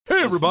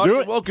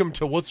everybody, welcome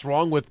to What's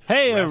Wrong with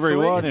Hey Wrestling.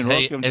 everyone, and Hey,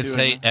 welcome it's to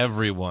hey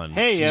everyone.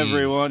 Hey Jeez.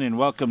 everyone, and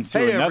welcome to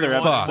Hey another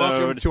everyone, episode.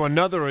 welcome to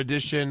another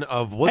edition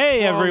of What's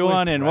Hey Wrong everyone,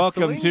 with and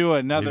Wrestling. welcome to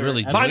another.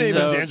 really episode. My name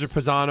is Andrew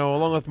Pisano,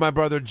 along with my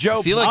brother Joe.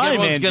 I feel like I'm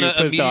everyone's Andrew going to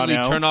immediately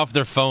Pisano. turn off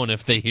their phone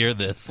if they hear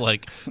this.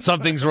 Like,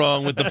 something's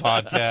wrong with the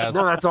podcast.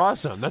 No, that's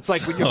awesome. That's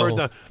like when you heard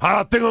the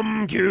I think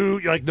I'm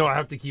cute. You're like, no, I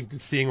have to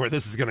keep seeing where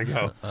this is going to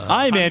go.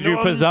 I'm Andrew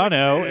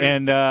Pisano,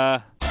 and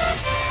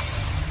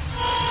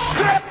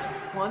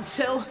 1,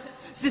 2,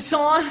 is this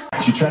on?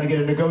 She trying to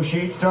get a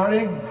negotiate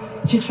starting?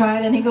 She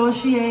tried to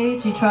negotiate,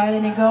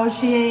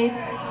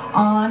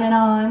 on and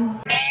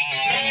on.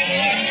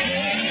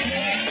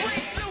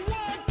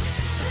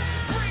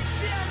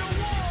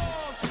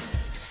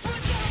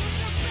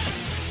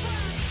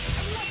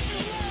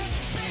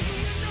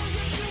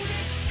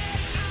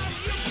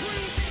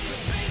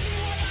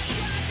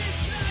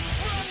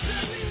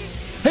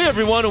 Hey,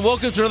 everyone, and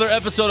welcome to another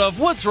episode of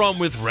What's Wrong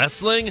with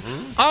Wrestling.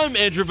 I'm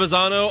Andrew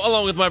Pisano,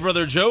 along with my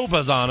brother Joe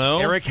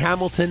Pisano. Eric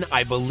Hamilton,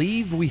 I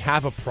believe we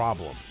have a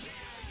problem.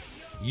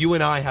 You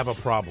and I have a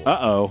problem.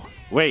 uh-oh.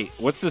 Wait,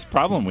 what's this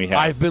problem we have?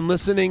 I've been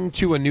listening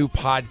to a new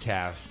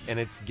podcast, and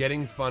it's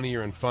getting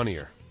funnier and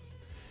funnier.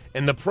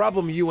 And the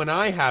problem you and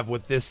I have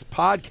with this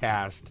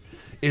podcast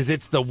is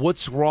it's the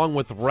What's Wrong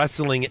with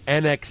Wrestling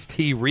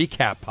NXT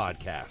Recap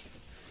podcast.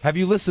 Have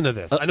you listened to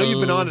this? I know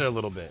you've been on it a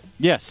little bit.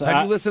 Yes.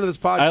 Have you listened to this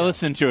podcast? I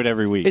listen to it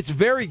every week. It's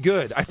very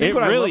good. I think It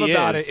what really I love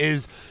about is. it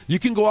is you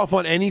can go off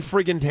on any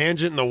friggin'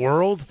 tangent in the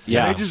world,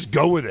 Yeah. and they just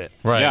go with it.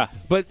 Right. Yeah,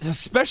 But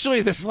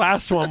especially this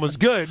last one was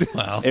good.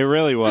 it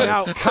really was.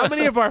 Now, how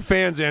many of our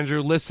fans,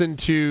 Andrew, listen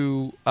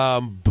to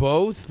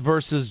both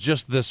versus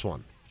just this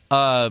one?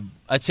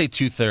 I'd say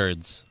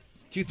 2/3.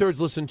 2/3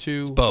 listen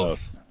to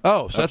Both.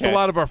 Oh, so that's a Okay.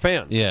 lot of our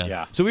fans. Yeah.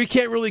 Yeah. So we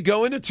can't really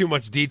go into too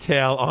much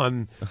detail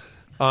on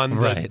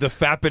Right. the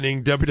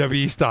fappening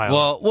WWE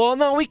style. Well,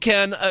 no, we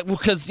can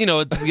because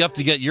we have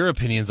to get your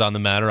opinions on the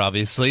matter,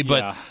 obviously.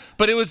 But Yeah.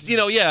 but it was the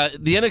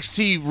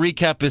NXT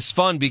recap is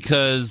fun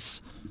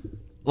because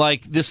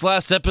like this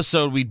last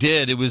episode we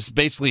did, it was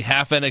basically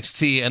half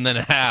NXT and then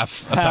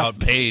half about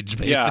Paige,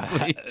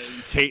 basically.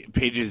 Yeah,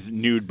 Paige's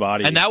nude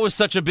body. And that was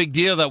such a big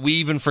deal that we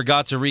even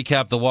forgot to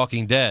recap The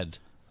Walking Dead.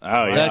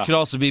 oh yeah, That could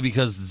also be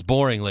because it's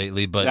boring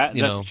lately, but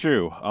that's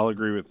true. I'll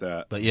agree with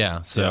that. But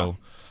yeah, so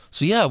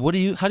yeah,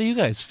 how do you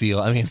guys feel?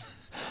 I mean,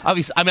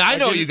 obviously, I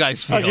know you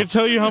guys feel. I can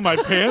tell you how my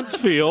pants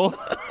feel.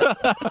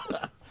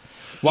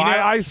 Well,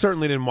 I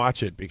certainly didn't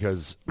watch it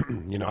because,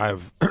 I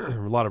have a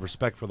lot of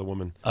respect for the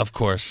woman. Of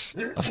course.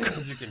 As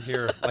you can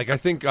hear. Like, I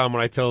think when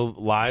I tell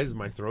lies,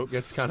 my throat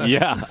gets kind of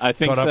Yeah, I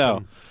think caught so.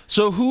 up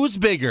So who's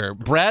bigger,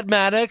 Brad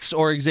Maddox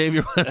or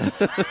Xavier?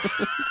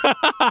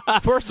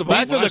 First of all,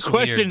 These are the That's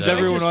questions weird, though.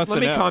 everyone wants let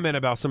to me know. comment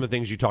about some of the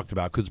things you talked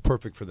about because it's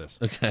perfect for this.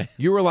 Okay.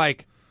 You were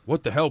like,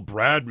 what the hell,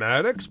 Brad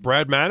Maddox?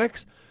 Brad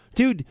Maddox?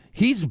 Dude,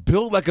 he's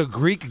built like a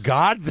Greek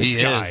god, this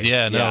He guy. is,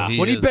 yeah, no, he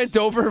when is. he bent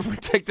over to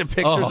take the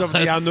pictures of the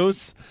that's-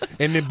 anus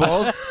and the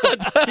balls,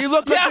 he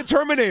looked like the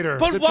Terminator.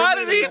 But The why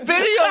did he Terminator.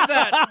 video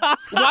that?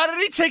 Why did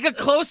he take a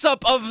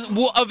close-up of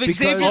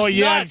Xavier's Oh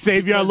yeah, nuts?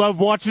 Xavier, I love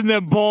watching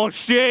them balls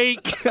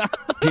shake.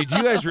 Dude,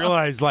 you guys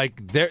realize,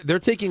 like, they're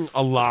taking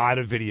a lot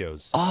of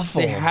videos.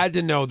 Awful. They had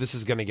to know this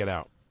is going to get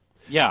out.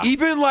 Yeah,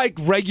 Even, like,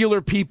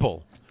 regular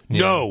people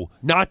know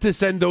not to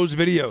send those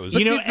videos.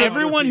 you know, Let's see the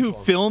everyone other who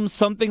people. films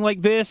something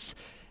like this,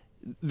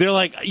 they're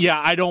like, yeah,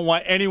 I don't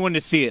want anyone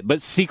to see it,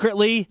 but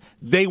secretly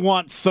they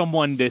want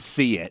someone to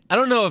see it. I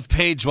don't know if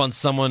Paige wants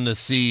someone to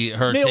see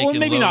her Well, taking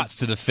maybe loads not.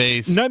 to the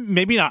face. No,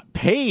 maybe not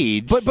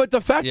Paige, But the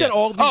fact Yeah. that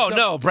all these Oh,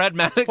 no, Brad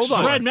Maddox. Hold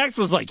on. Brad Max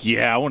was like,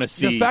 yeah, I want to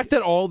see. the fact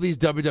that all these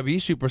WWE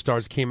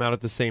superstars came out at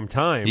the same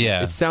time,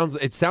 Yeah. it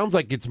sounds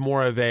like it's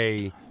more of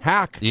a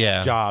hack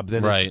job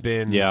than right. it's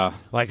been Yeah.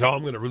 like, oh,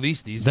 I'm going to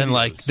release these Then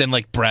videos.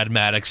 like Brad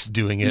Maddox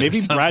doing it. or maybe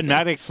something. Brad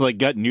Maddox like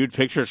got nude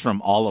pictures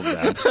from all of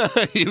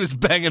them. he was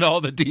banging all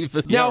the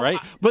divas. Yeah, right.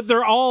 But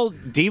they're all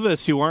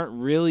divas who aren't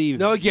really.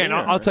 No, again,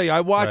 there. I'll tell you,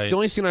 I watched, Right. the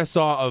only scene I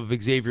saw of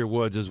Xavier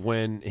Woods is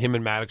when him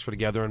and Maddox were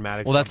together and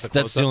Maddox Well, got that's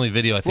close the up. only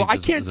video I think. Well,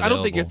 is I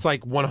don't think available. it's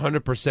like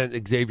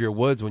 100% Xavier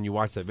Woods when you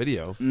watch that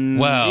video.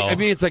 Well, I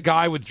mean, it's a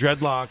guy with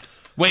dreadlocks.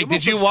 wait,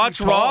 did you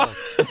watch Raw?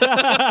 Oh,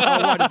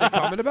 why, did they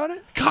comment about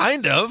it?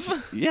 Kind of.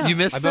 Yeah. You I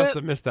missed must it.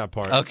 have missed that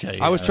part. Okay,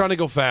 I was yeah. trying to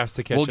go fast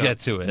to catch We'll up. get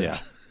to it. Yeah.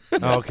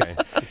 Oh, okay.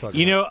 We'll talk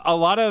You about know,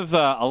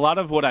 a lot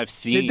of what I've it.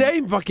 seen.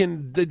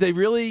 Did they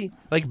really,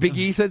 like Big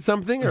E said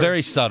something? Or?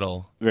 Very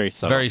subtle. Very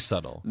subtle. Very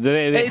subtle.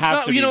 They It's have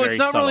not, to be very it's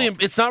not subtle. really.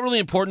 It's not really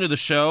important to the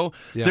show.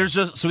 Yeah. There's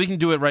just so we can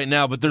do it right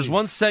now. But there's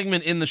one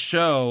segment in the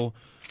show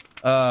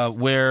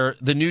where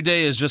the New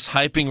Day is just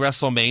hyping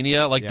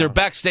WrestleMania. Like they're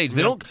backstage.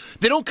 They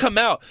don't come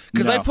out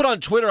because I No. put on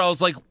Twitter. I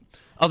was like,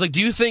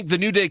 do you think the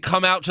New Day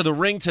come out to the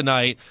ring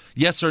tonight?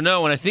 Yes or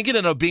no? And I think it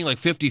ended up being like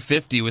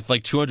 50-50 with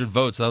like 200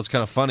 votes. That was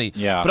kind of funny.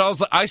 Yeah.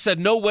 But I said,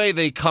 no way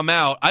they come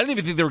out. I didn't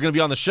even think they were going to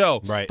be on the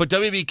show. Right. But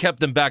WWE kept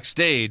them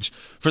backstage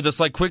for this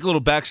like quick little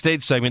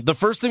backstage segment. The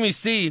first thing we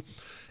see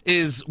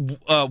is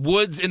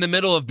Woods in the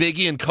middle of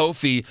Biggie and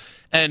Kofi,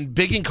 and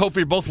Biggie and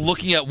Kofi are both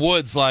looking at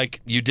Woods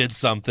like, you did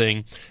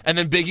something. And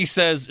then Biggie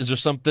says, is there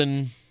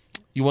something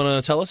you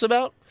want to tell us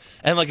about?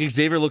 And like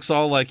Xavier looks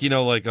all like,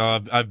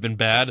 oh, I've been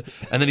bad.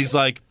 And then he's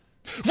like,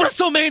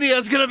 WrestleMania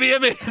is going to be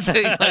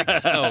amazing.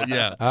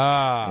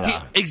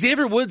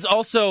 Xavier Woods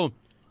also,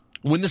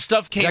 when the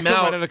stuff came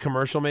out. Right at a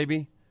commercial,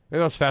 maybe? Maybe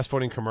I was fast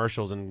forwarding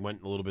commercials and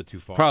went a little bit too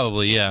far.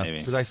 Probably, yeah.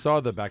 Because I saw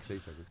the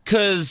backstage segment.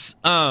 Because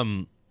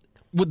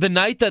the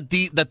night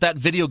that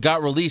video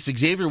got released,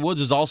 Xavier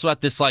Woods was also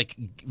at this like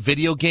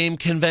video game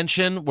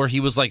convention where he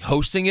was like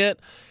hosting it,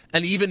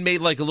 and even made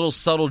like a little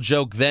subtle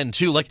joke then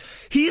too. Like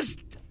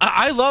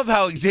I love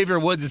how Xavier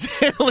Woods is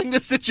handling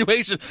this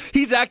situation.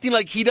 He's acting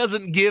like he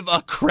doesn't give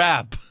a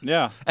crap.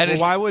 Yeah. And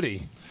why would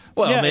he?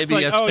 Well, yeah, maybe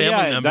like, as family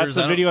That's members.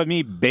 a video of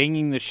me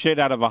banging the shit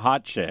out of a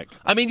hot chick.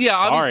 I mean,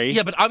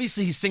 but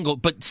obviously he's single.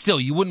 But still,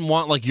 you wouldn't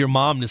want like your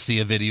mom to see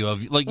a video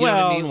of like, you know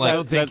what I mean? Like, I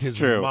don't think that's his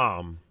true.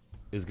 mom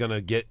is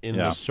gonna get in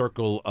the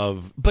circle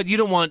of. But you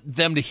don't want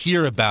them to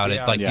hear about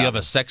it. Like, do you have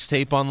a sex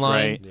tape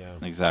online? Right. Yeah.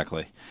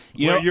 Exactly.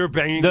 You're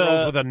banging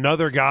girls with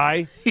another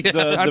guy.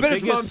 I bet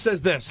his mom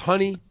says this,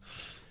 honey.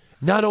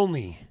 Not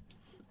only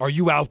are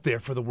you out there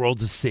for the world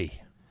to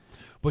see,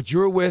 but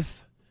you're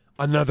with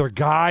another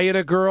guy and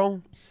a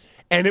girl,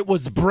 and it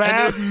was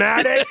Brad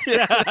Maddox.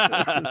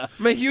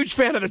 I'm a huge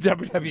fan of the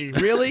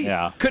WWE. Really?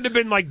 Yeah. Couldn't have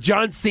been like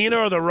John Cena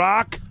or The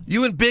Rock.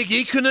 You and Big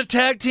E couldn't have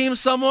tag teamed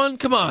someone?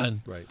 Come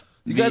on. Right.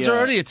 You guys are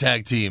already a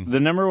tag team. The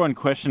number one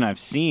question I've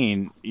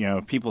seen,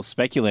 people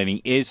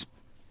speculating, is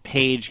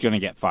Paige going to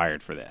get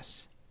fired for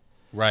this?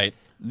 Right.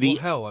 Well,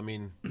 hell, I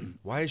mean,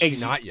 why is she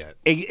not yet?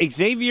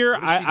 Xavier,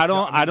 I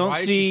don't why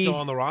is see. she still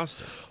on the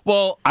roster?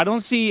 Well, I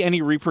don't see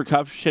any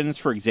repercussions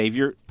for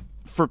Xavier.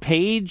 For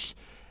Paige,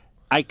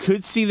 I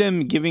could see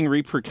them giving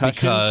repercussions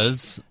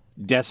because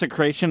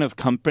desecration of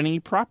company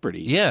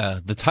property. Yeah,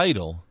 the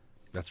title.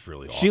 That's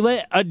really awful. She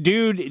let a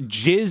dude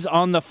jizz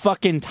on the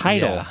fucking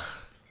title.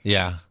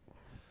 Yeah.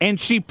 And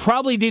she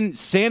probably didn't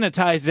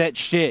sanitize that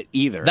shit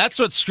either. That's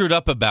what's screwed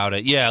up about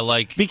it. Yeah,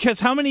 like because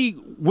how many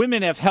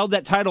women have held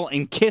that title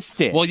and kissed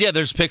it? Well, yeah,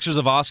 there's pictures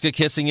of Asuka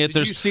kissing it.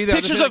 Did you see that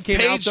pictures of came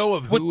Paige out, though,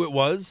 of who it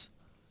was?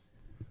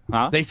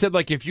 Huh? They said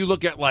like if you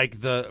look at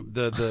like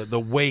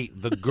the weight,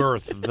 the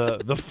girth,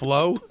 the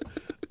flow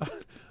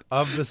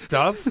of the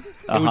stuff,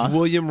 it was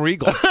William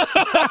Regal.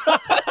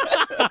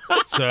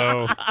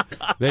 So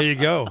there you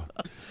go.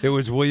 It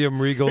was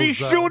William Regal's. He's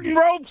shooting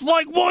ropes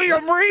like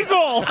William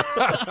Regal.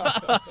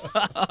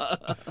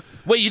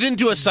 Wait, you didn't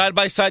do a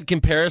side-by-side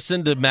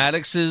comparison to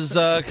Maddox's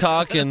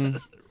cock and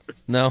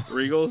no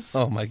Regal's?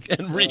 Oh my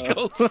god,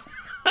 Regal's.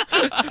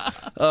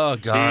 Oh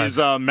god, he's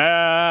a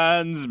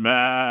man's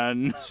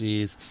man.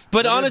 Jeez,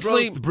 but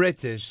honestly, both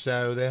British,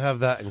 so they have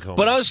that in common.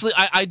 But honestly,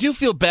 I do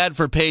feel bad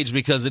for Paige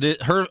because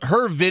her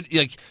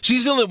like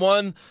she's the only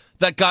one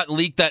that got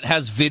leaked that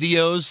has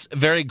videos,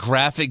 very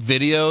graphic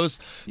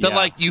videos that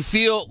like you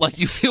feel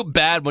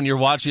bad when you're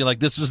watching. Like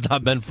this was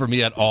not meant for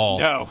me at all.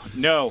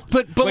 No.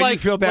 But wait, like you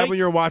feel bad when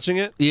you're watching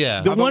it.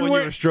 Yeah, the one when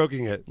you were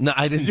stroking it. No,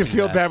 I didn't. Did you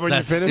feel bad when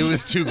you finished? It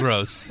was too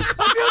gross. I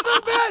feel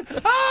so bad.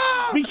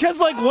 Because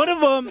like one of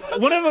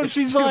them,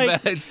 she's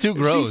like, it's too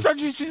gross.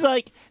 She's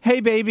like, "Hey,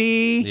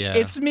 baby,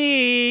 it's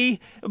me."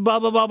 Blah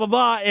blah blah blah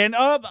blah. And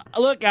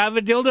look, I have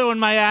a dildo in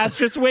my ass,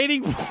 just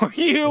waiting for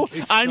you.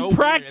 I'm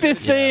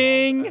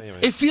practicing.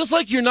 It feels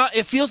like you're not.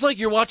 It feels like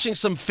you're watching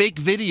some fake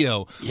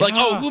video. Yeah. Like,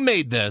 oh, who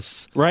made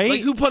this? Right?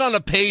 Like, who put on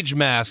a Paige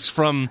mask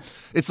from?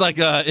 It's like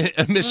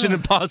a Mission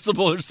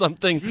Impossible or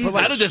something.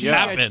 How did this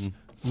happen?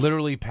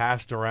 Literally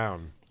passed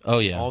around. Oh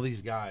yeah, all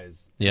these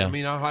guys. Yeah, I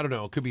mean, I don't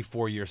know. It could be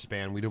 4-year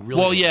span. We don't really.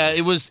 Well, yeah,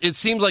 it was. It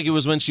seems like it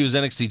was when she was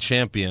NXT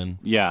champion.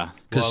 Yeah,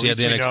 because she had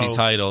the NXT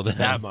title. Then.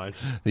 That much.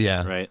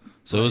 Yeah, right.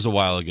 So it was a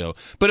while ago.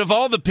 But of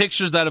all the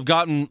pictures that have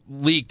gotten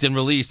leaked and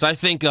released, I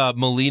think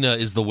Melina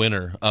is the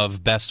winner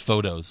of best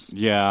photos.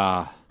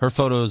 Yeah. Her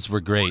photos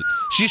were great.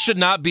 She should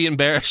not be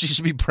embarrassed. She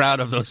should be proud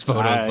of those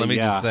photos, let me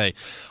just say.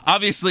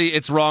 Obviously,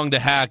 it's wrong to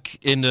hack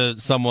into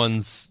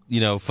someone's,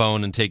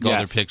 phone and take all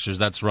their pictures.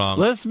 That's wrong.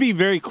 Let's be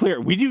very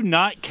clear. We do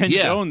not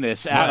condone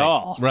this at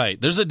all. Right.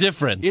 There's a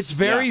difference. It's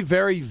very,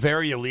 very,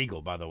 very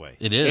illegal, by the way.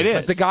 It is. It is.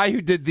 But the guy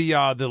who did the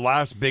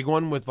last big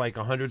one with like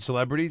 100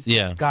 celebrities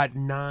got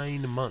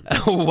 9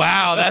 months.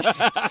 Wow,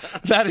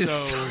 that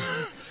is.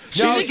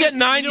 She didn't get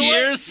 9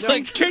 years. Like,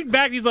 he's kicked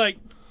back. He's like,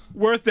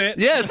 worth it.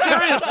 Yeah,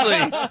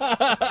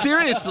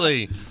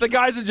 seriously. The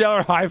guys in jail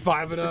are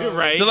high-fiving him.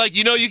 Right. They're like,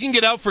 you can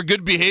get out for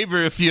good behavior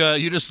if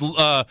you just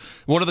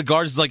one of the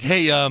guards is like,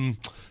 hey,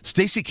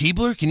 Stacy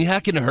Keibler, can you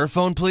hack into her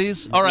phone,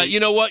 please? All right,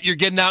 you know what? You're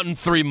getting out in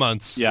 3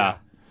 months. Yeah.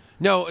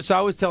 No, so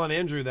I was telling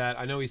Andrew that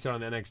I know he said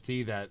on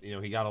NXT that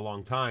he got a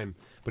long time,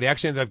 but he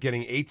actually ended up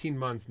getting 18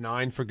 months,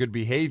 9 for good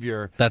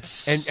behavior.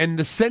 That's and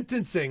the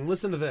sentencing.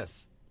 Listen to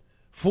this: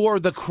 for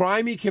the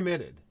crime he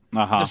committed.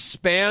 The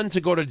span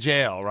to go to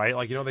jail, right?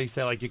 Like, they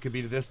say, like, it could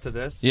be this to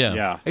this.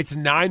 Yeah. It's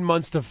 9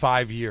 months to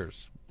 5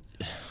 years.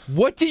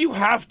 What do you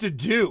have to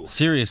do?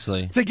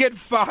 Seriously. To get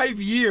 5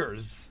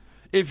 years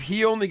if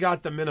he only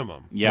got the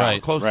minimum. Yeah,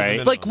 Right. Close to the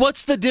minimum. Like,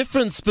 what's the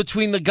difference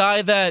between the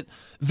guy that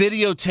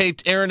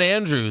videotaped Aaron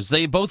Andrews?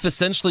 They both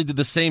essentially did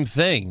the same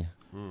thing.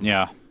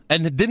 Yeah.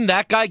 And didn't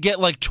that guy get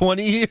like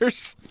 20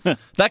 years?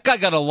 That guy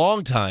got a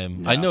long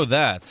time. I know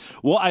that.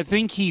 Well, I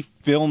think he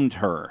filmed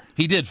her.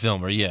 He did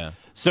film her, yeah.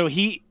 So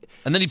he...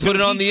 And then he put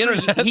it on the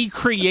internet. He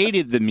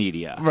created the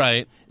media.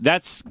 Right.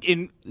 That's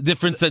in...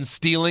 Different than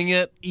stealing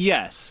it?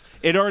 Yes.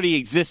 It already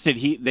existed.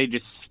 They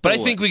just But I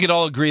stole think it. we could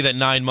all agree that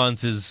 9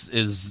 months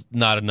is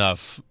not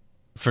enough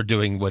for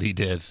doing what he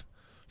did,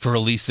 for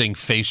releasing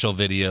facial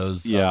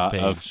videos of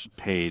Paige. Of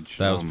Paige.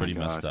 That was Oh, my pretty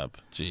God. messed up.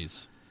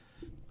 Jeez.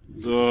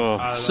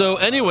 Ugh. So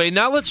anyway,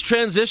 now let's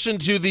transition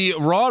to the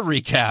Raw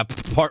recap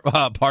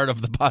part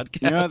of the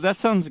podcast. You know, that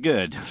sounds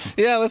good.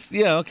 Yeah,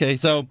 okay.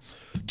 So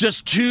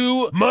just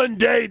 2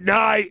 Monday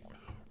Night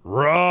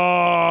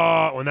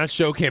Raw. When that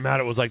show came out,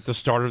 it was like the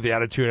start of the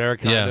Attitude Era,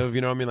 kind of.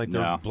 You know what I mean? Like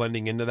they're Yeah.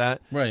 blending into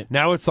that. Right.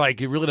 Now it's like,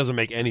 it really doesn't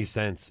make any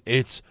sense.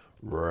 It's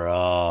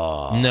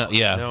Raw. No,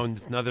 yeah.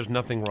 No, there's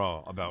nothing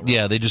raw about Raw.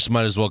 Yeah, they just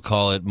might as well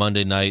call it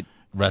Monday Night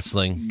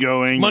Wrestling.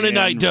 Going Monday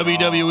Night in Raw.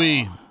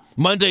 WWE.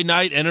 Monday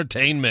Night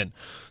Entertainment.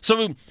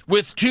 So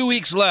with 2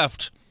 weeks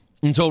left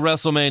until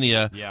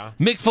WrestleMania,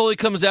 Mick Foley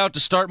comes out to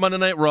start Monday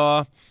Night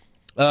Raw.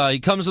 He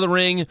comes to the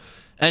ring,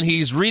 and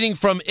he's reading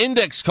from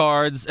index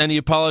cards, and he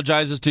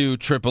apologizes to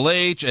Triple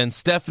H and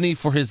Stephanie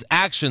for his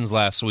actions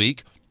last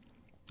week.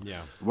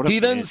 Yeah. He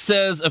then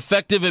says,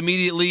 effective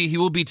immediately, he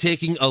will be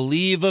taking a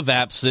leave of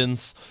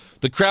absence.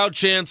 The crowd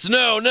chants,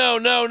 no, no,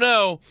 no,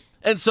 no.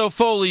 And so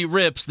Foley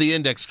rips the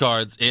index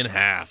cards in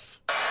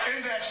half.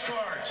 Index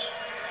cards.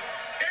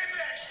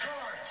 Index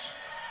cards.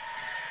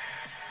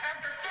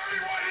 After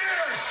 31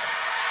 years.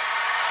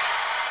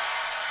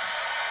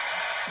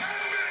 10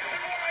 minutes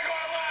before I go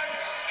out live,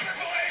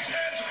 Triple H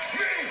hands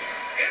me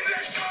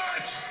index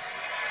cards.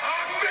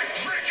 I'm Mick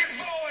freaking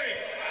Foley.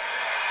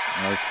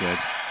 That was good.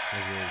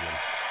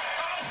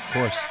 Of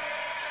course.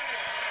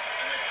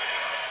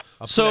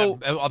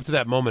 Up to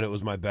that moment, it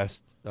was my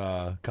best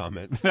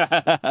comment.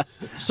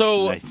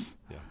 So Nice.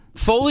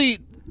 Foley,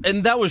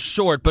 and that was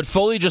short, but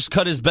Foley just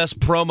cut his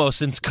best promo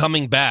since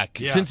coming back,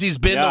 since he's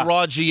been the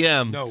Raw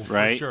GM. No, for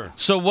Right. sure.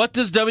 So what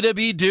does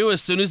WWE do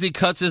as soon as he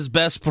cuts his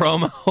best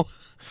promo?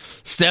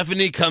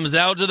 Stephanie comes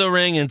out to the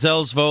ring and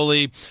tells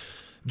Foley,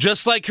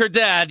 just like her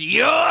dad,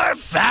 you're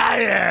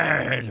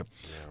fired.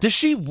 Does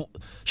she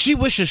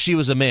wishes she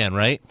was a man,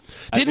 right?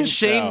 Didn't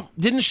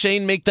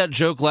Shane make that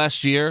joke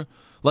last year?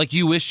 Like,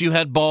 you wish you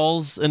had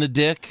balls and a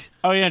dick?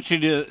 Oh, yeah,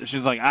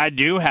 she's like, I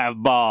do have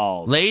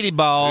balls. Lady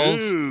balls.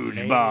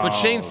 Huge balls. But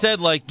Shane said,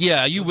 like,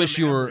 yeah, you wish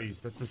you were...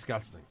 That's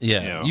disgusting.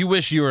 Yeah, you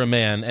wish you were a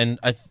man, and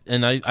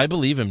I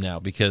believe him now,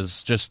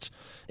 because just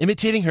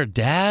imitating her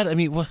dad, I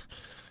mean, what?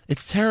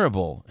 It's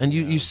terrible, and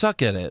you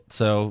suck at it,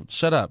 so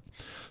shut up.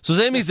 So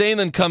Sami Zayn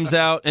then comes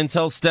out and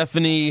tells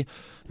Stephanie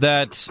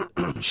that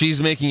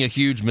she's making a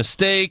huge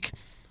mistake,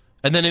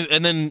 and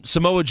then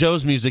Samoa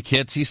Joe's music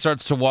hits. He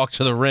starts to walk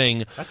to the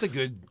ring. That's a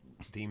good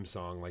theme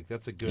song. Like,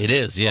 that's a good... It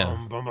is, yeah.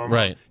 Bum, bum, bum.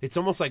 Right. It's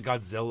almost like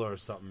Godzilla or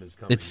something is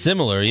coming. It's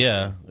similar,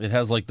 yeah. It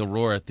has like the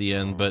roar at the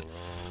end, but...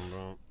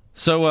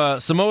 So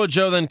Samoa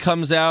Joe then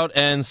comes out,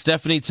 and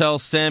Stephanie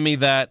tells Sammy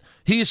that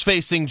he's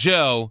facing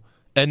Joe,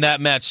 and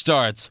that match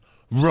starts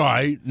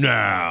right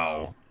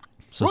now.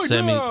 So Right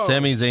Sami now.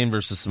 Zayn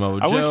versus Samoa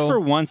I Joe. wish for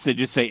once they'd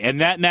just say,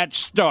 and that match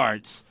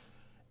starts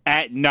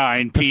at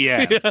 9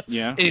 p.m.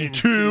 Yeah. in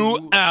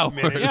 2 hours.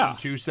 minutes, Yeah.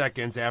 2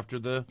 seconds after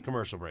the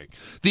commercial break.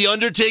 The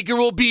Undertaker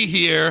will be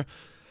here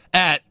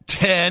at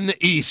 10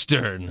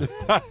 Eastern.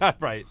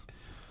 Right.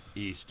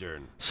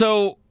 Eastern.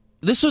 So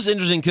this was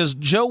interesting because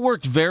Joe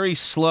worked very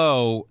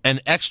slow and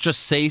extra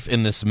safe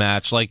in this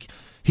match. Like,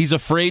 he's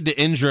afraid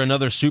to injure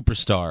another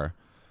superstar.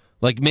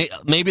 Like,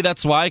 maybe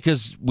that's why,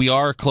 because we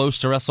are close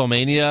to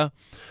WrestleMania.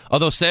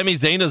 Although Sami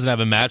Zayn doesn't have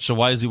a match, so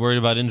why is he worried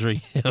about injuring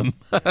him?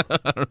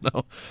 I don't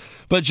know.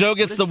 But Joe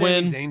gets the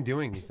win. What is Sami Zayn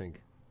doing, you think?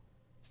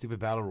 Stupid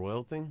Battle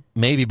Royal thing?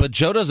 Maybe, but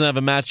Joe doesn't have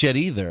a match yet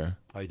either.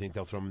 Oh, you think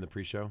they'll throw him in the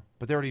pre-show?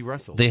 But they already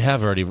wrestled. They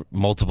have already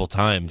multiple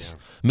times.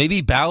 Yeah.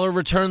 Maybe Balor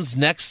returns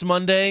next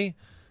Monday,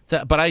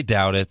 but I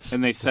doubt it.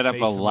 And they set up a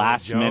Face of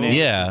last Joe minute.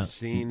 Yeah.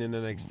 Scene in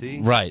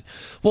NXT? Right.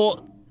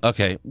 Well,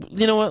 okay.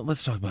 You know what?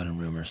 Let's talk about it in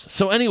rumors.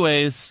 So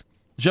anyways,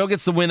 Joe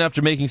gets the win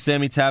after making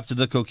Sammy tap to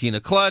the Coquina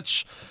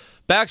Clutch.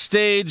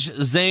 Backstage,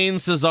 Zayn,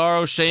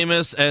 Cesaro,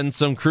 Sheamus, and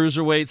some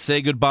cruiserweights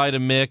say goodbye to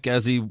Mick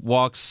as he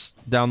walks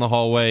down the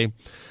hallway.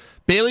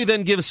 Bayley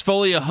then gives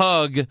Foley a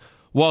hug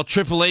while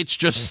Triple H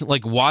just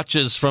like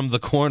watches from the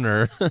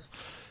corner.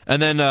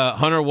 And then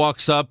Hunter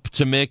walks up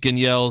to Mick and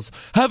yells,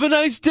 "Have a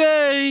nice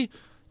day!"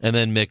 And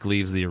then Mick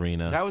leaves the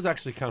arena. That was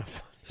actually kind of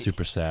funny.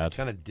 Super sad.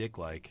 Kind of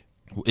dick-like.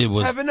 It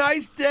was Have a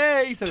nice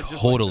day. He said it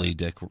just totally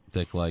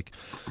dick-like.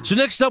 So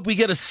next up, we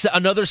get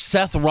another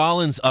Seth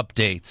Rollins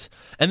update.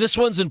 And this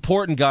one's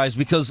important, guys,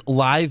 because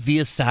live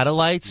via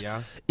satellite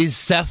is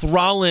Seth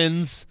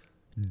Rollins'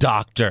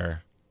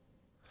 doctor.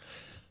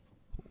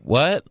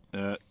 What?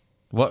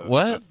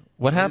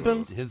 What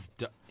happened?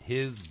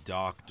 his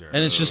doctor.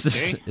 And it's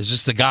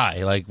just a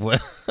guy. Like,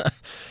 what?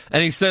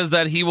 And he says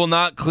that he will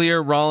not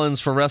clear Rollins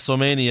for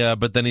WrestleMania,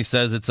 but then he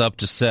says it's up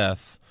to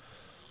Seth.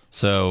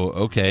 So,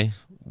 okay.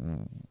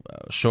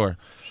 Sure.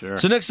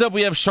 So next up,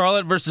 we have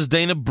Charlotte versus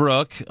Dana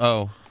Brooke.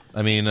 Okay,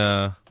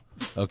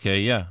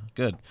 yeah,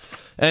 good.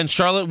 And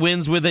Charlotte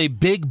wins with a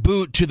big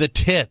boot to the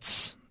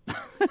tits.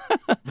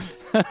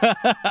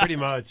 Pretty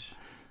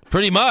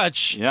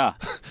much. Yeah.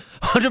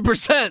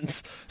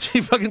 100%.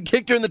 She fucking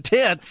kicked her in the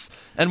tits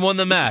and won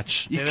the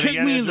match. You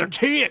kicked me in the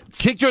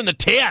tits. Kicked her in the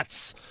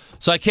tits.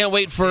 So I can't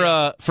wait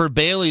for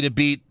Bayley to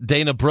beat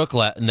Dana Brooke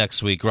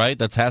next week, right?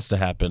 That has to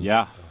happen.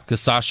 Yeah.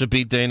 Because Sasha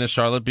beat Dana,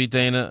 Charlotte beat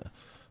Dana.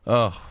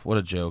 Oh, what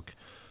a joke.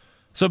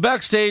 So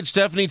backstage,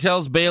 Stephanie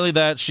tells Bayley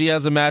that she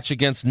has a match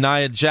against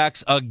Nia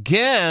Jax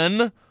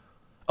again.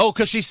 Oh,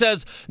 because she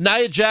says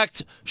Nia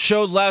Jax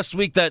showed last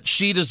week that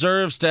she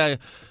deserves to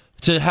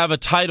have a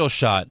title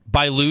shot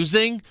by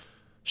losing.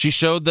 She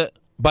showed that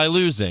by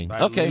losing.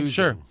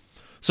 Sure.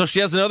 So she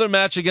has another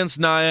match against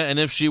Nia, and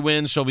if she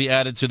wins, she'll be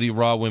added to the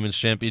Raw Women's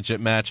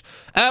Championship match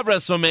at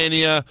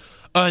WrestleMania.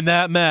 And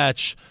that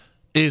match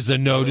is a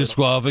no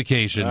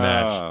disqualification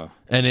match.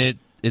 And it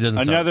doesn't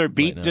another sound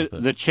beat right now,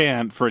 the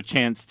champ for a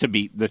chance to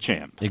beat the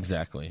champ.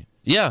 Exactly.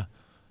 Yeah.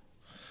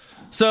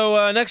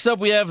 So next up,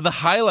 we have the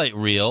highlight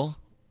reel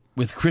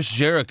with Chris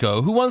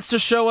Jericho, who wants to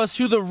show us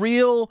who the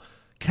real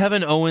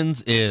Kevin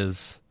Owens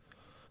is.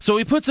 So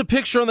he puts a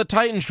picture on the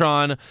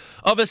Titantron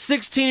of a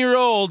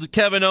 16-year-old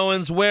Kevin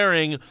Owens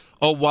wearing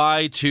a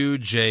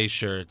Y2J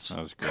shirt. That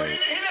was He great.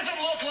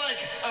 doesn't look like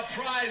a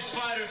prize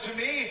fighter to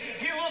me.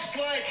 He looks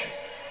like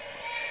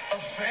a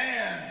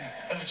fan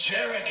of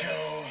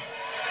Jericho.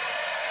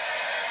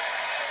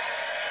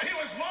 He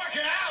was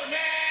marking out,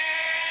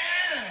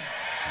 man.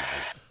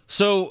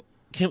 So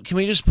can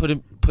we just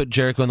put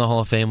Jericho in the Hall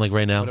of Fame like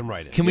right now? Put him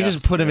right in. Can we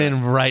just put him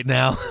in right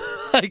now?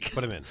 Like,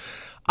 Put him in.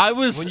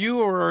 when you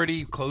were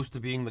already close to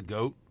being the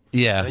GOAT,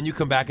 yeah. then you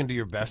come back and do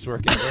your best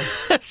work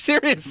ever.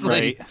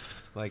 Seriously. Right.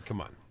 Like,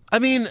 come on. I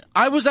mean,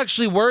 I was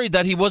actually worried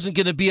that he wasn't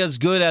going to be as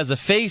good as a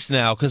face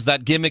now because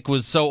that gimmick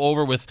was so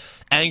over with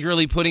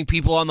angrily putting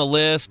people on the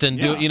list and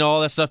doing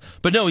all that stuff.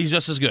 But no, he's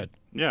just as good.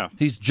 Yeah.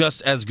 He's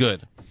just as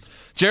good.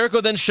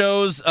 Jericho then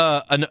shows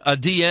a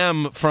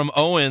DM from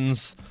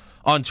Owens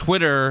on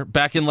Twitter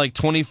back in like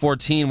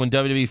 2014 when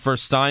WWE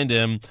first signed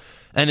him.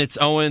 And it's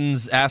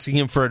Owens asking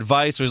him for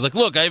advice. So he's like,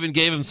 look, I even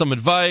gave him some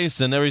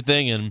advice and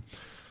everything. And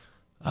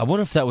I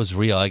wonder if that was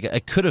real.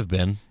 It could have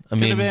been.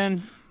 Could have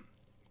been.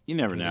 You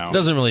never know. It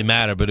doesn't really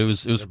matter, but that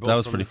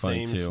was pretty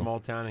funny same too. Small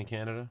town in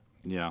Canada.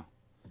 Yeah.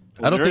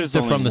 I don't think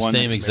they're from the one-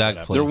 same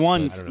exact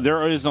place.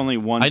 There is only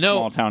one I know-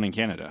 small town in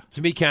Canada.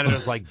 To me,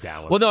 Canada's like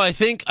Dallas. Well, no, I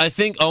think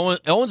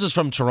Owens is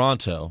from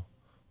Toronto,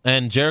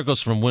 and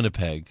Jericho's from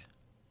Winnipeg.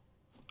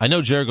 I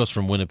know Jericho's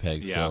from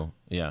Winnipeg, so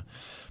yeah.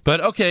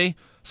 But okay,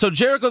 so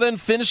Jericho then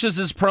finishes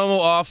his promo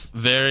off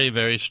very,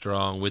 very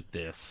strong with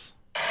this.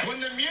 When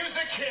the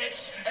music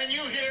hits and you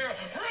hear,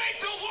 break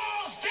the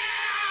walls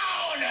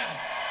down!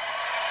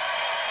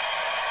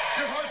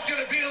 Your heart's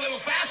gonna beat a little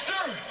faster.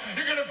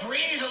 You're gonna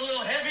breathe a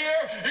little heavier.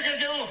 You're gonna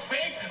get a little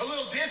faint, a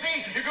little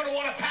dizzy. You're gonna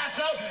want to pass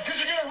out because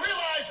you're gonna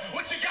realize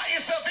what you got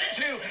yourself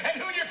into and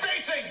who you're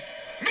facing.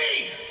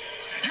 Me,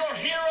 your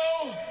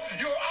hero,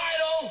 your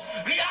idol,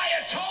 the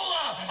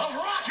Ayatollah of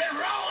rock and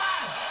roll.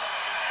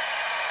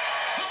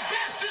 The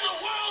best in the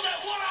world at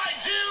what I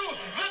do,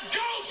 the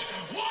GOAT,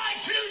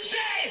 Y2J,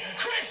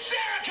 Chris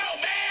Jericho,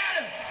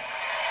 man!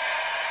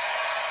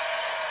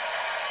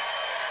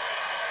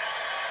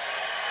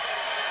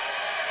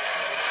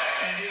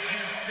 And if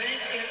you think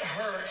it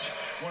hurt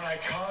when I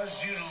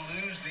caused you to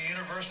lose the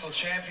Universal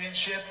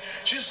Championship,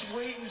 just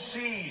wait and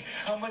see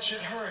how much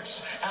it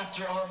hurts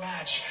after our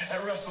match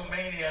at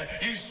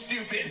WrestleMania, you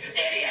stupid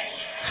idiot!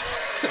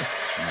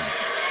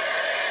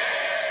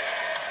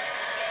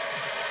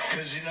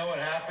 Because you know what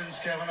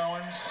happens, Kevin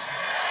Owens?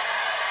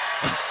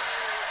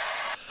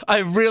 I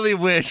really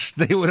wish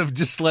they would have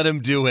just let him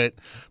do it,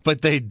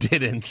 but they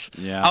didn't.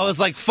 Yeah. I was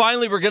like,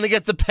 finally, we're going to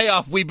get the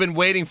payoff we've been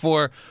waiting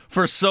for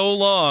so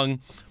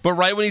long. But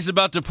right when he's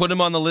about to put him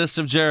on the list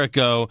of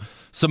Jericho,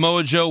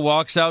 Samoa Joe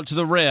walks out to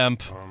the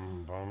ramp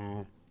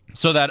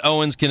so that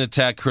Owens can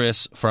attack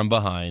Chris from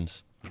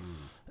behind.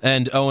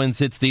 And Owens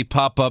hits the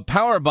pop-up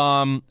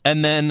powerbomb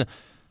and then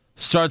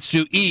starts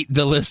to eat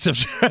the list of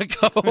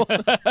Jericho.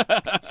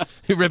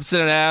 He rips it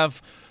in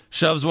half,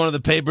 shoves one of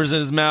the papers in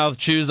his mouth,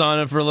 chews on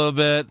it for a little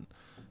bit.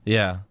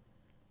 Yeah.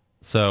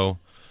 So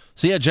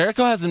yeah,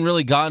 Jericho hasn't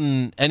really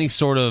gotten any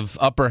sort of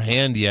upper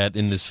hand yet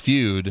in this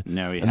feud.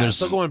 No, he I'm hasn't.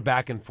 still going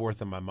back and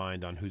forth in my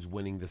mind on who's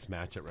winning this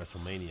match at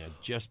WrestleMania,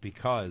 just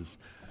because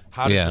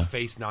how does the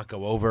face not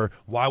go over?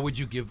 Why would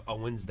you give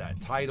Owens that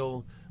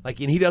title? Like,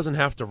 and he doesn't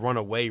have to run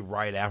away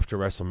right after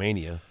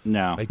WrestleMania.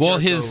 No. Like, Well,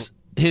 Jericho-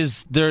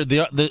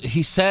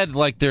 he said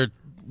like they're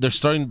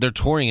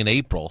touring in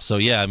April. So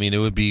yeah, I mean it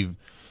would be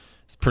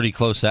pretty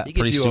close he could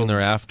pretty do soon a-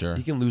 thereafter.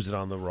 He can lose it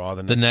on the Raw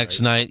The next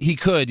night he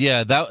could.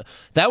 Yeah,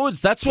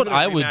 that's what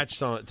I would.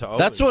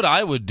 That's what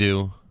I would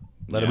do.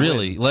 Let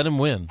him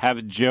win.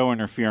 Have Joe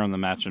interfere on the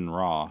match in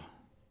Raw.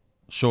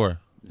 Sure.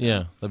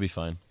 Yeah, that'd be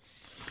fine.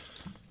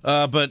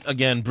 But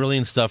again,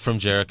 brilliant stuff from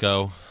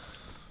Jericho.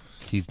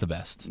 He's the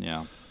best.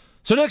 Yeah.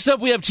 So next up,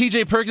 we have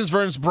T.J. Perkins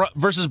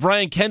versus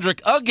Brian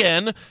Kendrick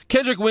again.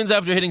 Kendrick wins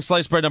after hitting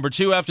sliced bread number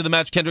 2. After the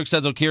match, Kendrick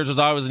says Akira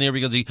Tozawa wasn't here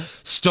because he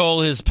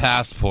stole his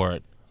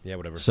passport. Yeah,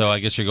 whatever. So I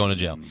guess you're going to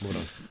jail.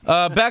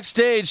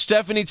 Backstage,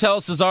 Stephanie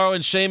tells Cesaro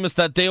and Sheamus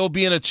that they will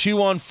be in a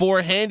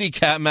 2-on-4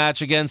 handicap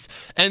match against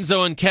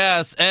Enzo and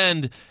Cass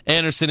and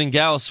Anderson and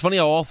Gallows. Funny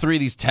how all 3 of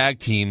these tag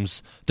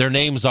teams, their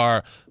names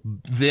are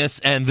this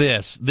and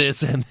this,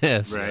 this and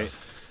this. Right.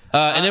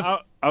 And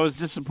I was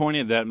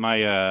disappointed that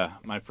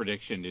my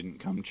prediction didn't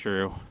come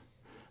true.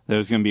 There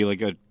was going to be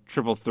like a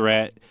triple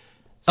threat.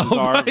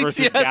 Cesaro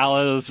versus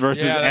Gallows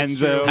versus Enzo.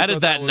 True. How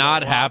did that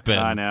not happen?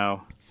 I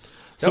know.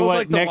 That So was what,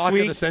 like the next lock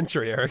week? of the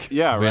century, Eric.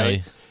 Yeah, right.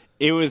 Really?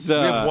 It was. We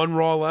have 1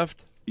 Raw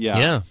left.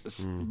 Yeah.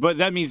 But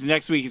that means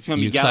next week it's going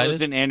to be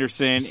Gallows and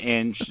Anderson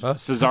and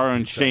Cesaro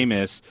and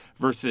Sheamus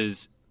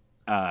versus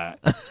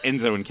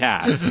Enzo and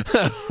Cass.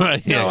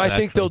 Right, yeah, No, I exactly.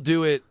 think they'll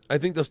do it. I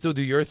think they'll still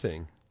do your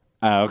thing.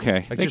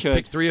 Okay. Like just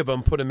pick 3 of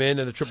them, put them in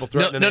a triple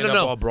threat, and then they end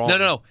up all brawling.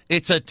 No.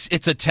 It's a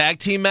tag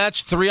team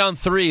match,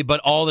 3-on-3, but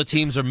all the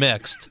teams are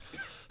mixed.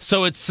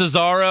 So it's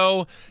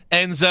Cesaro,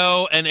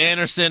 Enzo, and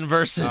Anderson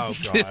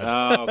versus. Oh,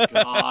 God. Oh,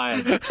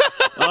 God.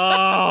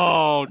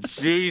 Oh,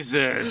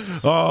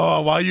 Jesus.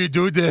 Oh, why you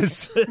do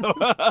this?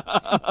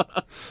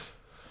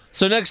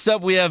 So next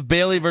up, we have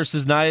Bayley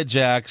versus Nia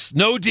Jax.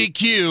 No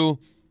DQ,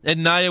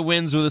 and Nia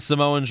wins with a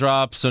Samoan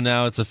drop. So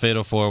now it's a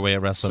fatal 4-way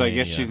at WrestleMania. So I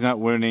guess she's not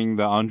winning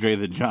the Andre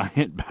the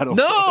Giant battle.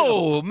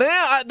 No,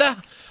 man.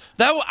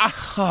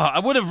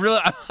 I would have really.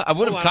 I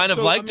would have kind of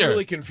liked her. I'm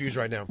really confused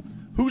right now.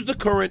 Who's the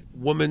current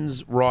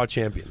women's Raw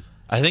champion?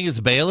 I think it's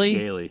Bayley.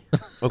 Bailey.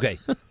 Okay,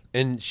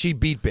 and she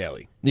beat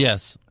Bayley,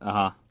 Yes.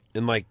 Uh-huh.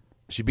 and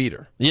she beat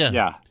her. Yeah.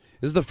 Yeah.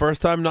 This is the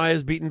first time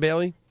Nia's beaten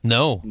Bayley.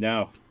 No.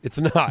 No. It's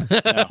not.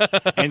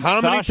 And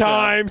How many Sasha-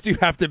 times do you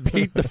have to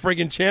beat the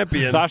friggin'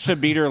 champion? Sasha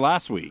beat her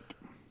last week.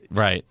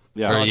 Right.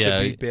 Yeah. Or, Sasha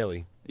beat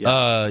Bayley.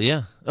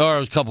 Yeah. Or it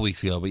was a couple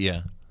weeks ago, but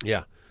yeah.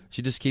 Yeah,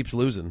 she just keeps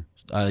losing.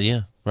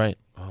 Yeah. Right.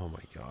 Oh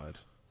my God,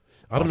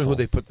 I don't know who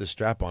they put the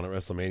strap on at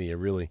WrestleMania.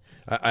 Really,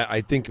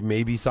 I think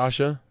maybe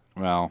Sasha.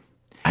 Well,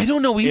 I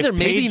don't know either. if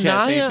Maybe Paige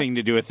has Nia. anything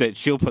to do with it,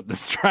 she'll put the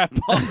strap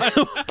on.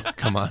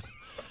 Come on.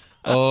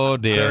 Oh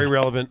dear. Very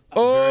relevant.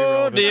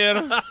 Oh Very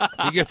relevant.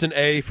 dear. He gets an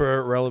A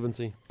for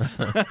relevancy.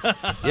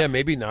 Yeah,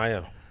 maybe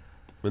Nia,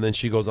 and then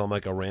she goes on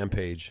like a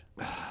rampage.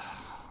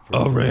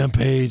 A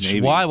rampage.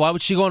 Maybe. Why? Why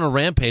would she go on a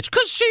rampage?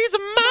 Because she's a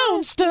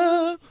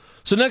monster.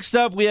 So next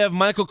up, we have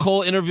Michael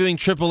Cole interviewing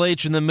Triple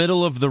H in the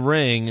middle of the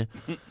ring.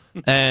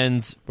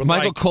 And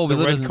Michael Cole the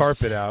really red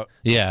carpet out.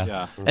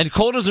 Yeah. And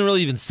Cole doesn't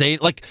really even say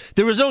it. Like,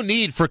 there was no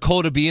need for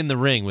Cole to be in the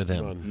ring with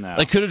him. No.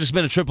 Like, could have just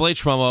been a Triple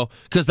H promo,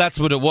 because that's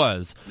what it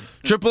was.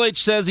 Triple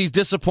H says he's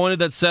disappointed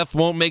that Seth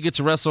won't make it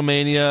to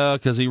WrestleMania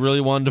because he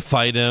really wanted to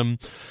fight him.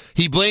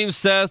 He blames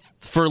Seth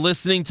for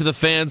listening to the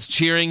fans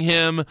cheering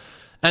him.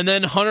 And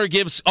then Hunter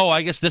gives... Oh,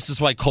 I guess this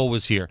is why Cole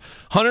was here.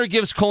 Hunter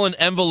gives Cole an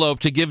envelope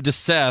to give to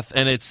Seth,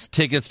 and it's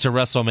tickets to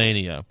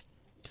WrestleMania.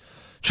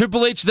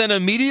 Triple H then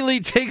immediately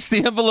takes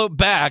the envelope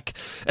back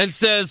and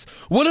says,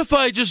 what if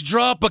I just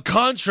drop a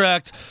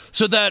contract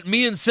so that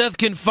me and Seth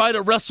can fight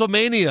at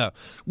WrestleMania?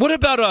 What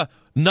about a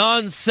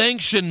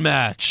non-sanctioned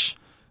match?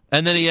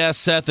 And then he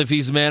asks Seth if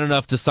he's man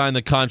enough to sign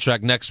the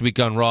contract next week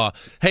on Raw.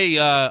 Hey,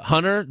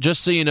 Hunter,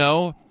 just so you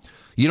know,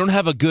 you don't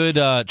have a good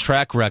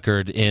track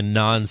record in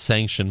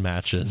non-sanctioned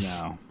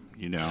matches. No,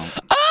 you know.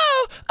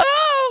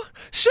 Oh,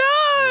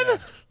 Sean!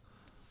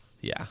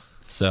 Yeah,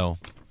 so...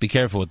 Be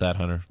careful with that,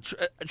 Hunter.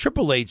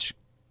 Triple H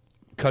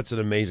cuts an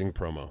amazing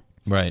promo.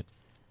 Right.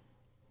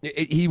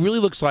 He really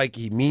looks like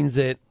he means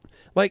it.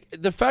 Like,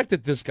 the fact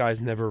that this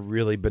guy's never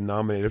really been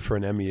nominated for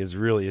an Emmy is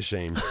really a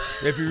shame.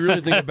 If you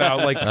really think about,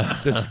 like,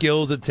 the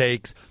skills it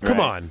takes. Come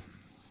on.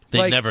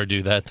 They never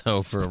do that,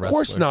 though, for a wrestler. Of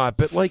course not,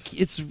 but, like,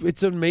 it's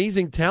an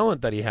amazing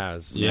talent that he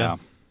has. Yeah.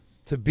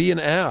 To be an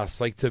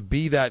ass, like, to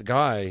be that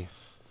guy.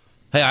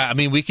 Hey, I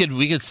mean, we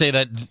could say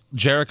that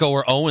Jericho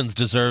or Owens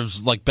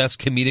deserves, like, best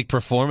comedic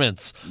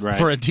performance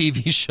for a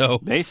TV show.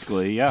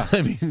 Basically, yeah.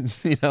 I mean,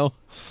 you know.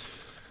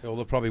 Well,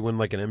 they'll probably win,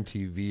 like, an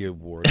MTV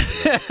award.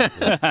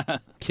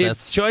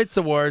 Kids' Choice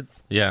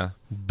Awards. Yeah.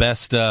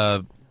 Best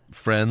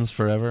friends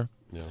forever.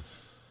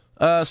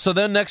 Yeah. So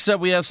then next up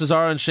we have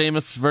Cesaro and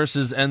Sheamus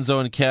versus Enzo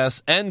and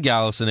Cass and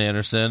Gallows and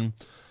Anderson.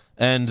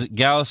 And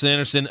Gallows and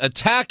Anderson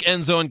attack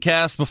Enzo and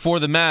Cass before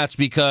the match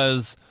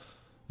because...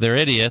 they're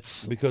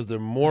idiots. Because they're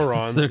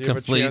morons. They're you have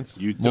complete a chance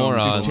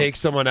morons. to take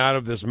someone out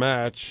of this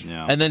match.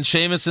 Yeah. And then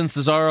Sheamus and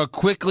Cesaro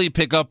quickly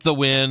pick up the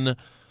win.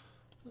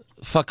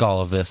 Fuck all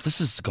of this. This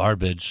is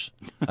garbage.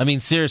 I mean,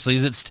 seriously,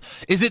 is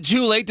it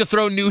too late to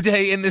throw New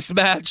Day in this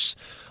match?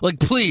 Like,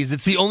 please,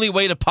 it's the only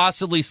way to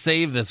possibly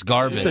save this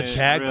garbage. It's a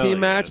tag really team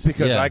match is.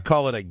 because Yeah. I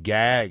call it a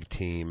gag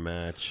team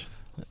match.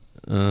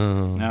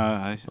 No,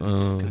 I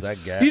 'Cause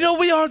that gag. You know,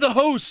 we are the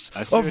hosts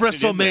I see of what you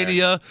did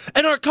WrestleMania,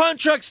 and our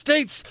contract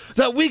states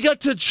that we get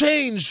to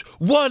change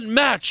one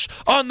match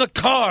on the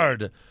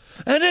card.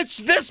 and it's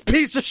this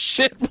piece of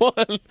shit one,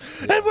 and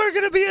we're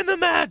going to be in the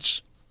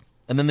match.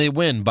 And then they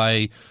win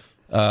by,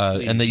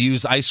 and they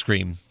use ice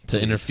cream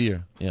to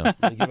interfere. Yeah,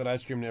 they give it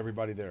ice cream to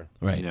everybody there.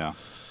 Right. Yeah.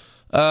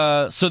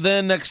 So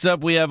then next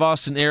up we have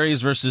Austin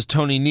Aries versus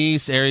Tony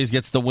Nese. Aries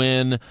gets the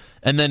win,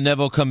 and then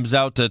Neville comes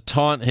out to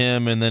taunt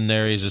him, and then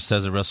Aries just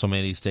says at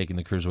WrestleMania he's taking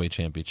the Cruiserweight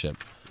Championship.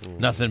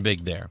 Nothing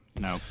big there.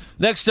 No.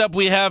 Next up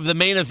we have the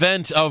main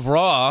event of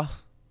Raw,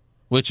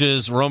 which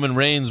is Roman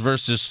Reigns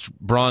versus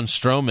Braun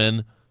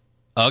Strowman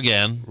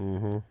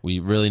again. We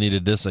really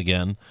needed this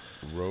again.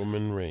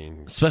 Roman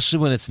Reigns. Especially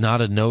when it's not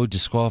a no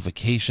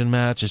disqualification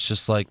match. It's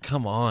just like,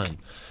 come on.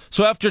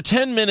 So after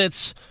 10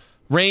 minutes...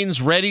 Reigns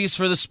readies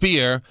for the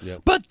spear,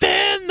 but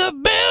then the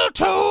bell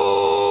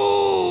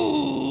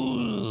tolls.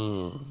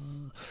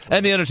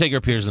 And The Undertaker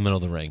appears in the middle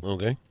of the ring.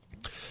 Okay.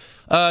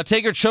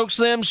 Taker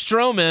chokeslams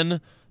Strowman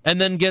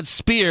and then gets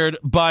speared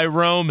by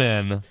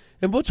Roman.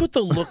 And what's with the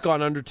look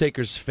on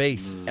Undertaker's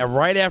face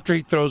right after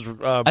he throws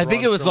I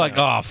think it was like,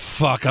 oh,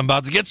 fuck, I'm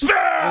about to get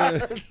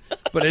speared.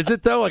 But is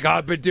it, though? Like,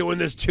 I've been doing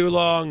this too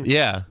long.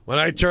 Yeah. When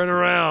I turn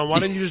around, why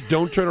don't you just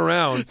don't turn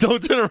around?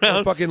 Don't turn around.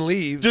 Don't fucking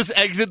leave. Just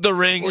exit the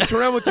ring. Or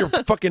turn around with your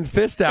fucking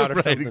fist out or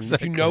Right, something.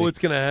 exactly. If you know it's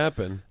going to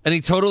happen. And he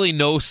totally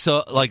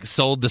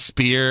sold the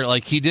spear.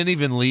 Like, he didn't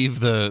even leave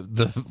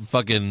the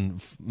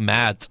fucking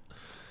mat.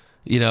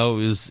 You know,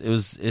 it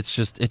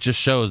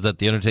just shows that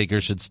The Undertaker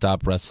should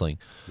stop wrestling.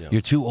 Yeah.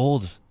 You're too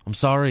old. I'm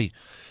sorry.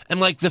 And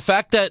like the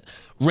fact that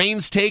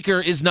Reigns Taker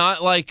is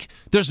not like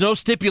there's no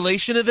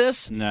stipulation of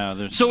this. No,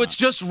 there's so not. It's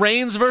just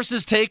Reigns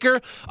versus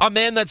Taker, a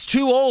man that's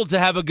too old to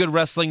have a good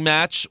wrestling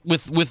match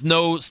with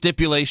no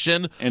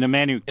stipulation, and a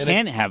man who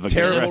can't have a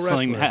good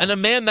wrestling match, and a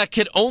man that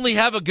can only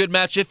have a good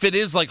match if it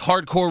is like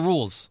hardcore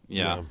rules.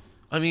 Yeah.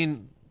 I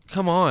mean,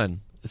 come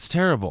on, it's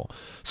terrible.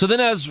 So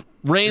then as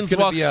Reigns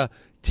it's walks, be a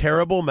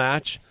terrible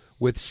match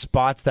with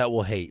spots that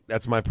we'll hate.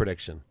 That's my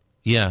prediction.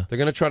 Yeah. They're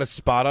going to try to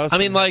spot us. I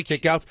mean, like...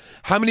 kickouts.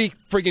 How many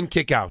friggin'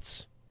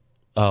 kickouts?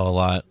 Oh, a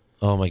lot.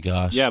 Oh, my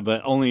gosh. Yeah,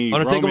 but only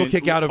Undertaker Roman, will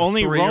kick out of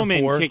only 3 or Roman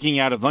 4. kicking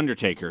out of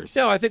Undertaker's.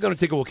 No, I think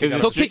Undertaker will kick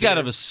out. He'll kick out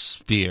of a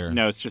spear.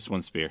 No, it's just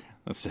one spear.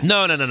 That's it.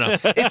 No.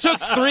 It took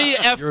 3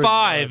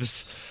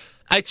 F5s.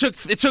 It took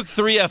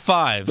 3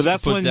 F5s. But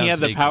that's when he had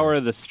Taker. the power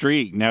of the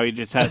streak. Now he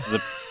just has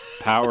the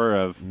power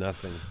of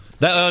nothing.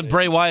 That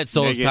Bray Wyatt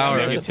stole his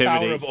power. The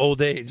power of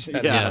old age.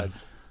 Yeah.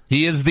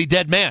 He is the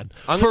dead man.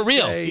 For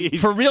real.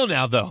 For real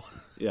now, though.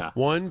 Yeah.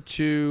 1,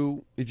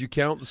 2, if you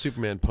count the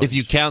Superman punch. If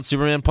you count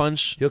Superman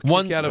punch. He'll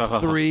kick out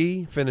of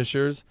 3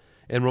 finishers,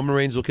 and Roman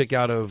Reigns will kick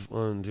out of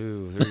 1,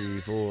 2, 3,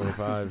 4,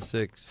 5,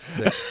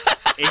 6.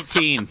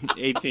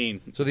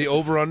 18. So the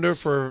over-under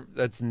for,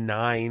 that's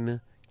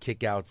 9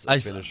 kickouts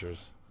of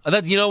finishers.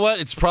 You know what?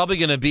 It's probably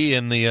going to be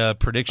in the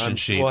prediction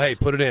sheet. Well, hey,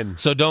 put it in.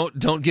 So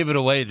don't give it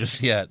away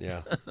just yet.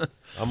 Yeah.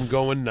 I'm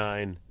going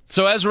 9.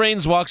 So as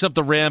Reigns walks up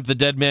the ramp, the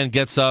dead man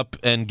gets up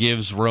and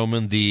gives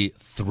Roman the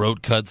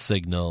throat cut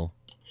signal.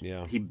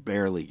 Yeah. He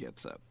barely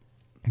gets up.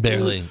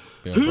 Barely.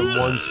 From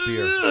one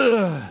spear.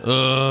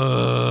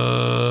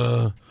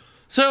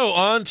 So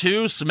on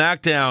to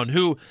SmackDown,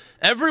 who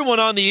everyone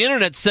on the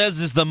internet says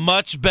is the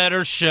much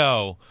better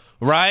show,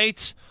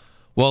 right?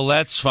 Well,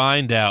 let's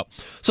find out.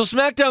 So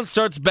SmackDown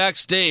starts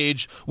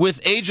backstage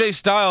with AJ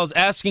Styles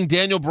asking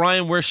Daniel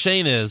Bryan where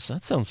Shane is.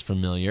 That sounds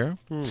familiar.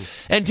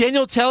 And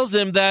Daniel tells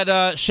him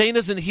that Shane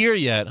isn't here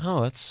yet.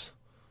 Oh, that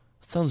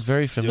sounds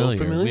very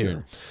familiar.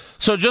 Weird.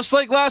 So just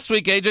like last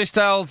week, AJ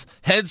Styles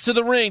heads to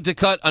the ring to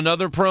cut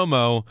another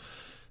promo.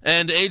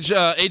 And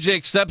AJ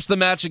accepts the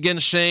match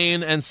against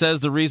Shane and says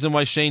the reason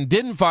why Shane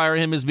didn't fire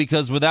him is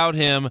because without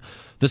him,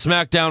 the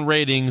SmackDown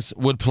ratings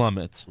would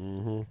plummet.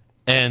 Mm-hmm.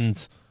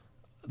 And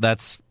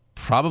that's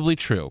probably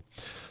true.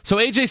 So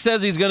AJ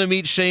says he's going to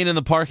meet Shane in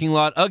the parking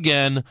lot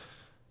again,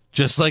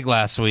 just like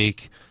last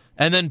week.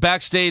 And then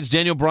backstage,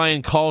 Daniel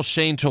Bryan calls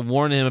Shane to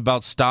warn him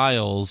about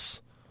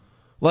Styles.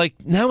 Like,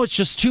 now it's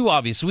just too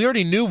obvious. We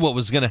already knew what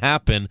was going to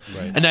happen.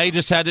 Right. And now you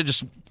just had to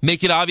just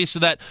make it obvious so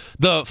that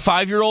the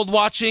 5-year-old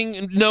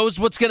watching knows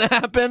what's going to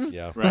happen.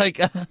 Yeah. Right. Like,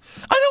 I don't want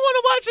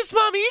to watch this,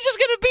 Mommy. He's just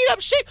going to beat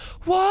up Shane.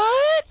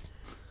 What?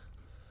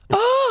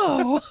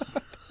 Oh.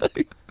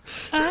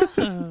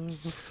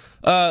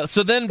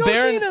 So then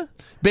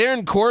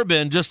Baron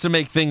Corbin, just to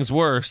make things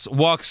worse,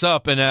 walks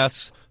up and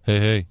asks,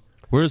 hey,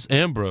 where's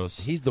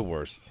Ambrose? He's the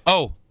worst.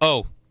 Oh,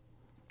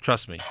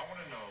 trust me. I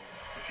want to know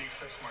if he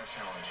accepts my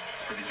challenge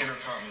for the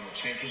Intercontinental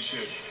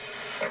Championship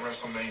at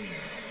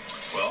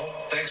WrestleMania. Well,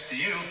 thanks to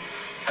you,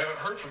 I haven't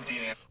heard from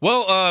Dean.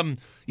 Well,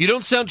 you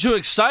don't sound too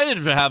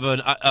excited to have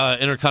an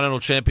Intercontinental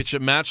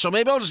Championship match, so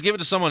maybe I'll just give it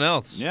to someone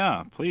else.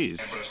 Yeah, please.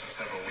 Ambrose in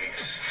several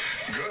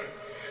weeks. Good.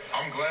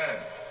 I'm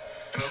glad.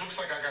 And it looks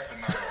like I got the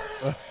night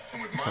off.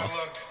 And with my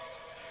luck,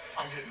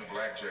 I'm hitting the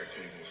blackjack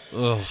tables.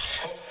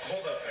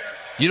 Hold up there.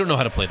 You don't know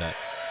how to play that.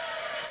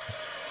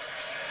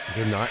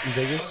 You're not in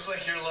Vegas? Looks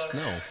like your luck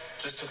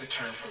just took a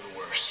turn for the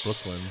worse.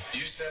 Brooklyn.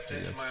 You stepped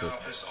into my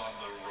office on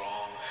the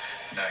wrong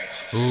night.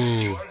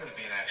 Ooh. You are going to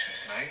be in action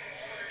tonight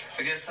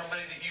against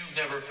somebody that you've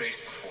never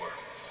faced before.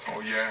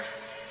 Oh, yeah?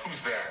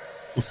 Who's that?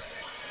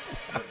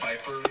 the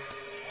Viper,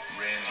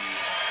 Randy.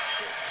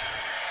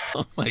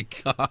 Oh my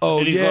god. Oh,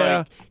 And he's yeah.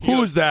 like-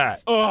 Who's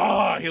that?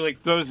 Oh, he like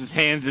throws his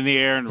hands in the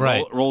air and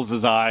Right. rolls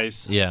his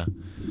eyes. Yeah.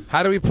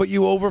 How do we put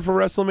you over for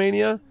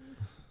WrestleMania?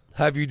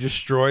 Have you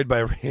destroyed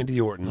by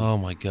Randy Orton? Oh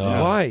my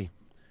god. Why?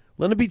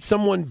 Let him beat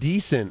someone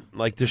decent,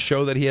 like to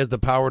show that he has the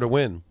power to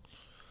win.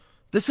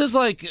 This is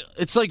like,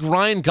 it's like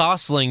Ryan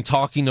Gosling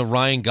talking to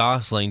Ryan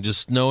Gosling,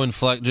 just no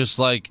inflect, just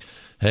like,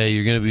 hey,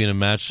 you're going to be in a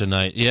match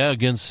tonight. Yeah,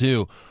 against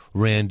who?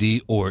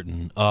 Randy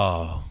Orton.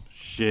 Oh,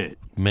 Shit.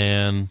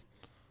 man.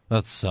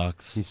 That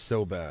sucks. He's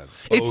so bad.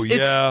 It's-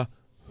 yeah?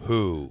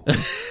 Who?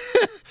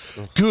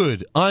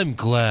 Good. I'm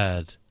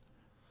glad.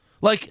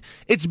 Like,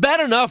 it's bad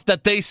enough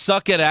that they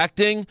suck at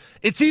acting.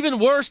 It's even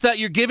worse that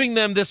you're giving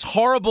them this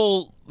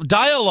horrible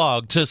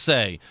dialogue to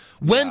say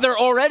when they're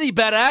already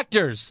bad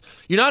actors.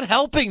 You're not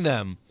helping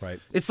them. Right.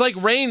 It's like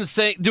Reigns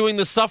doing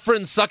the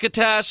Suffering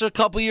Succotash a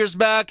couple years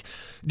back,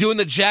 doing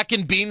the Jack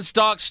and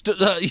Beanstalk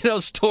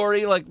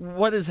story. Like,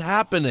 what is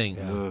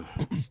happening?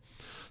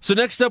 So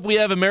next up, we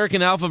have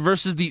American Alpha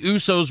versus the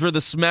Usos for the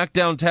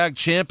SmackDown Tag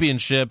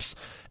Championships,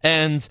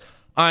 and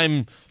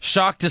I'm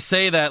shocked to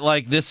say that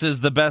like this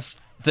is the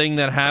best thing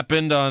that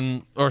happened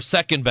on, or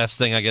second best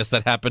thing, I guess,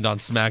 that happened on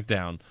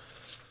SmackDown.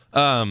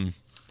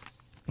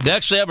 They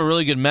actually have a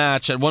really good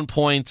match. At one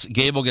point,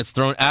 Gable gets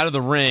thrown out of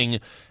the ring,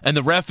 and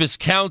the ref is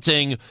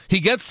counting. He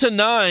gets to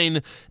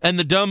 9, and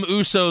the dumb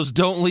Usos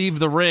don't leave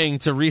the ring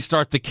to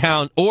restart the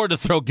count or to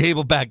throw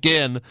Gable back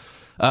in.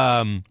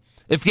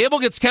 If Gable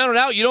gets counted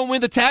out, you don't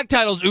win the tag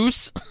titles,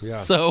 Us. Yeah.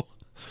 So,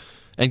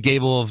 and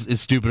Gable is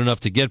stupid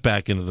enough to get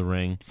back into the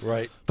ring.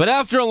 Right. But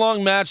after a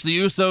long match, the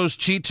Usos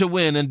cheat to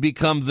win and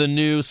become the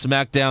new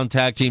SmackDown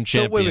Tag Team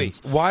Champions.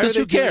 So wait. Why are 'Cause they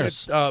who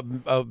cares?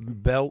 doing a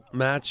belt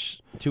match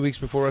 2 weeks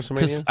before Because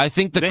WrestleMania? I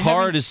think the They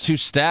card haven't- is too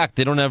stacked.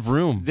 They don't have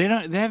room. They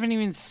haven't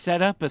even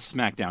set up a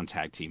SmackDown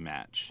tag team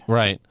match.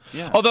 Right.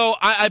 Yeah. Although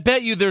I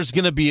bet you there's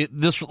going to be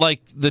this,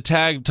 like the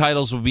tag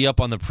titles will be up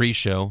on the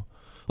pre-show.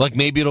 Like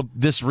maybe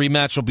this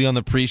rematch will be on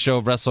the pre-show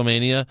of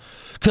WrestleMania.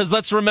 Because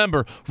let's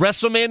remember,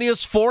 WrestleMania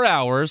is 4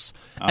 hours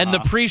and the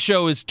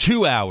pre-show is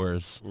 2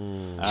 hours.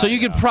 So you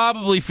could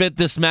probably fit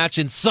this match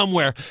in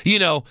somewhere.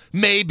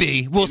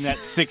 Maybe we'll In that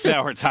 6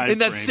 hour time in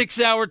that frame.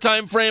 6 hour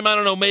time frame. I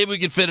don't know. Maybe we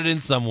could fit it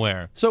in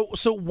somewhere. So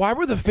why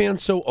were the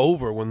fans so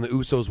over when the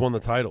Usos won the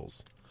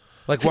titles?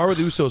 Like, why were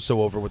the Usos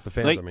so over with the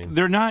fans? Like, I mean,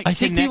 they're not I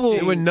think connecting. people-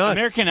 They were nuts.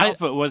 American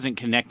Alpha wasn't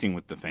connecting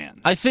with the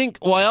fans. I think.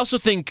 Well, I also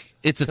think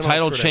it's a Kinda like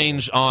title Kurt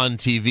change on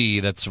TV.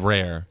 That's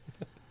rare.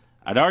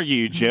 I'd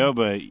argue, Joe,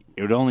 but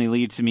it would only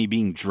lead to me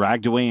being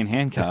dragged away in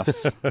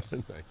handcuffs.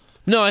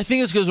 No, I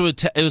think it's because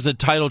it was a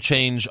title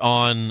change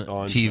on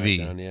TV.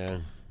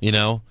 SmackDown,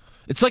 yeah.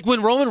 It's like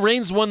when Roman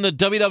Reigns won the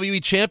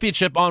WWE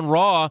Championship on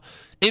Raw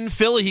in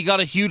Philly, he got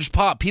a huge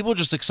pop. People were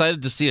just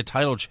excited to see a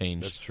title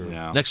change. That's true.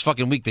 Yeah. Next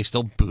fucking week, they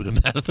still booed him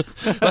out of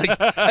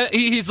the.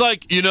 He's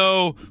like,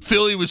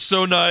 Philly was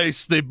so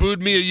nice. They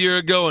booed me a year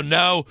ago, and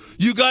now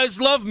you guys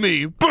love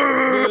me.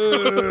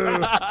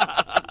 Boo!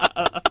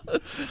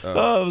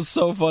 Oh, it was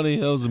so funny.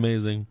 That was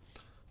amazing.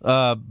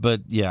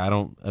 But yeah,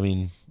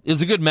 it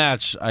was a good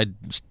match. I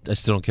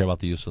still don't care about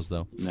the Usos,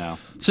 though. No.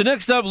 So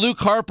next up, Luke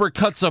Harper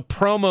cuts a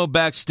promo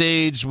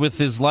backstage with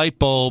his light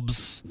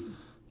bulbs.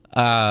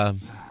 Yeah.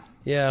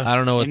 I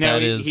don't know what And now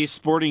that is. he's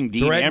sporting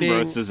Dean Threatening-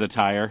 Ambrose's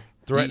attire.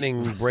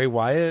 Threatening Bray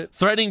Wyatt.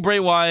 Threatening Bray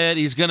Wyatt.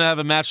 He's going to have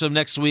a match with him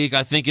next week.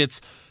 I think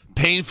it's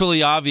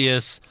painfully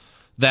obvious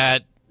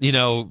that,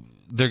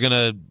 they're going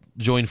to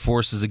join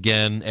forces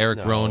again.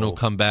 Eric Rowan will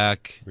come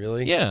back.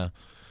 Really? Yeah.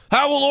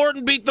 How will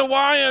Orton beat the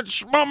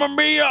Wyatts? Mamma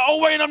mia. Oh,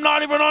 wait, I'm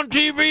not even on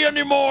TV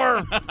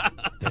anymore.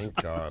 Thank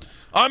God.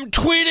 I'm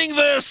tweeting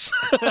this.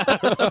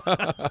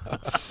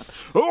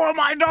 Who am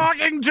I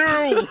talking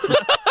to?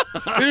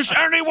 Is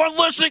anyone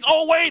listening?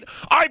 Oh, wait,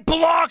 I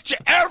blocked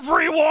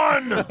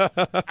everyone.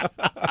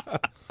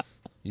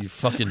 You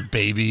fucking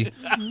baby.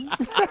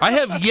 I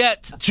have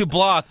yet to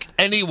block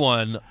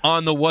anyone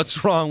on the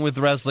What's Wrong with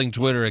Wrestling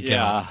Twitter account.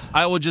 Yeah.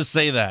 I will just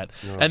say that.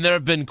 And there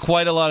have been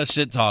quite a lot of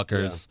shit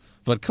talkers.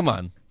 But come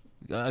on.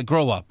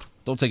 Grow up.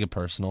 Don't take it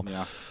personal.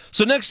 Yeah.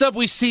 So next up,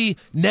 we see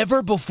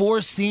never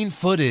before seen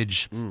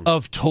footage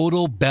of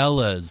Total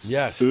Bellas.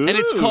 Yes. And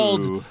it's Ooh.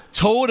 called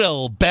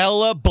Total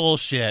Bella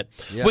Bullshit,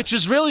 Yeah. which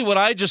is really what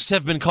I just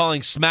have been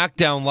calling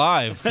SmackDown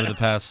Live for the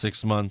past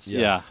 6 months.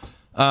 Yeah.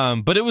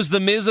 But it was the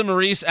Miz and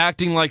Maurice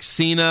acting like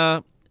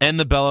Cena and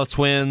the Bella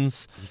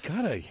Twins. You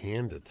gotta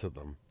hand it to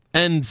them.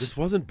 And This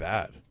wasn't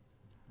bad.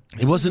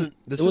 it wasn't.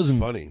 This it was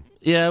wasn't funny.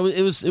 Yeah,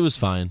 it was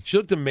fine. She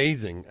looked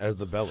amazing as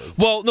the Bellas.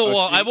 Well, no.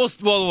 I will.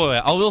 Well, wait,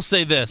 I will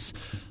say this: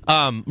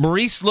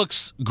 Maurice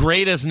looks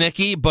great as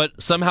Nikki,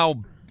 but somehow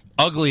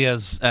ugly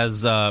as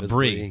Brie.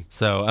 Brie.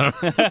 So, I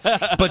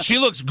don't, but she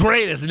looks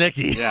great as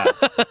Nikki. Yeah.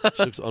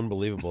 She looks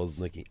unbelievable as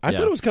Nikki. I Yeah.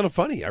 thought it was kind of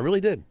funny. I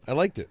really did. I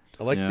liked it.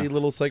 I liked Yeah. the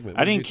little segment.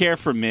 I didn't care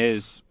for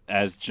Miz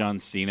as John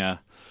Cena.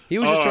 He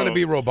was just trying to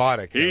be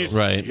robotic. though.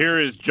 Right. Here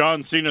is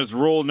John Cena's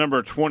rule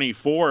number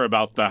 24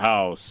 about the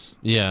house.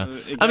 Yeah,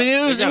 It I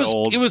mean, got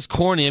old. it was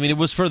corny. I mean, it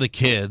was for the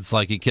kids.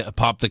 Like, he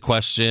popped the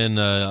question.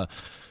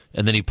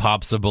 And then he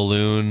pops a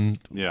balloon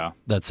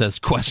that says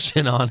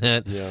question on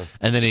it. Yeah.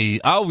 And then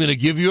I'm going to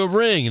give you a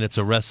ring, and it's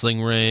a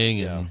wrestling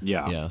ring.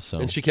 And, so.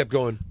 And she kept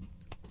going.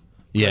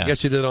 Yeah. I guess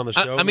she did it on the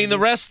show. I mean, the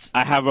rest...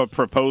 I have a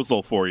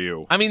proposal for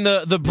you. I mean,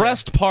 the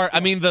breast part... I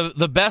mean,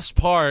 the best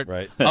part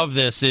of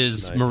this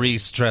is nice.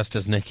 Maurice dressed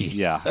as Nikki.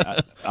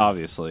 Yeah,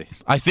 obviously.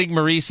 I think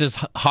Maurice is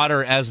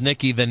hotter as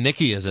Nikki than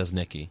Nikki is as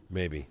Nikki.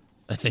 Maybe.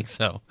 I think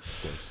so.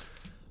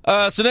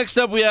 So next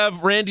up, we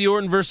have Randy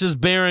Orton versus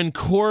Baron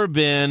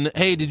Corbin.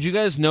 Hey, did you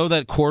guys know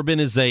that Corbin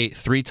is a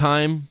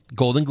 3-time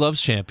Golden Gloves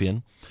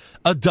champion?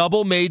 A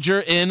double major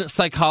in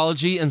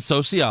psychology and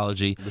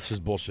sociology. Which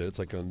is bullshit. It's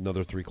like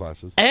another 3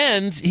 classes.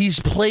 And he's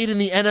played in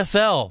the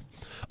NFL.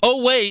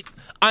 Oh, wait.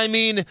 I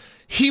mean,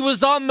 he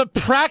was on the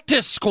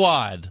practice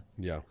squad.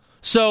 Yeah.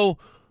 So,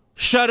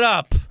 shut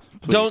up.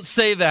 Please. Don't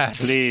say that.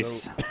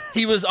 Please.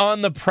 He was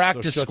on the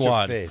practice shut your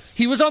squad. face.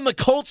 He was on the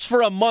Colts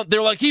for a month. They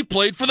were like, he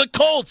played for the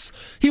Colts.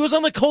 He was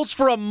on the Colts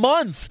for a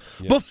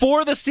month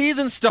before the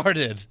season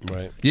started.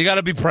 Right. You got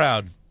to be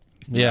proud.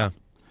 Yeah.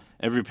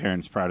 Every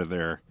parent's proud of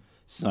their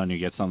son who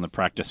gets on the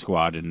practice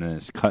squad and then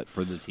is cut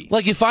for the team.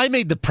 Like, if I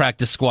made the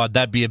practice squad,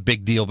 that'd be a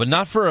big deal, but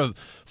not for a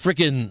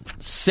freaking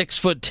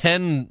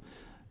 6'10"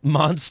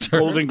 monster.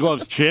 Golden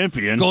Gloves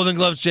champion. Golden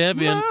Gloves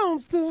champion.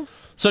 Monster.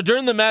 So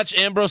during the match,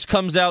 Ambrose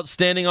comes out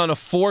standing on a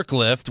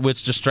forklift,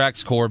 which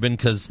distracts Corbin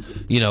because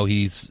he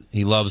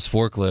loves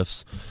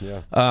forklifts.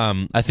 Yeah.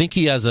 I think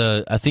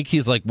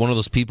he's like one of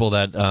those people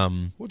that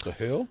What the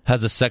hell?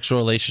 has a sexual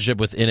relationship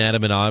with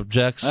inanimate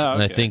objects,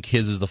 and I think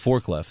his is the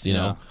forklift. You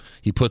know,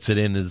 he puts it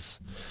in his.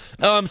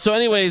 So,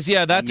 anyways,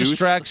 that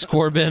distracts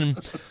Corbin,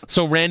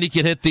 so Randy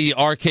can hit the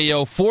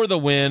RKO for the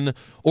win.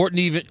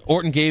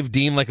 Orton gave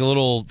Dean like a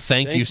little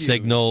thank you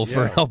signal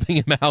for helping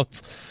him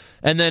out.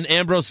 And then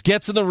Ambrose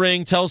gets in the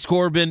ring, tells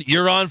Corbin,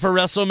 "You're on for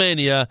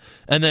WrestleMania,"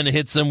 and then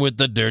hits him with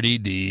the dirty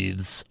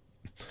deeds.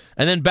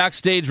 And then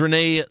backstage,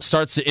 Renee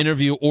starts to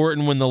interview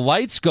Orton when the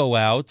lights go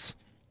out.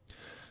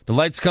 The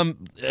lights come,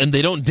 and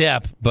they don't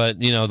dip, but,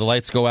 the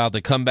lights go out.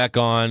 They come back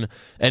on,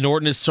 and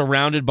Orton is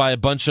surrounded by a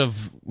bunch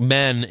of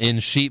men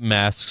in sheep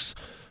masks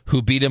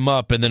who beat him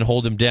up and then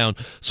hold him down.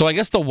 So I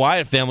guess the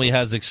Wyatt family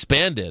has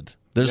expanded.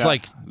 There's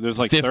like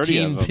 15 30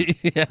 of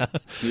them.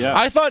 Yeah.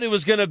 I thought it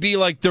was going to be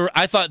like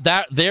I thought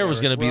that there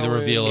was going to be the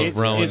reveal of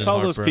Rowan. It's and all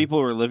Harper. those people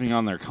who are living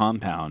on their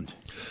compound.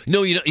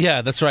 No,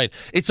 that's right.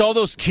 It's all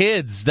those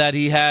kids that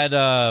he had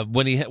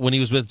when he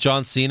was with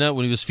John Cena,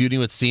 when he was feuding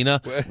with Cena.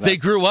 They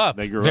grew up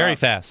very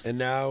fast. And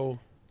now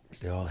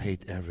they all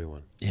hate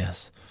everyone.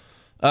 Yes.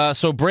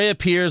 So Bray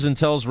appears and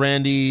tells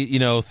Randy,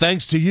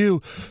 thanks to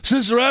you,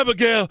 Sister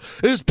Abigail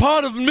is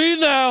part of me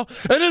now,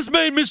 and it's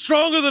made me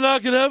stronger than I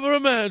could ever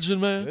imagine,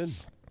 man. Good.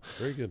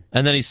 Very good.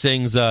 And then he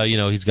sings,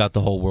 he's got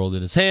the whole world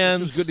in his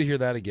hands. It was good to hear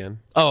that again.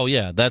 Oh,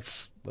 yeah,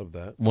 that's Love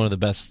that. one of the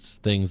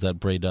best things that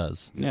Bray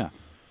does. Yeah.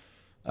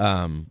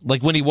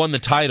 Like when he won the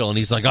title, and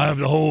he's like, I have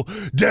the whole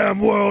damn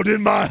world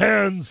in my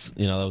hands.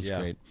 That was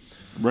great.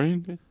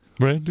 Randy?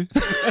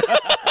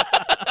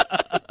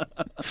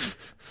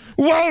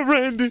 Why,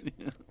 Randy?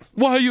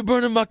 Why are you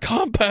burning my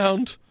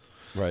compound?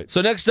 Right.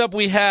 So next up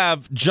we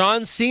have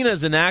John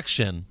Cena's in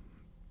action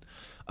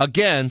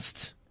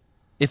against,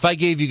 if I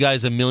gave you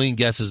guys a million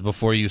guesses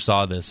before you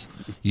saw this,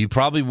 you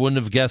probably wouldn't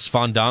have guessed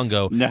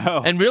Fandango.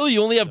 No. And really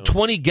you only have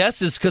 20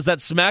 guesses because that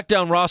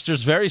SmackDown roster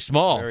is very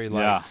small. Very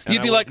light. Yeah. And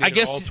You'd be like, I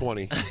guess... all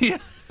 20.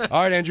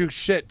 All right, Andrew.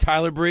 Shit.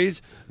 Tyler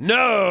Breeze?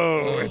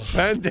 No. It's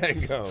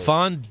Fandango.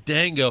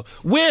 Fandango.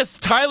 With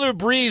Tyler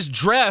Breeze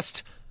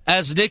dressed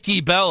as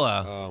Nikki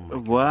Bella.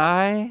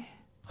 Why?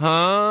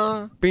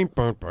 Huh?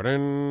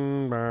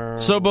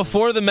 So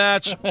before the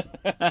match,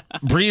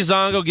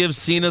 Breezango gives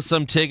Cena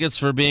some tickets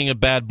for being a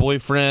bad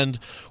boyfriend,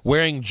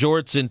 wearing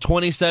jorts in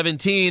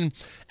 2017,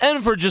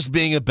 and for just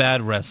being a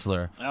bad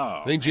wrestler.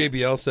 I think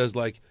JBL says,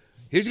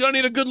 he's going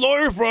to need a good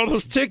lawyer for all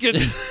those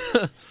tickets.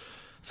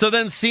 So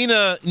then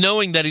Cena,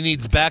 knowing that he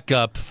needs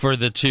backup for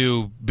the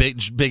two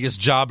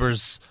biggest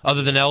jobbers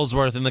other than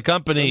Ellsworth in the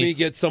company. Let me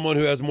get someone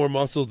who has more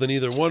muscles than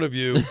either one of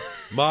you.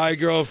 My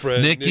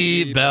girlfriend,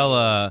 Nikki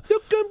Bella.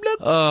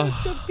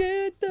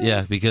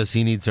 Yeah, because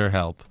he needs her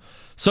help.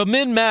 So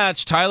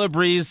mid-match, Tyler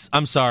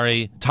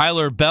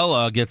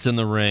Bella gets in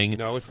the ring.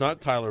 No, it's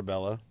not Tyler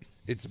Bella.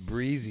 It's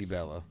Breezy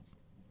Bella.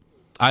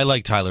 I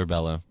like Tyler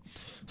Bella.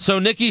 So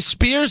Nikki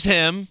spears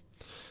him.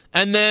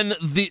 And then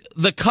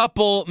the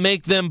couple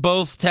make them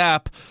both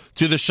tap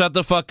to the shut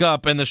the fuck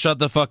up and the shut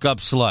the fuck up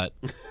slut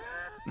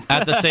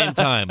at the same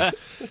time.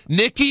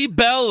 Nikki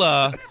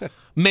Bella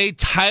made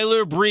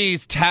Tyler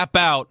Breeze tap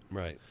out.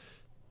 Right.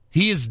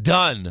 He is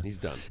done. He's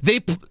done.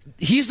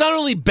 He's not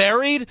only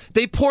buried,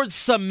 they poured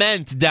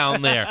cement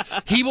down there.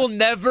 He will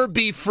never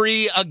be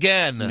free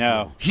again.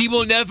 No. He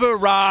will never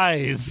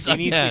rise He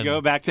needs to go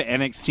back to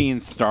NXT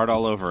and start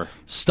all over.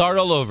 Start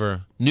all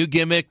over. New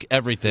gimmick,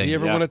 everything. Did he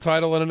ever win a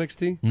title on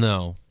NXT?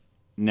 No.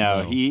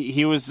 No,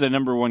 he was the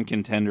number one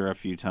contender a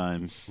few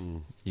times.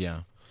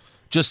 Yeah.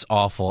 Just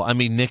awful. I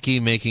mean,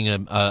 Nikki making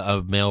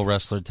a male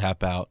wrestler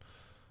tap out.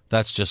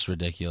 That's just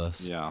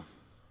ridiculous. Yeah.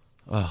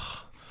 Ugh.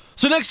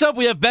 So next up,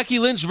 we have Becky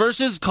Lynch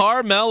versus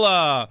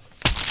Carmella.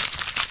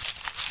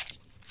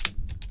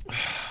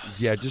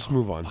 Yeah, just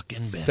move on.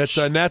 Fucking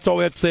bitch. That's all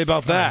we have to say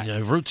about that.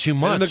 I wrote too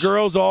much. And the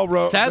girls all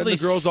wrote. Sadly,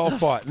 the girls all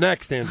fought.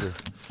 Next, Andrew.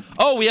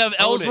 Oh, we have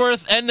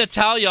Ellsworth and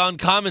Natalya on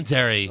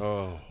commentary.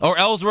 Oh. Or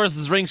Ellsworth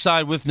is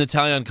ringside with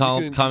Natalya on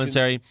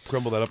commentary. You can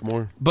crumble that up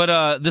more.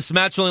 But this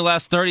match only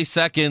lasts 30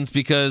 seconds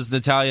because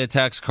Natalya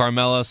attacks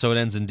Carmella, so it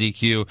ends in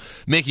DQ.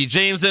 Mickie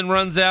James then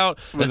runs out,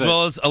 as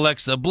well as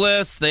Alexa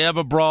Bliss. They have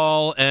a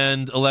brawl,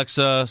 and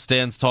Alexa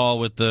stands tall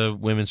with the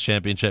Women's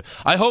Championship.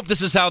 I hope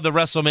this is how the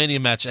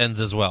WrestleMania match ends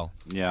as well.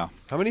 Yeah.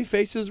 How many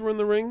faces were in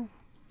the ring?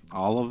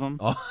 All of them?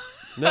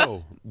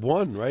 No,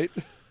 one, right?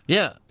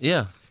 Yeah.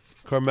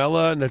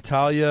 Carmella,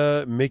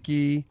 Natalya,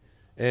 Mickie,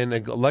 and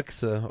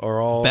Alexa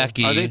are all...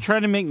 Becky. Are they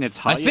trying to make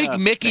Natalya... I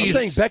think Mickey's...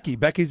 I'm saying Becky.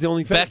 Becky's the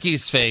only face.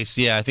 Becky's face,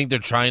 yeah. I think they're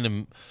trying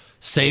to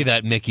say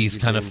that Mickey's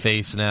kind of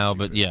face now,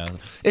 but yeah.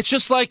 It's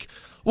just like,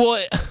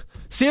 well,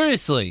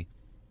 seriously.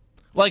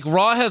 Like,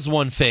 Raw has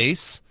one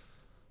face,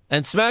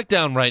 and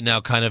SmackDown right now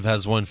kind of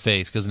has one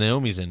face because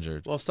Naomi's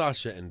injured. Well,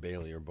 Sasha and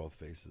Bayley are both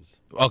faces.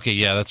 Okay,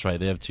 yeah, that's right.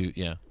 They have two,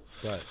 yeah.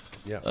 But,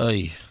 yeah.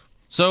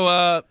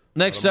 So,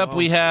 next up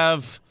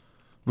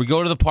we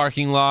go to the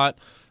parking lot.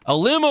 A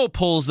limo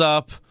pulls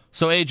up,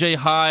 so AJ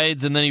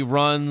hides, and then he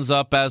runs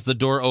up as the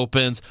door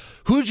opens.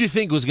 Who did you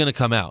think was going to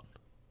come out?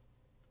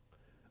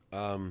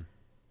 I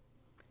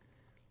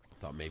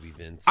thought maybe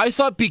Vince. I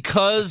thought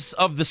because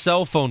of the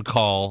cell phone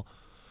call,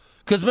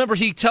 because remember,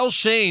 he tells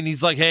Shane,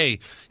 he's like, hey,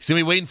 he's going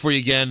to be waiting for you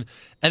again.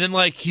 And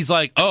then he's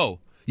like, oh,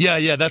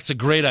 yeah, that's a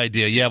great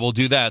idea. Yeah, we'll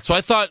do that. So I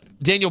thought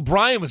Daniel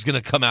Bryan was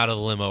going to come out of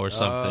the limo or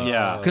something.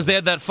 Yeah. Because they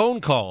had that phone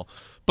call.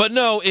 But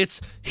no,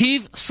 it's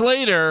Heath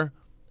Slater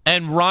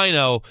and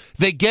Rhino.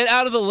 They get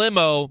out of the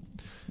limo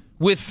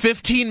with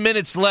 15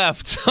 minutes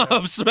left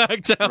of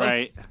SmackDown.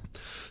 Right.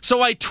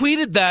 So I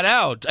tweeted that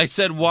out. I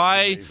said,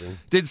 why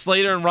did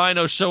Slater and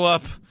Rhino show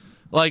up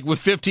with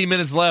 15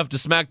 minutes left to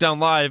SmackDown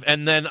Live?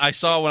 And then I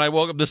saw when I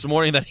woke up this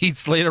morning that Heath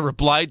Slater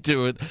replied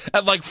to it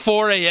at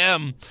 4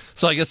 a.m.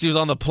 So I guess he was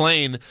on the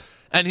plane.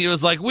 And he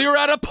was like, we were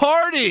at a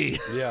party.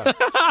 Yeah.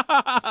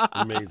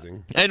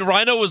 Amazing. And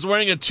Rhino was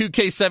wearing a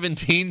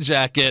 2K17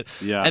 jacket.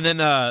 Yeah. And then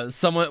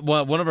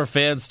one of our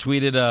fans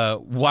tweeted,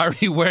 why are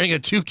you wearing a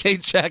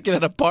 2K jacket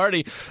at a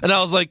party? And I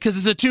was like, because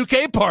it's a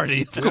 2K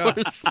party, of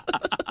course.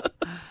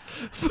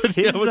 But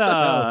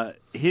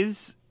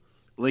his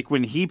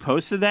when he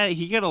posted that,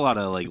 he got a lot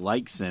of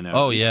likes and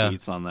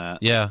tweets on that.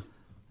 Yeah.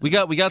 We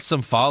got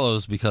some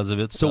follows because of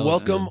it. So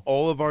welcome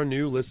all of our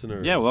new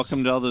listeners. Yeah,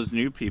 welcome to all those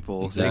new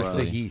people. Exactly. Thanks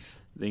to Heath.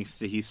 Thanks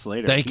to Heath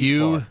Slater. Thank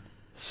you,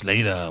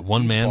 Slater,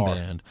 one-man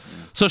band.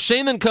 So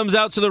Shane then comes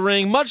out to the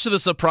ring, much to the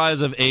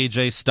surprise of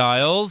AJ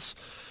Styles.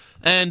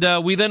 And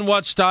we then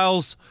watch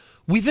Styles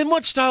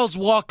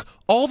walk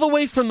all the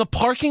way from the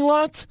parking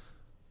lot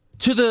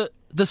to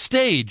the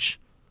stage.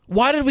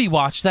 Why did we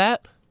watch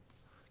that?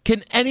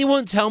 Can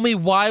anyone tell me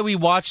why we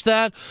watched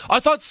that? I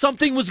thought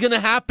something was going to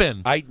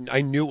happen.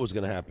 I knew it was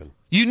going to happen.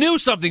 You knew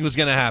something was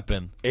going to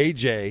happen.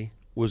 AJ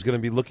was going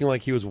to be looking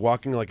like he was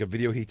walking like a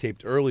video he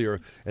taped earlier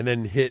and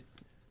then hit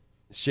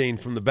Shane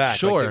from the back.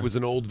 Sure. Like it was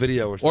an old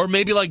video or something. Or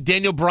maybe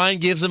Daniel Bryan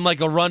gives him a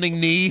running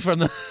knee from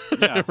the...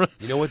 Yeah.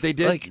 You know what they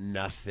did?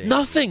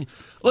 Nothing.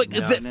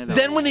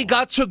 Then when he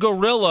got to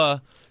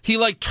Gorilla... He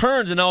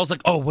turned and I was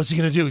like, oh, what's he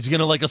going to do? Is he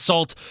going to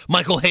assault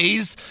Michael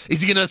Hayes? Is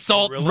he going to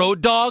assault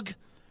Road Dogg?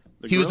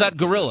 He was at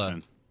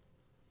Gorilla.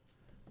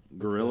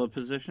 Gorilla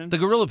position? The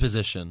Gorilla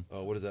position.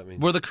 Oh, what does that mean?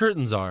 Where the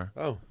curtains are.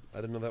 Oh, I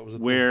didn't know that was a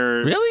thing.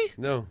 Really?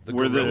 No, the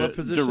where Gorilla the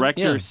position?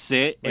 directors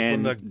sit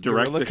and when the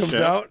direct gorilla the comes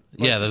show? out?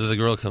 Yeah, the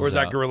Gorilla comes out. Or is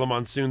that Gorilla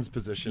Monsoon's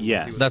position?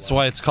 Yes. That's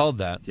why it's called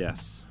that.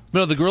 Yes.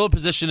 No, the Gorilla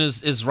position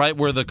is right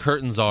where the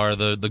curtains are,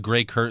 the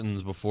gray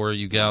curtains before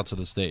you get out to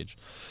the stage.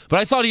 But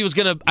I thought he was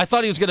gonna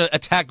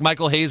attack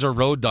Michael Hayes or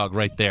Road Dogg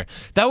right there.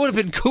 That would have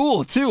been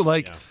cool too.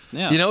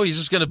 He's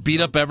just gonna beat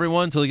up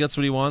everyone until he gets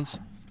what he wants.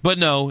 But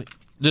no,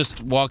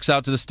 just walks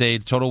out to the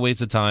stage. Total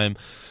waste of time.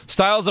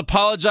 Styles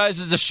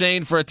apologizes to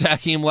Shane for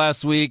attacking him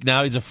last week.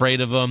 Now he's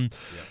afraid of him.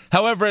 Yeah.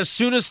 However, as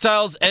soon as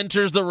Styles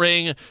enters the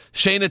ring,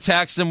 Shane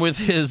attacks him with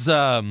his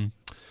I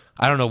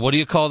don't know, what do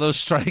you call those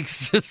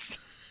strikes? Just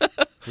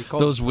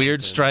those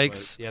weird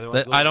strikes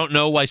that I don't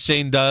know why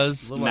Shane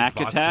does. Mac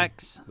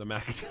attacks? The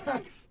Mac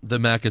attacks. The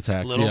Mac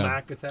attacks, Little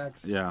Mac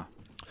attacks? Yeah.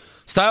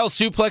 Styles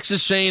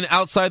suplexes Shane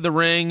outside the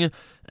ring,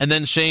 and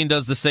then Shane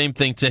does the same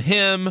thing to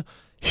him.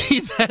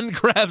 He then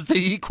grabs the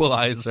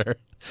equalizer,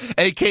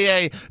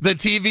 a.k.a. the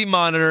TV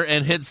monitor,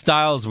 and hits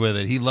Styles with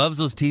it. He loves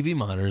those TV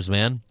monitors,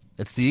 man.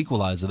 It's the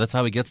equalizer. That's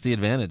how he gets the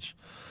advantage.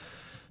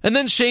 And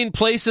then Shane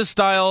places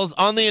Styles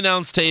on the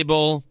announce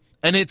table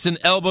and hits an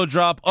elbow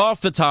drop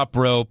off the top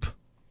rope,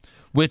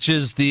 which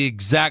is the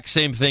exact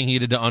same thing he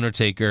did to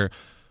Undertaker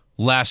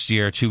last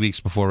year, 2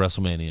 weeks before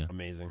WrestleMania.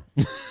 Amazing.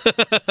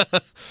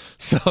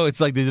 So it's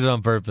like they did it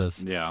on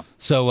purpose. Yeah.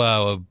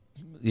 So,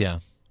 yeah.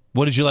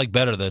 What did you like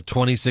better, the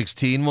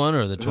 2016 one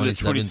or the 2017?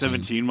 The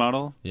 2017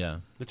 model? Yeah.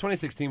 The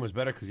 2016 was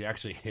better because he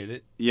actually hit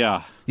it.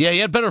 Yeah. Yeah, he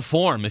had better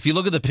form. If you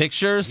look at the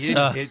pictures. He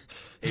didn't hit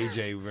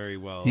AJ very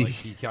well. Like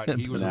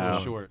he was a little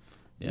short.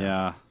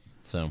 Yeah.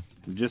 So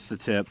just the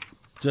tip.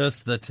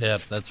 Just the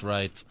tip. That's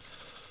right.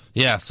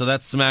 Yeah, so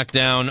that's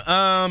SmackDown.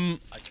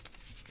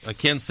 I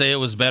can't say it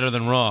was better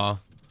than Raw.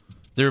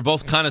 They were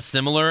both kind of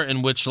similar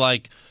in which,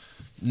 like,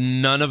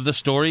 none of the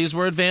stories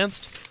were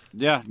advanced.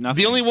 Yeah,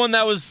 nothing. The only one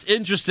that was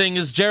interesting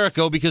is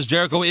Jericho, because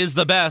Jericho is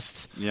the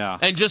best. Yeah.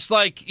 And just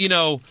like,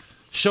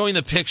 showing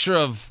the picture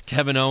of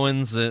Kevin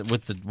Owens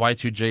with the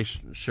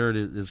Y2J shirt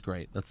is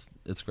great.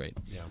 It's great.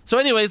 Yeah. So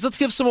anyways, let's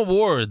give some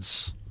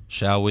awards,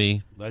 shall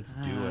we? Let's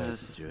do it.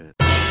 Let's do it.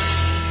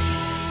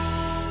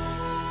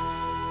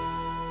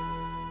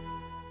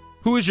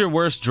 Who is your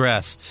worst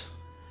dressed?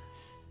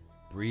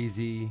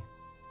 Breezy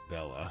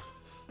Bella.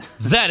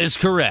 That is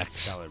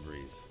correct. Tyler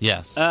Breeze.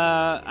 Yes.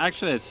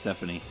 Actually, it's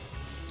Stephanie.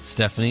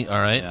 Stephanie, all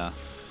right. Yeah.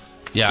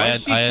 Yeah, Why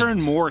does she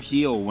turn more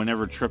heel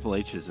whenever Triple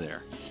H is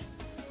there?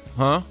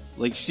 Huh?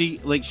 Like she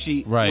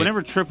Right.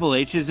 whenever Triple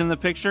H is in the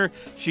picture,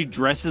 she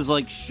dresses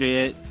like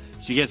shit.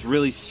 She gets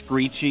really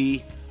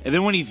screechy. And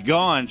then when he's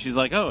gone, she's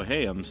like, "Oh,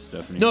 hey, I'm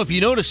Stephanie." No, if you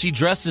notice, she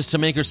dresses to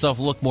make herself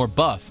look more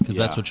buff because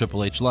Yeah. that's what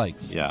Triple H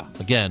likes. Yeah.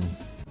 Again,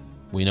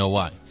 we know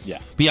why. Yeah.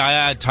 But yeah, I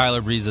had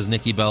Tyler Breeze as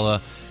Nikki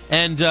Bella.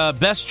 And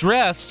best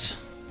dressed,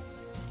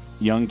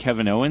 Young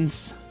Kevin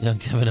Owens. young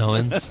Kevin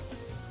Owens.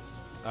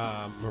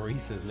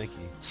 Maurice is Nikki.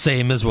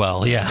 Same as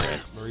well, yeah.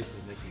 Maurice is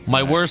Nikki.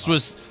 My worst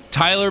was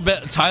Tyler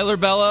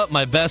Bella.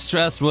 My best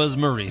dressed was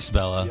Maurice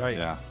Bella. Right.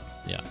 Yeah.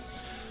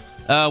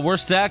 Yeah.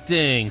 Worst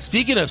acting.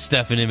 Speaking of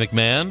Stephanie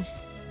McMahon,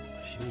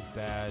 She was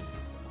bad.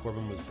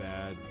 Corbin was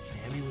bad.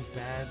 Sammy was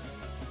bad.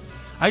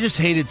 I just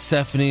hated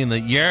Stephanie and the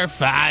 "you're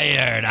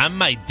fired. I'm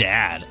my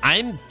dad.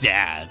 I'm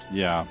dad.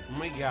 Yeah. Oh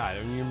my God,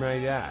 I mean, you're my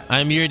dad.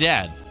 I'm your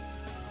dad."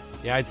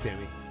 Yeah, I'd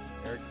Sammy.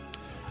 Eric?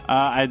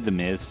 I had The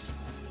Miz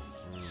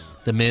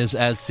The Miz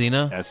as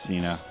Cena. as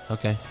Cena.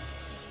 Okay.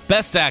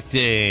 Best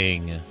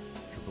acting.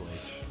 Triple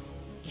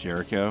H.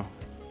 Jericho.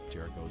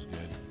 Jericho's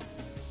good.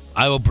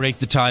 I will break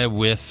the tie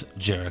with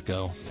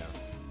Jericho. Yeah.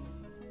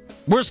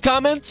 Worst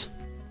comment?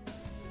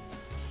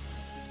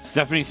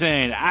 Stephanie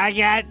saying, "I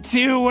got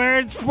 2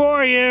 words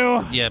for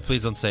you." Yeah,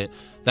 please don't say it.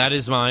 That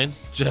is mine.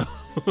 Joe.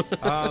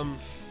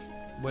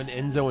 When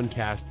Enzo and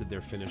Cass did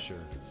their finisher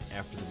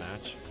after the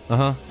match,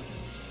 Uh-huh.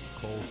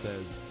 Cole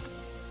says,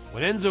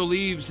 when Enzo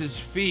leaves his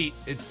feet,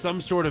 it's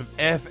some sort of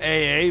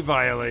FAA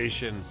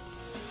violation.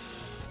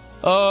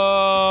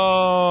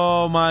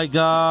 Oh, my See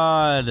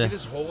God.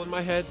 this hole in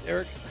my head,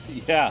 Eric?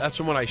 Yeah. That's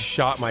from when I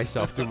shot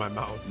myself through my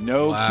mouth.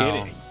 No Wow.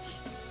 kidding.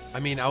 I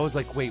mean, I was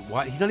like, wait,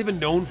 what? He's not even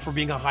known for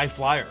being a high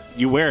flyer.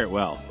 You wear it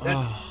well.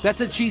 That's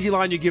a cheesy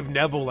line you give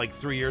Neville like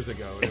 3 years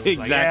ago. And it was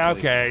like, yeah, Exactly.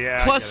 okay, yeah.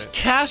 I Plus, get it.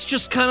 Cass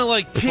just kind of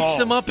like picks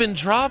him balls. up and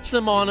drops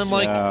him on him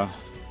like, Yeah.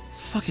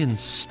 fucking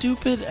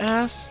stupid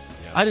ass.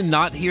 Yeah. I did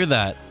not hear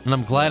that, and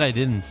I'm glad I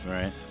didn't.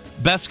 Right.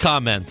 Best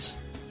comment.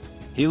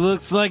 He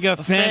looks like a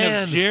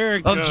fan of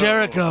Jericho. Of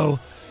Jericho.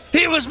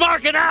 He was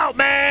marking out,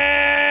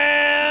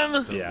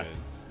 man. Yeah.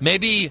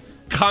 Maybe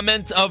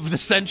comment of the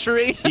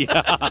century.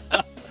 Yeah.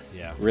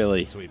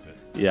 Really. Sweep it.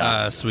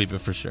 Yeah. Sweep it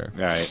for sure.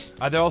 All right.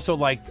 They also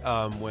liked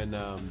when,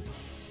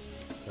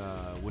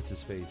 what's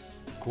his face?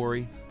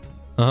 Corey?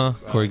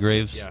 Corey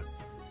Graves. Yeah.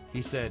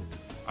 He said,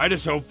 I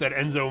just hope that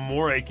Enzo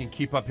Amore can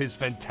keep up his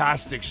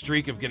fantastic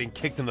streak of getting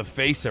kicked in the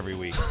face every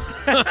week.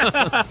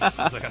 I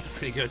was like, that's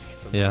pretty good.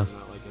 Yeah. I'm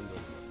not like Enzo.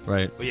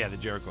 Right. But yeah, the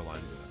Jericho lines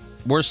are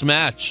that. Worst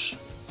match.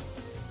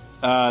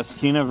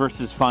 Cena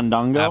versus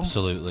Fandango.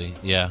 Absolutely.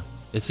 Yeah.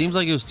 It seems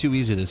like it was too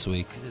easy this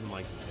week. I didn't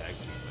like the tag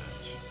team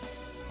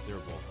match. They were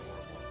both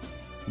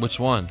horrible. Which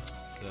one?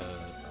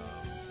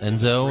 The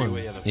Enzo?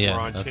 three-way, the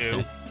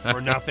 4-on-2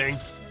 for nothing.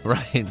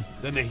 Right.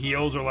 Then the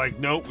heels are like,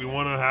 nope, we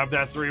want to have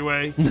that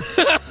 3-way.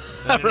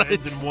 And it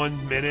ends in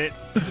 1 minute.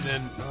 And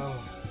then,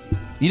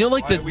 You know,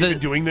 like why are we even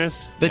doing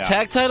this? the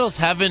tag titles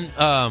haven't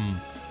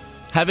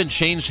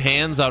changed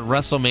hands at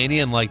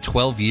WrestleMania in like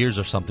 12 years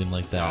or something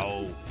like that.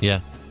 No.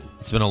 Yeah.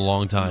 It's been a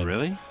long time.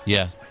 Really?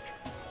 Yeah.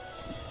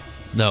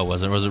 No, it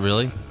wasn't. Was it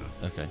really?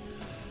 Okay.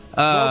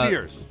 12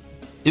 years.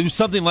 It was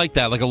something like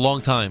that, like a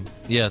long time.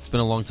 Yeah, it's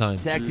been a long time.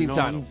 Tag team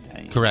titles.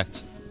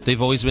 Correct.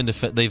 They've always been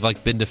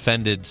been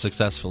defended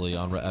successfully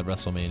at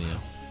WrestleMania.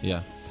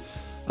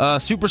 Yeah.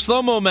 Super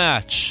slow mo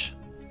match.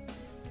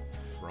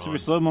 Super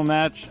slow-mo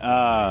match.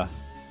 Oh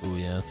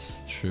yeah,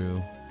 that's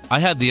true. I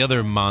had the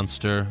other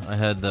monster. I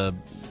had the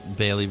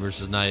Bailey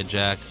versus Nia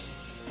Jax.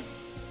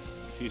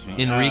 Excuse me.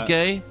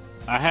 Enrique.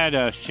 I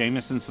had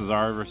Sheamus and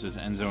Cesaro versus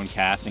Enzo and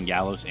Cass and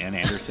Gallows and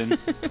Anderson.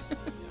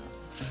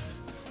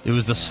 It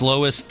was the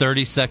slowest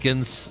 30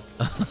 seconds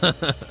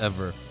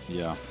ever.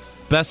 Yeah.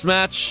 Best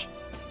match.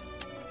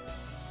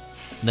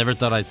 Never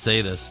thought I'd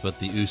say this, but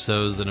the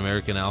Usos and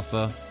American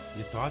Alpha.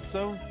 You thought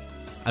so?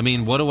 I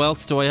mean, what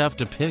else do I have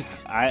to pick?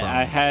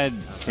 I had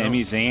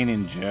Sami Zayn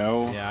and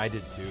Joe. Yeah, I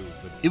did too.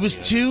 But It was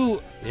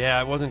too.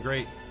 Yeah, it wasn't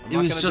great. I'm It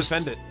not was going to just-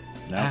 defend it.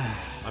 No.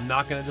 I'm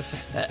not going to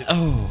defend it.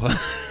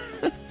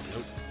 Oh.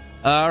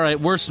 All right,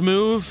 worst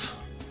move.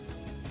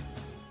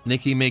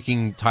 Nikki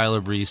making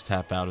Tyler Breeze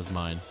tap out is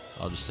mine.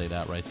 I'll just say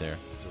that right there.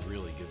 It's a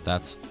really good.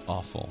 That's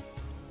awful.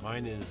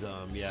 Mine is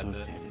when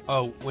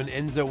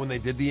they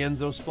did the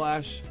Enzo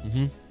splash.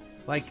 Mm-hmm.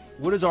 Like,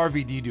 what does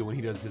RVD do when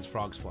he does his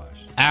frog splash?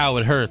 Ow!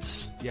 It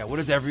hurts. Yeah. What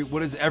does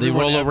everyone? They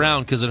roll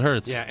around because it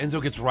hurts. Yeah.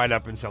 Enzo gets right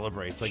up and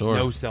celebrates. Like Sure.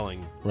 no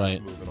selling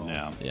Right. this move at all.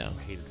 Yeah.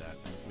 I hated that.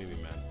 Made me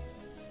mad.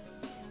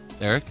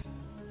 Eric,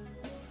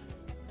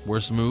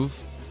 worst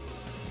move.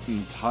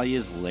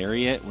 Natalia's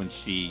lariat when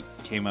she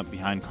came up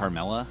behind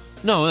Carmella.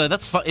 No,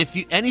 that's fine. If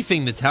you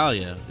anything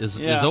Natalia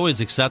is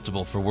always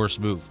acceptable for worst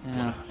move.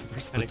 Yeah.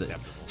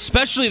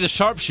 Especially the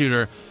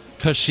sharpshooter,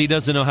 because she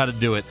doesn't know how to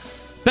do it.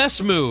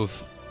 Best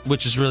move,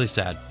 which is really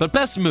sad, but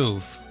best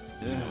move.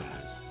 Yeah.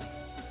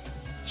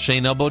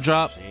 Shane elbow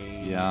drop.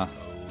 Yeah.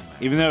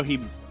 Even though he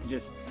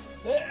just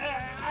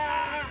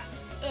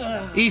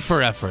E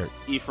for effort.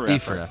 E for E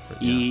effort. for effort.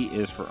 E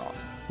is for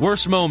awesome.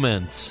 Worst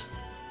moment.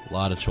 A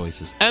lot of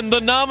choices, and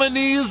the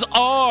nominees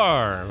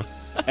are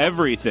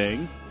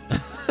everything.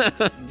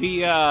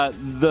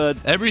 the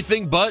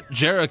everything but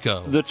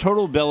Jericho. The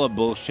Total Bella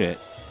bullshit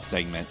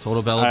segment.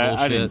 Total Bella bullshit.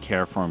 I didn't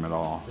care for him at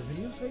all. The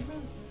video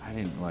segment? I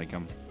didn't like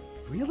him.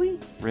 Really?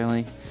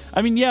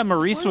 I mean, yeah,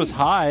 Maurice was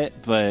hot,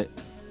 but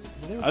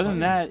other than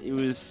that, it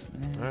was.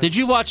 Did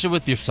you watch it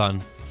with your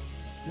son?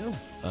 No.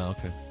 Oh,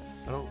 okay.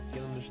 I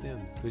can't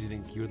understand. Do you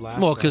think he would laugh?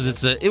 Well,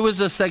 because it was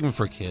a segment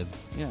for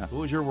kids. Yeah. What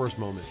was your worst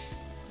moment?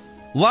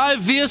 Live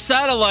via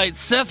satellite,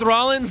 Seth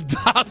Rollins'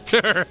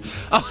 doctor.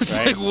 I was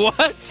like,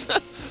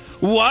 what?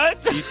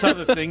 What? You saw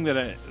the thing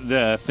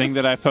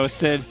that I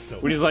posted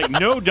when he's like,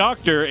 no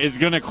doctor is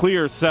gonna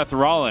clear Seth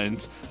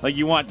Rollins. Like,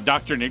 you want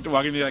Dr. Nick to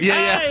walk in and be like,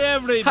 hi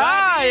everybody.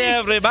 Hi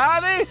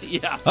everybody.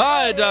 Yeah.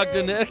 Hi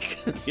Dr. Nick.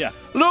 Yeah.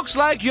 Looks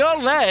like your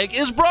leg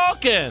is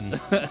broken.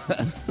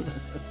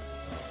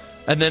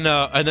 And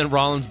then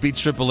Rollins beats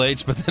Triple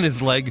H, but then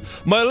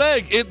my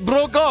leg, it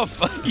broke off.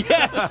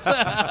 Yes.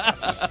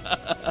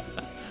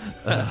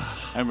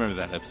 I remember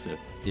that episode.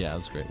 Yeah, it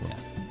was a great one.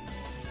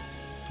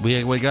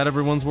 We got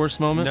everyone's worst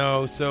moment?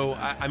 No, so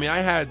I mean, I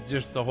had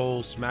just the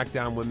whole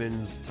SmackDown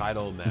Women's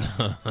title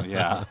mess.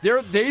 Yeah.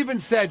 They even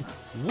said,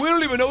 we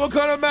don't even know what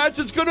kind of match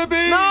it's going to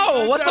be.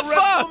 No, what the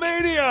fuck?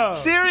 WrestleMania.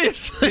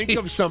 Seriously? Think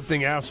of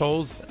something,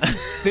 assholes.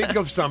 Think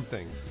of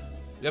something.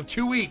 You have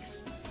 2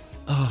 weeks.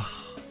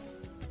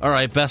 All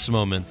right, best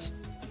moment.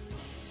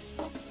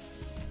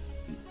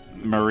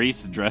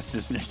 Maurice dressed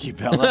as Nikki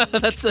Bella.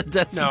 that's No,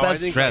 best I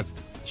think dressed.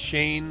 Like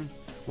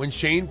when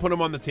Shane put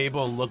him on the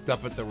table and looked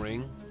up at the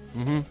ring,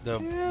 the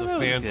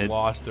fans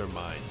lost their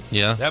mind.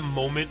 Yeah. That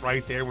moment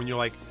right there when you're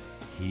like,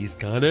 he's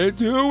gonna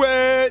do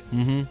it.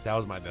 That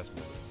was my best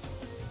moment.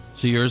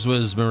 So yours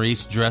was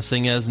Maurice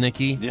dressing as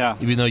Nikki? Yeah.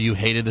 Even though you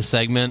hated the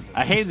segment?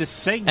 I hated the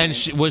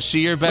segment. And was she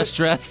your best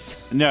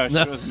dressed? No, she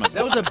wasn't.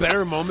 That was a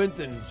better moment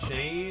than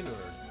Shane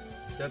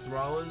or Seth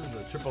Rollins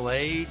or Triple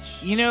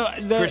H. You know,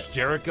 Chris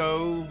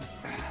Jericho.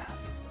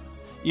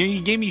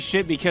 You gave me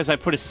shit because I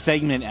put a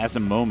segment as a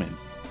moment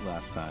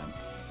last time.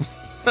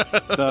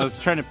 So I was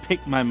trying to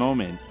pick my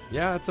moment.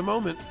 Yeah, it's a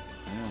moment.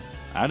 Yeah.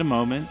 I had a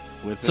moment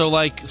with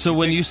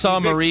when you saw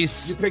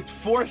Maurice, you picked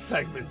 4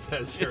 segments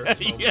as your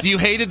Yeah. You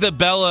hated the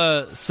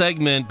Bella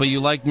segment, but you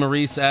liked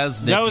Maurice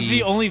as Nikki. That was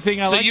the only thing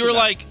I liked. So you were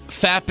like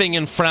fapping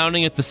and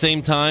frowning at the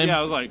same time? Yeah,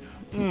 I was like,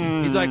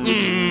 He's like,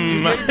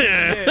 you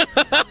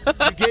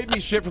gave me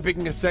shit for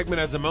picking a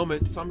segment as a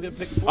moment, so I'm going to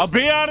pick 4 I'll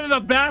be out of the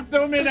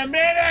bathroom in a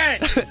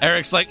minute.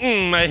 Eric's like,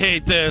 I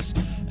hate this.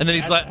 And then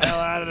he's like, hell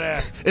out of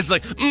there. It's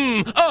like,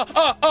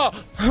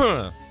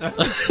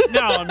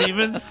 Now I'm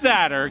even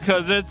sadder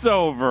because it's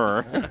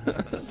over.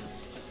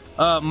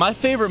 My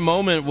favorite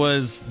moment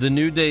was the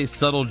New Day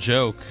subtle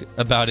joke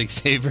about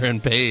Xavier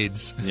and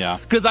Paige. Yeah.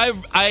 Because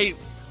I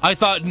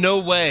thought, no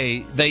way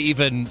they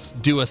even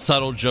do a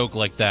subtle joke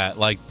like that.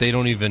 Like, they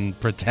don't even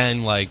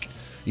pretend like,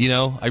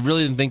 I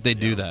really didn't think they'd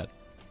do that.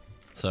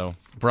 So,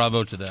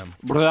 bravo to them.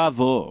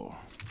 Bravo.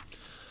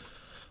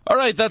 All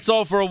right, that's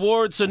all for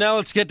awards. So now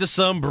let's get to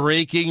some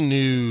breaking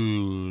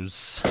news.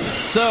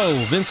 So,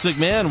 Vince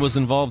McMahon was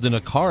involved in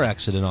a car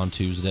accident on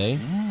Tuesday.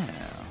 Yeah.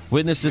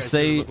 Witnesses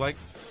say... Look like?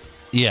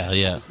 Yeah.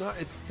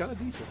 It's kind of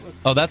decent. Look.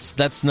 Oh,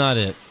 that's not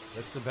it.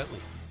 That's the Bentley.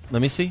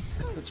 Let me see.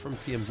 It's from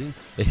TMZ.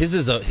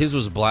 His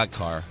was a black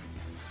car.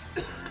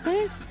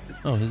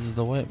 Oh, his is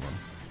the white one.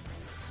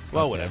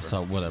 Well, Okay, whatever.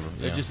 So whatever.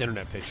 They're Yeah. just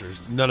internet pictures.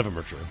 None of them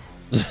are true.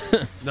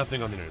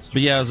 Nothing on the internet is true.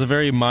 But yeah, it was a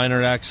very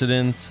minor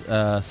accident.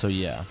 So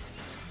yeah.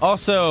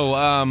 Also,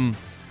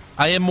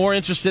 I am more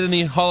interested in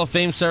the Hall of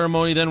Fame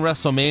ceremony than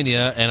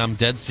WrestleMania, and I'm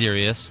dead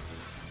serious,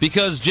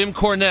 because Jim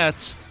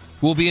Cornette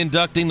will be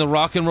inducting the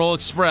Rock and Roll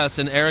Express,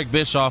 and Eric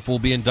Bischoff will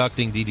be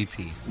inducting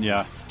DDP.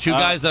 Yeah. Two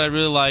guys that I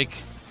really like.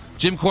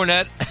 Jim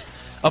Cornette,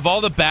 of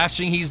all the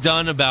bashing he's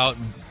done about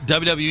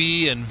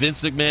WWE and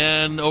Vince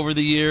McMahon over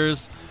the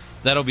years,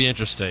 that'll be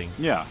interesting.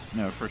 Yeah,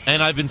 no, for sure.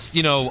 And I've been,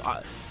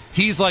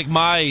 he's like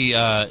my,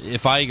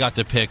 if I got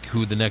to pick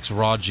who the next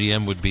Raw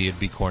GM would be, it'd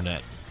be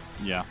Cornette.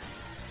 Yeah.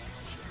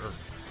 Sure.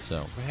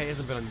 So. But hey, he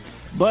hasn't been on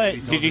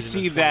But did you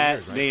see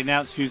that they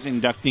announced who's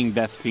inducting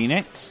Beth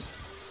Phoenix?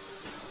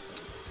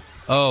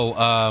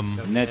 Oh,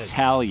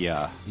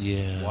 Natalia.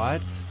 Yeah.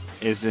 What?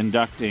 Is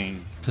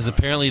inducting. Because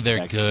apparently they're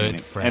Beth good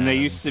Phoenix. friends. And they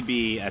used to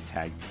be a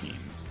tag team.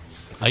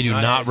 I do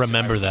not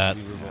remember that.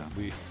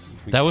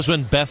 That was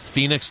when Beth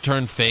Phoenix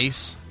turned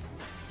face.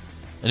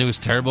 And it was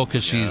terrible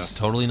because she's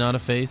totally not a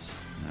face.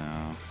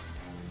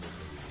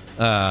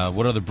 No.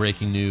 What other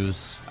breaking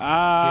news?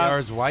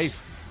 JR's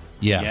wife.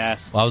 Yeah.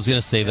 Yes. Well, I was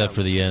going to save that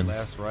for the end.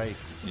 Last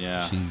rites.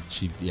 Yeah.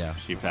 She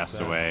passed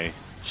away.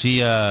 She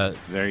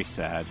Very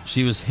sad.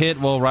 She was hit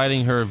while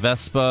riding her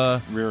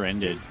Vespa.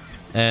 Rear-ended.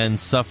 And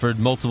suffered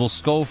multiple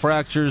skull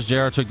fractures.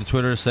 JR took to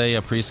Twitter to say, I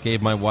priest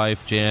gave my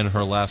wife, Jan,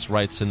 her last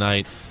rites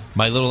tonight.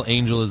 My little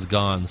angel is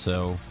gone,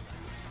 so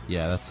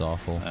yeah, that's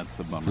awful. That's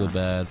a bummer. Feel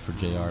bad for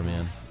JR,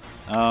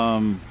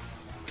 man.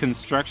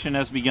 Construction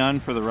has begun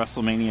for the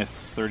WrestleMania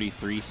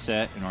 33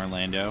 set in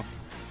Orlando.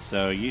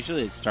 So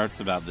usually it starts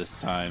about this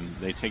time.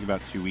 They take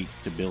about 2 weeks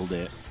to build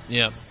it.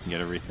 Yep.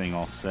 Get everything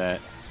all set.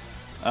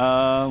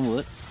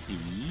 Let's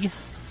see.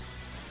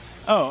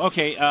 Oh,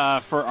 okay.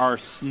 For our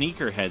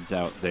sneakerheads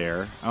out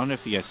there, I don't know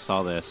if you guys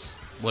saw this.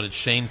 What, did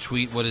Shane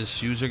tweet what his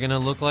shoes are going to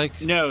look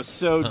like? No,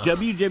 so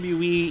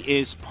WWE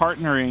is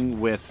partnering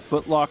with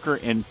Foot Locker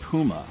and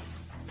Puma.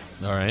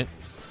 All right.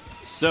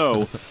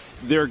 So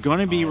they're going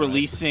to be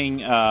releasing,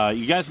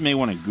 you guys may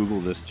want to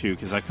Google this too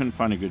because I couldn't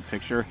find a good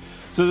picture.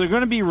 So they're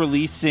going to be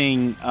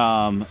releasing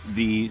a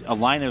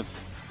line of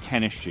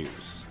tennis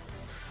shoes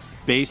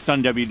based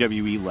on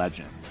WWE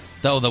legends.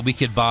 Oh, that we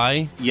could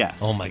buy?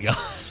 Yes. Oh, my God.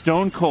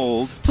 Stone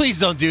Cold.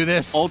 Please don't do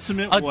this.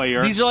 Ultimate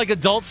Warrior. These are like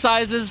adult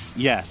sizes?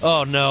 Yes.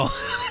 Oh, no.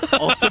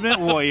 Ultimate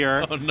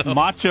Warrior. Oh, no.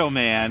 Macho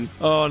Man.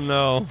 Oh,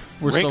 no.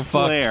 We're Ric so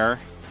fucked. Flair,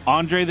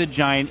 Andre the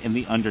Giant, and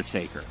The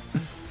Undertaker.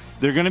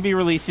 They're going to be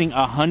releasing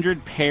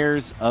 100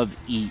 pairs of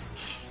each,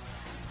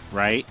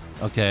 right?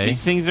 Okay.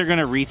 These things are going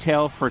to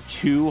retail for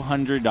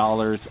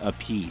 $200 a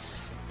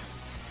piece.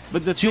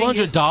 But the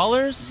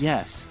 $200?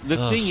 Yes. The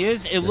thing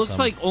is, it looks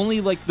like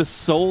only like the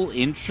sole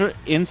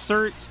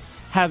inserts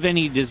have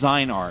any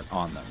design art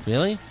on them.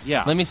 Really?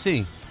 Yeah. Let me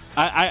see.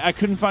 I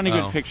couldn't find a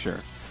good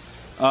picture.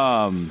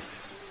 And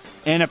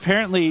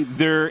apparently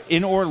they're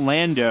in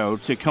Orlando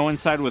to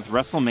coincide with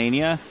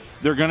WrestleMania.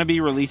 They're going to be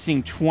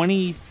releasing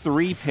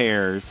 23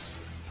 pairs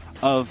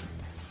of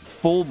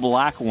full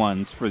black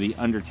ones for The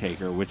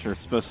Undertaker, which are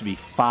supposed to be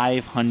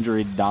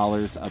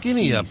 $500 a piece. Give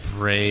me a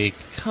break.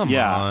 Come on.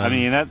 Yeah, I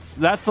mean,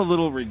 that's a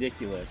little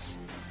ridiculous.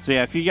 So,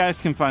 yeah, if you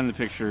guys can find the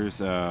pictures.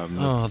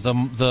 Now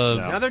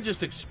they're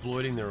just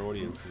exploiting their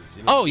audiences.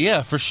 You know? Oh,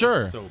 yeah, for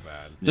sure. So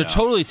bad. They're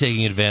totally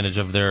taking advantage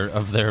of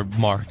their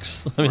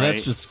marks. I mean,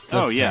 right? that's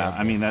terrible.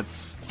 I mean,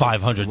 that's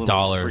 $500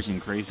 freaking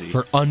crazy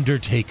for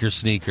Undertaker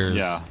sneakers.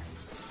 Yeah.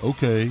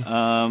 Okay.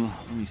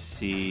 Let me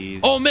see.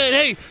 Oh, man,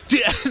 hey,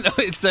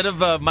 instead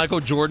of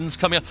Michael Jordan's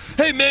coming out,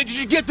 hey, man, did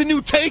you get the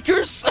new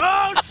Takers?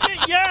 Oh,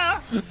 shit,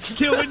 yeah.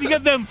 Can't wait to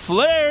get them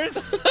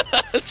flares.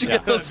 Did you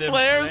get those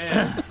flares?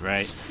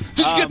 Right.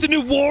 Did you get the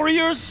new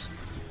Warriors?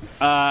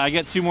 I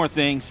got two more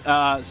things.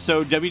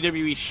 So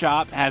WWE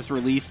Shop has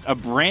released a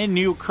brand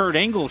new Kurt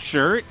Angle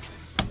shirt.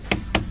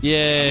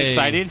 Yay. I'm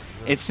excited.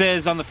 It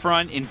says on the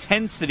front,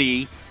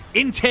 intensity,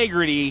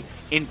 integrity,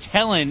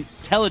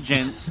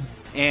 intelligence,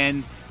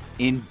 and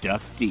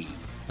inductee.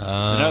 So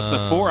that's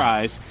the 4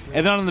 eyes.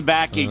 And then on the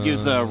back, it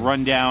gives a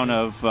rundown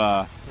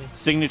of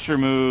signature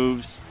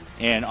moves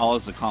and all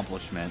his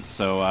accomplishments.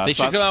 So they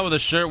should come out with a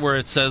shirt where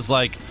it says,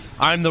 like,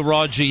 I'm the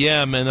Raw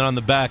GM, and then on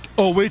the back,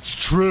 oh, it's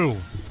true.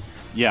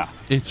 Yeah.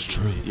 It's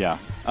true. Yeah.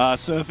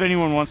 So if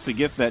anyone wants to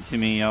gift that to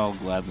me, I'll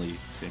gladly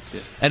gift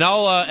it. And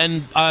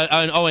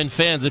and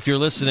fans, if you're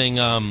listening,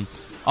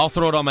 I'll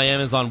throw it on my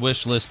Amazon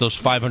wish list, those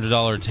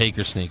 $500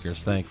 Taker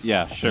sneakers. Thanks.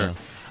 Yeah, sure.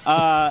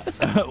 Yeah.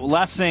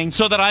 Last thing,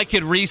 so that I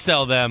could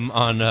resell them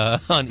on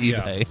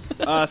eBay.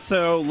 Yeah.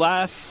 So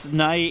last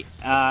night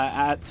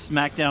at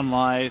SmackDown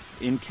Live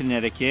in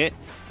Connecticut,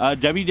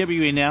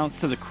 WWE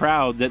announced to the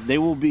crowd that they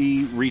will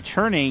be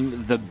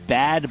returning the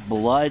Bad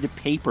Blood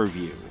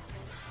pay-per-view.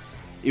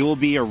 It will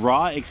be a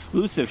Raw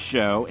exclusive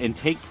show and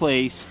take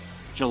place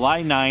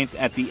July 9th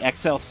at the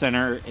XL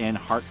Center in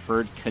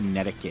Hartford,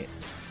 Connecticut.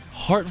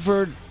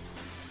 Hartford?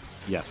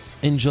 Yes.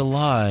 In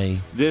July.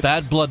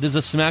 Bad Blood. This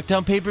is a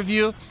SmackDown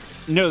pay-per-view?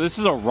 No, this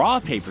is a Raw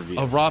pay-per-view.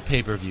 A Raw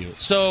pay-per-view.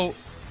 So...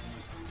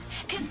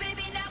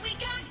 Baby, now we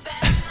got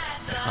bad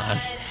blood.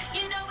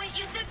 You know it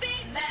used to be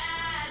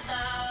mad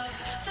love.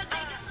 So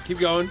take a Keep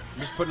going. I'm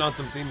just putting on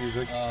some theme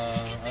music.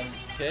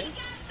 Okay.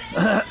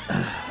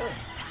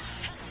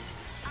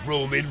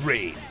 Roman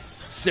Reigns.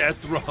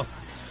 Seth Rollins.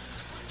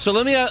 So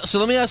let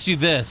me ask you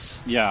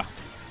this. Yeah.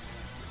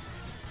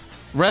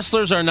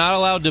 Wrestlers are not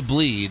allowed to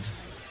bleed.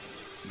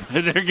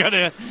 They're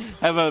gonna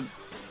have a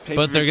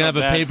but they're going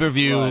to have a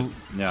pay-per-view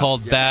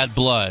called Bad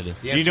Blood.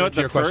 The answer to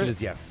your question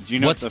is yes. Do you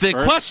know What's the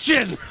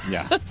question?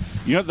 Yeah.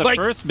 You know what the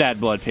first Bad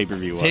Blood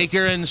pay-per-view was?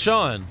 Taker and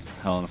Shawn.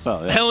 Hell in a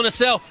Cell. Yeah. Hell in a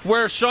Cell,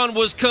 where Shawn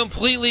was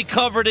completely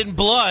covered in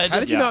blood. How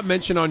did you not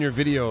mention on your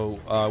video,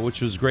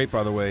 which was great,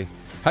 by the way,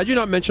 how did you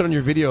not mention on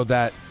your video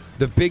that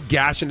the big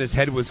gash in his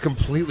head was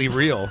completely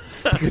real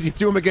because he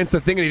threw him against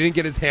the thing and he didn't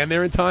get his hand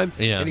there in time.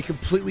 Yeah. And he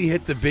completely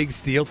hit the big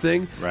steel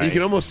thing. Right. You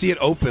can almost see it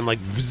open, like,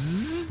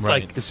 vzz,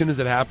 Right. like as soon as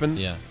it happened.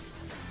 Yeah.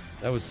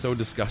 That was so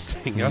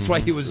disgusting. That's why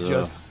he was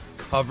just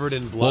covered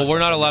in blood. Well, we're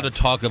not allowed to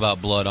talk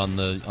about blood on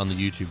the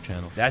YouTube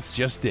channel. That's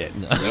just it.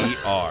 We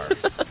are.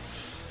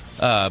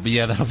 But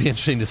yeah, that'll be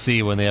interesting to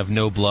see when they have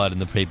no blood and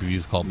the pay-per-view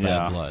is called Yeah,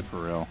 Bad Blood. for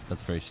real.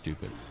 That's very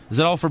stupid. Is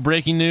that all for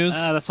breaking news?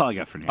 That's all I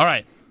got for now. All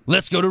right,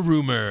 let's go to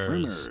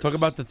rumors. Talk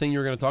about the thing you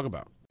were going to talk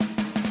about.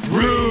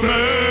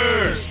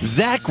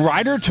 Zack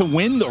Ryder to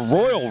win the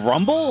Royal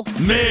Rumble?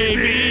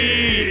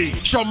 Maybe.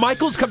 Shawn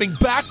Michaels coming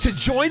back to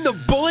join the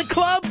Bullet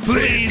Club?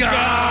 Please,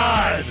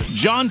 God.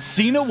 John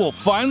Cena will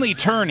finally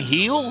turn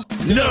heel?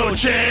 No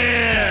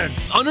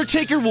chance.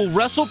 Undertaker will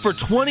wrestle for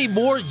 20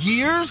 more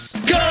years?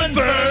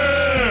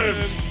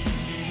 Confirmed.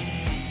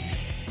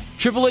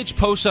 Triple H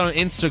posted on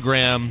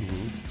Instagram,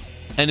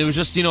 and it was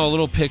just, a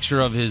little picture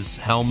of his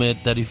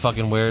helmet that he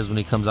fucking wears when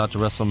he comes out to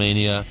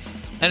WrestleMania.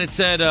 And it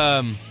said,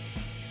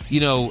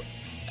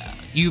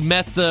 you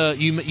met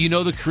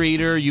the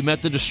creator, you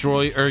met the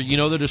destroyer, or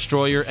the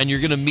destroyer, and you're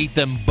going to meet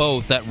them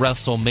both at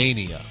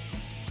WrestleMania.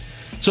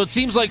 So it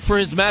seems like for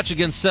his match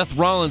against Seth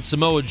Rollins,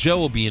 Samoa Joe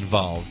will be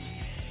involved,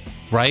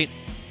 right?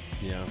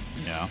 Yeah.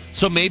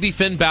 So maybe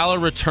Finn Balor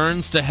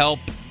returns to help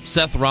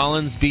Seth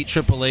Rollins beat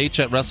Triple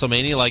H at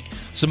WrestleMania. Like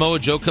Samoa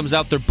Joe comes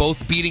out, they're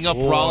both beating up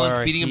Rollins,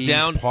 beating him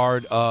down.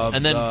 Part of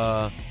and then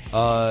the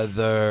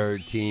other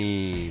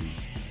team.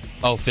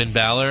 Oh, Finn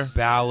Balor?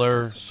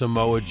 Balor,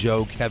 Samoa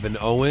Joe, Kevin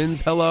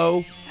Owens.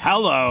 Hello.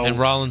 And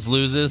Rollins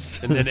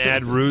loses. And then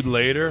add Rude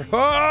later.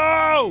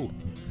 Oh!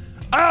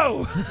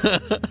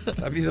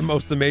 That'd be the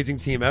most amazing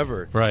team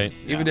ever. Right.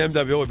 Even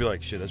MWO would be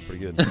like, shit, that's pretty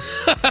good.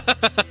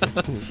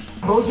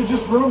 Those are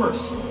just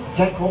rumors.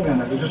 Can't quote me on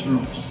that. They're just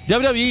rumors.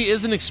 WWE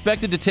isn't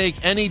expected to take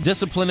any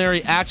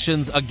disciplinary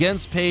actions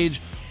against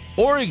Paige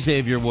or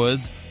Xavier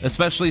Woods,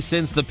 especially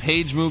since the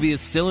Paige movie is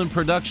still in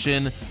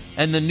production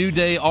and the New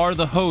Day are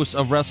the hosts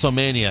of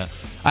WrestleMania.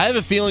 I have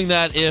a feeling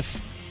that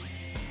if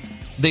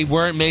they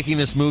weren't making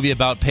this movie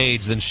about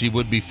Paige, then she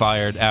would be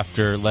fired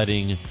after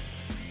letting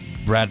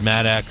Brad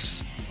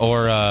Maddox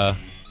or,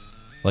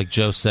 like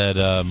Joe said,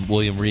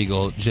 William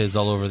Regal jizz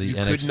all over the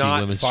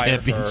NXT Women's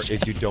Championship. Her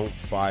if you don't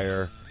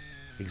fire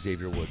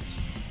Xavier Woods.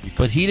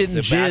 But he didn't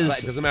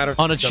jizz doesn't matter.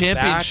 on a The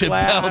championship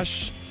belt.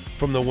 backlash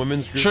from the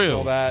women's group True. and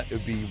all that, it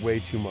would be way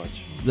too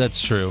much.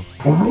 That's true.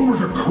 The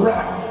rumors are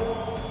crap,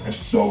 and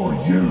so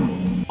are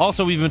you.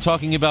 Also, we've been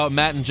talking about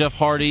Matt and Jeff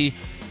Hardy,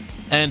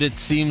 and it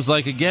seems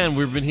like, again,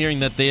 we've been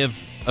hearing that they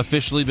have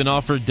officially been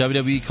offered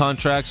WWE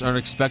contracts and are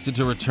expected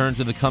to return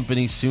to the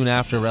company soon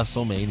after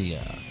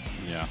WrestleMania.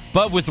 Yeah.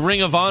 But with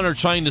Ring of Honor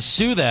trying to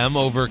sue them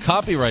over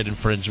copyright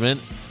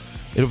infringement,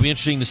 it'll be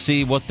interesting to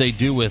see what they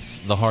do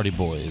with the Hardy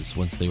Boys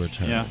once they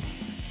return. Yeah.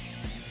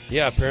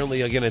 Yeah,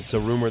 apparently, again, it's a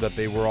rumor that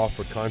they were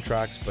offered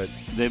contracts, but...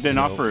 They've been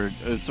offered,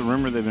 it's a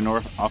rumor they've been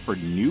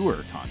offered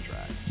newer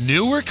contracts.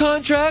 Newer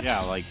contracts?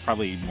 Yeah, like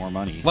probably more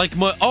money. Like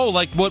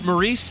what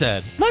Maurice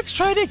said. Let's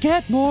try to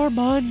get more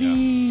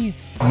money.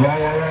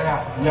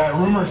 Yeah,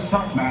 rumors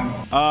suck,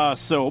 man.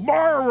 So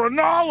Mauro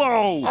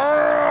Ranallo,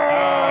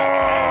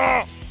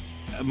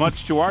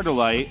 much to our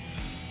delight,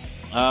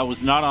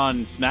 was not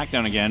on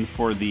SmackDown again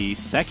for the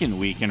second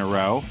week in a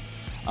row.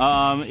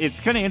 It's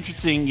kind of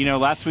interesting.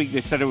 Last week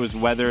they said it was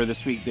weather.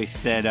 This week they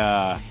said,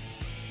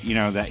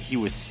 that he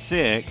was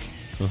sick.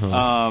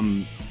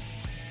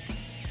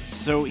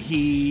 So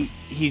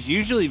he's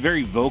usually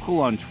very vocal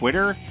on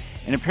Twitter,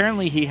 and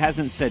apparently he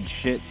hasn't said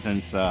shit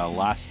since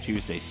last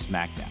Tuesday's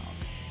SmackDown.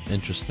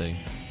 Interesting.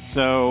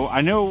 So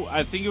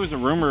I think it was a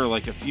rumor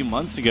like a few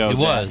months ago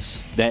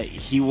that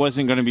he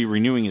wasn't going to be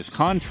renewing his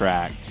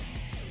contract.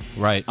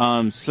 Right.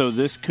 So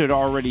this could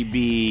already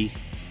be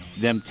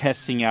them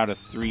testing out a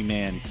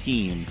 3-man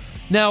team.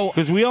 Now,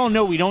 because we all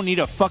know we don't need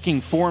a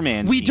fucking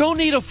 4-man team. We don't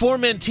need a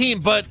 4-man team,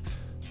 but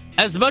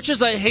as much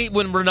as I hate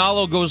when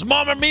Ronaldo goes,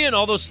 Mamma Mia, and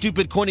all those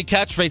stupid corny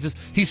catchphrases,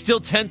 he's still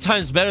 10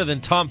 times better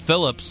than Tom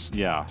Phillips.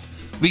 Yeah.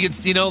 We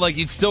could,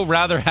 you'd still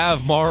rather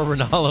have Mauro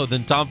Ranallo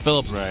than Tom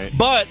Phillips. Right.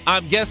 But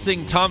I'm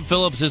guessing Tom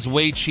Phillips is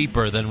way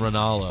cheaper than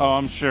Ranallo. Oh,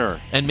 I'm sure.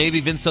 And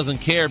maybe Vince doesn't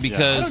care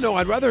because...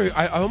 I don't know.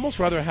 I almost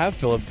rather have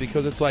Phillips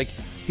because it's like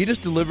he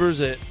just delivers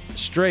it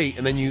straight,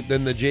 and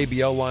then the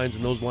JBL lines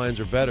and those lines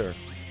are better,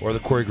 or the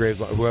Corey Graves,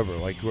 whoever's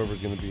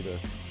going to be the.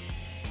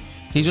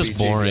 He's just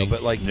boring.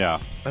 JBL, but yeah,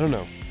 I don't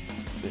know.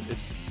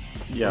 It's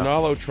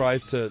Ronaldo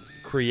tries to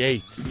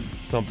create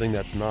something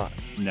that's not.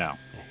 No,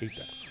 I hate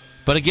that.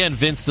 But again,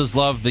 Vince does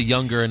love the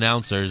younger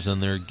announcers,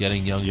 and they're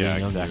getting younger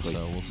and younger. Exactly.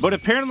 So we'll see. But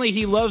apparently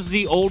he loves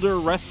the older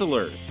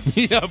wrestlers.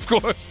 Yeah, of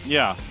course.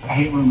 Yeah. I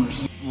hate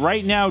rumors.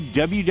 Right now,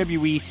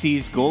 WWE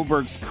sees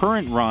Goldberg's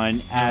current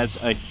run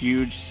as a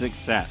huge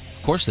success.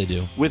 Of course they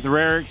do. With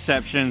rare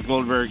exceptions,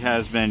 Goldberg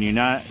has been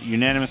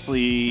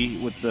unanimously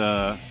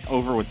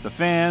over with the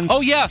fans.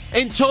 Oh, yeah,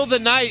 until the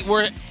night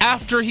where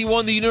after he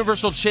won the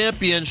Universal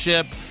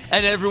Championship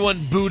and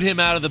everyone booed him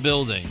out of the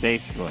building.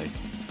 Basically.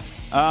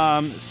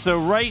 So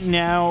right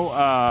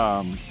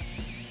now,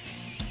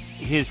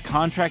 his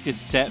contract is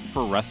set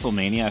for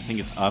WrestleMania. I think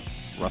it's up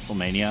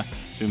WrestleMania,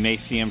 so we may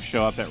see him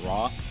show up at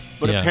Raw.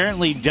 But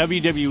apparently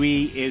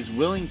WWE is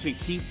willing to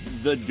keep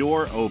the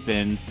door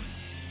open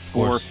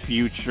for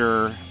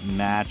future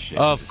matches.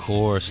 Of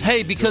course.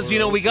 Hey, because,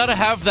 we got to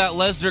have that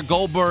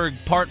Lesnar-Goldberg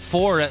Part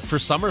 4 for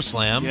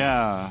SummerSlam.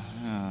 Yeah.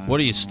 What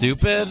are you,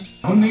 stupid?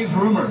 On these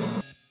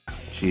rumors.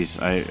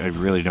 Jeez, I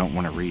really don't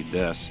want to read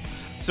this.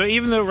 So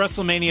even though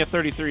WrestleMania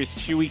 33 is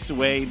 2 weeks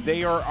away,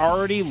 they are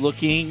already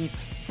looking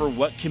for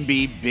what can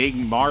be big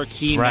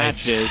marquee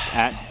matches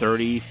at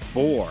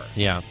 34.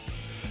 Yeah.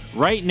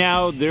 Right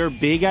now, their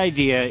big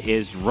idea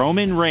is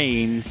Roman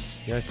Reigns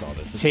I saw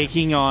this.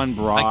 taking on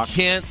Brock. I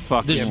can't.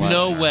 There's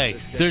no way.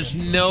 There's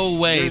no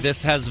way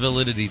this has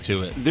validity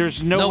to it.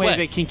 There's no way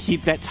they can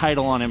keep that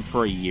title on him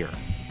for a year.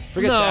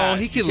 Forget that.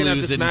 He can You have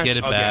lose this it and get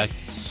it match- back.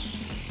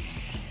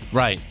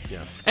 Right.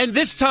 Yeah. And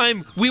this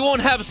time, we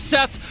won't have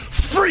Seth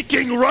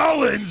freaking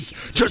Rollins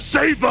to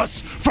save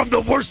us from the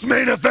worst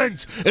main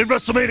event in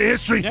WrestleMania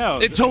history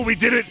until we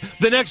did it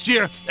the next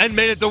year and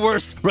made it the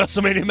worst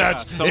WrestleMania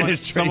match in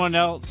history. Someone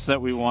else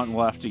that we want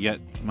will have to get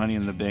Money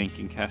in the Bank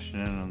and cash it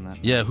in on that.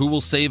 Yeah, who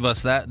will save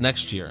us that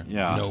next year?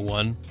 Yeah. No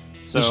one.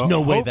 So There's no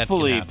way that can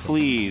hopefully, happen.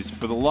 please,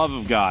 for the love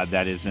of God,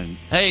 that isn't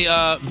Hey,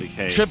 the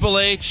case. Triple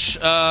H,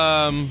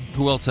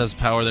 who else has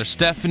power there?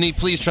 Stephanie,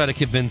 please try to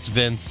convince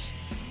Vince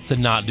to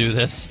not do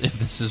this if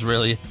this is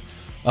really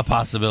a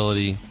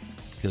possibility,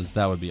 because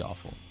that would be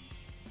awful.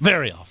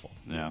 Very awful.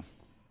 Yeah.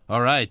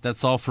 All right,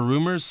 that's all for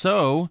rumors.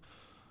 So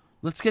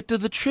let's get to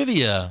the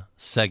trivia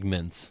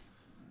segments.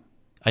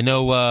 I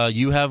know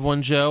you have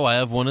one, Joe. I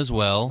have one as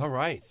well. All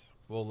right.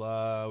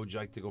 Well, would you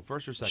like to go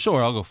first or second?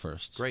 Sure, I'll go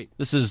first. Great.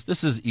 This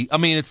is. I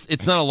mean,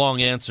 it's not a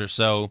long answer,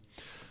 so,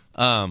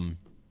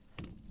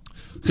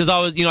 because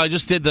I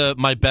just did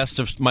my best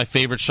of my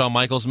favorite Shawn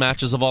Michaels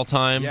matches of all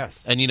time.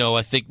 Yes. And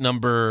I think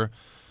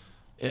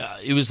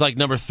it was like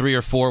number 3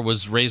 or 4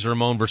 was Razor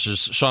Ramon versus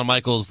Shawn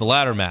Michaels, the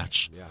ladder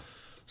match. Yeah.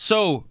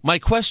 So my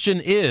question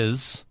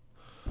is,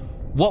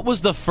 what was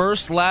the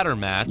first ladder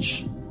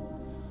match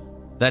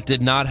that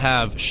did not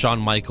have Shawn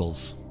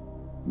Michaels?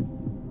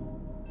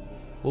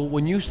 Well,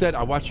 when you said,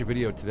 I watched your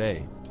video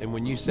today, and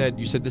when you said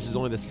this is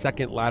only the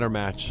second ladder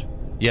match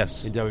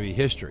Yes. in WWE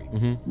history.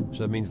 Mm-hmm.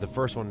 So that means the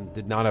first one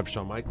did not have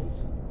Shawn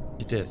Michaels.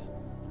 It did.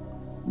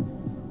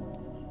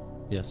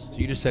 Yes. So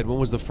you just said, when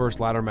was the first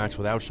ladder match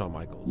without Shawn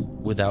Michaels?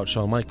 Without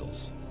Shawn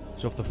Michaels.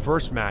 So if the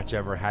first match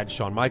ever had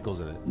Shawn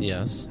Michaels in it.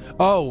 Yes.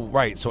 Oh,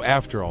 right. So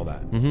after all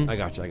that. Mm-hmm. I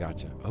got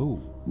you.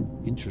 Oh,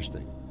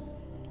 interesting.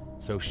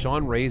 So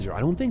Shawn Razor, I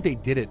don't think they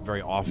did it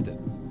very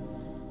often,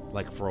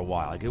 like for a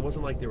while. Like it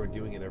wasn't like they were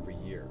doing it every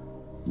year.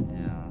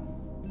 Yeah.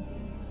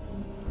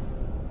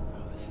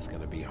 Oh, this is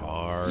going to be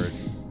hard.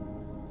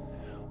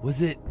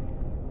 Was it?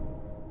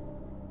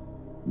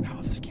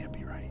 No, this can't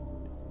be right.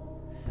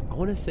 I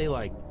want to say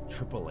like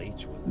Triple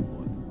H was in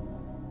one.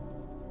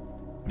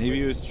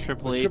 Maybe it was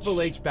Triple H.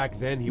 Triple H back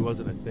then, he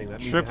wasn't a thing.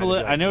 That means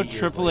I know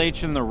Triple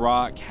H and The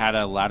Rock had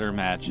a ladder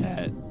match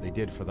They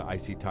did for the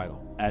IC title.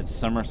 at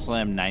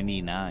SummerSlam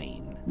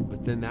 99.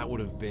 But then that would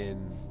have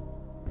been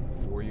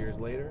 4 years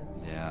later?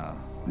 Yeah.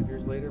 5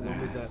 years later?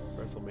 When was that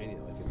WrestleMania?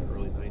 Like in the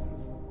early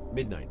 90s?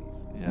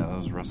 Mid-90s? Yeah, that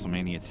was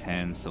WrestleMania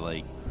 10, so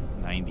like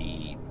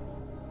 92?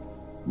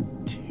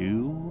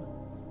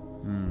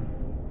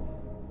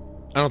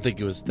 I don't think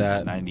it was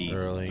that 93?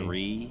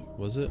 early.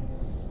 Was it?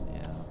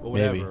 Yeah. Well,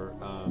 whatever.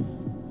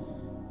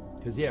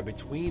 Because, yeah,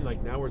 between,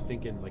 like, now we're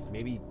thinking, like,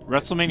 maybe...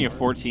 WrestleMania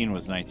 14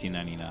 was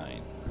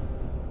 1999.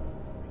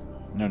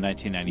 No,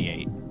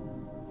 1998.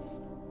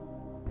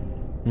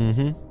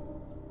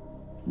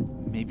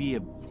 Mm-hmm. Maybe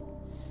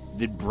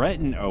Did Brett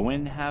and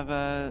Owen have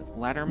a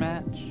ladder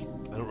match?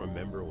 I don't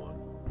remember one.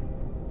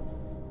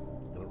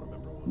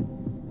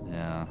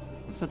 Yeah.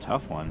 It's a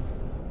tough one.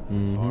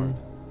 It's hard.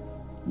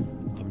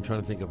 I'm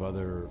trying to think of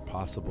other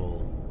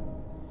possible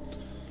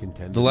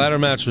contenders. The ladder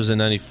match was in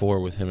 94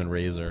 with him and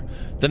Razor.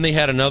 Then they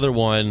had another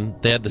one.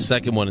 They had the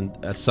second one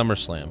at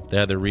SummerSlam. They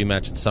had their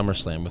rematch at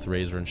SummerSlam with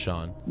Razor and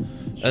Shawn.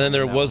 And then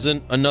there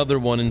wasn't another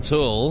one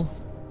until...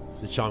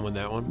 Did Shawn win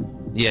that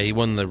one? Yeah, he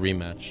won the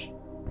rematch.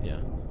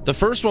 Yeah. The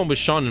first one was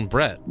Shawn and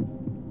Brett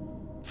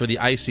for the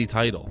IC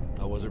title.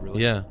 Oh, was it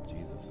really? Yeah.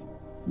 Jesus.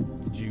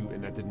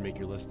 And that didn't make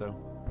your list, though?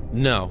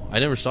 No, I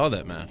never saw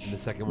that match. And the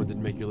second one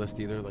didn't make your list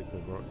either, like the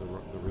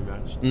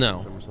rematch?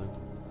 No. SummerSlam?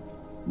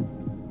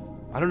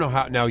 I don't know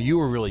how. Now, you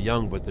were really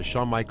young, but the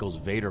Shawn Michaels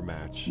Vader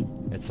match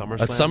at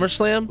SummerSlam. At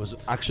SummerSlam? Was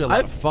actually a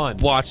lot of fun.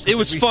 Watched. It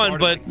was fun,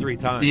 but. Like 3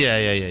 times.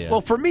 Yeah.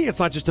 Well, for me, it's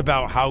not just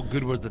about how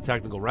good was the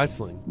technical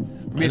wrestling.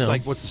 For me, it's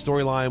like, what's the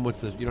storyline?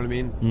 What's the, you know what I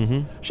mean?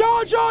 Mm-hmm.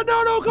 Sean,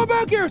 no, come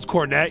back here. It's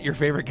Cornette, your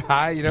favorite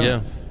guy, you know?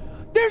 Yeah.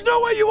 There's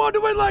no way you want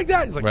to win like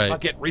that. He's like, Right.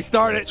 fuck it,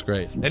 restart it. That's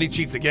great. Then he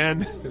cheats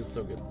again. It was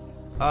so good.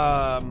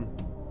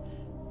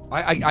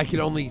 I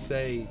could only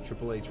say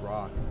Triple H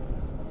Rock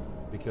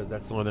because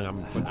that's the only thing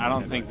I'm putting. I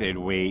don't think they'd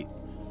wait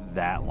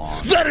that long.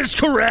 That is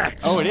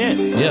correct! Oh, it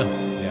is?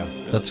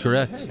 Yeah. That's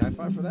correct. Hey, high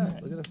five for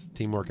that. Look at us.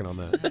 Team working on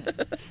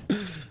that.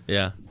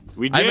 Yeah.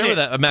 We did I remember it.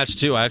 that match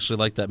too. I actually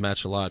liked that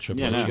match a lot.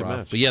 Triple H, no.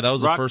 Rock. But yeah, that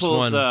was Rock the first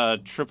pulls,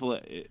 one.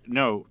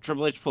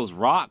 Triple H pulls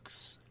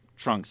Rock's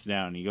trunks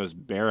down. He goes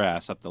bare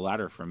ass up the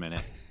ladder for a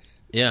minute.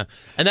 Yeah,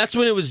 and that's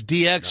when it was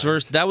DX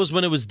versus. That was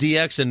when it was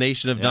DX and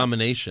Nation of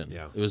Domination.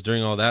 Yeah. It was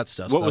during all that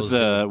stuff. What so was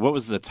that the what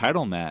was the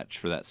title match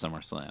for that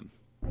SummerSlam?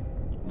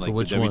 Like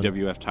which the one?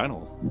 WWF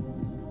title.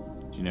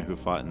 Do you know who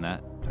fought in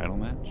that title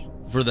match?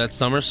 good. For that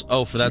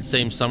for that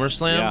same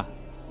SummerSlam.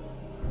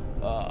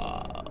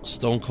 Yeah.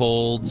 Stone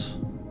Cold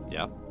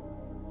Yeah.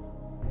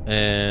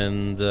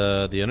 and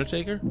The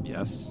Undertaker.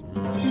 Yes.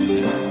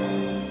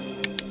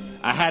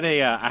 I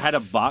had a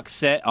box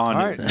set on.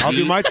 All right, I'll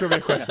do my trivia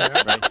question.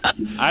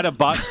 I had a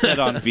box set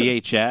on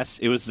VHS.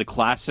 It was the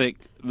classic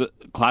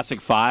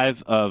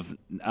 5 of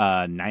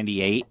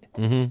 '98,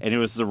 and it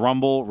was the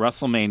Rumble,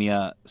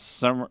 WrestleMania,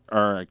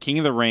 King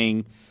of the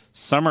Ring,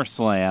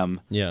 SummerSlam,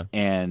 Yeah.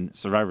 and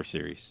Survivor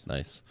Series.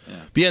 Nice.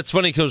 But yeah, it's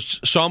funny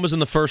because Shawn was in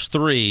the first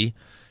 3,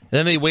 and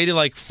then they waited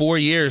like 4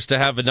 years to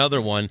have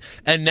another one,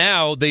 and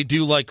now they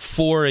do like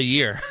 4 a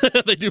year.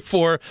 They do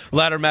 4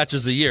 ladder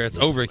matches a year. It's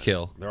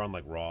overkill. They're on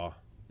like Raw.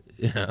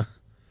 Yeah.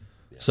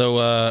 So,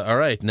 all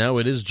right, now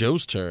it is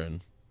Joe's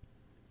turn.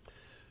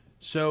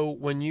 So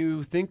when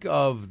you think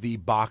of the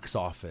box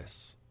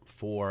office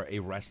for a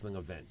wrestling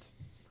event,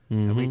 how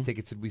many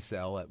tickets did we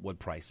sell at what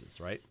prices,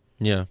 right?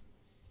 Yeah.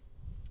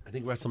 I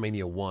think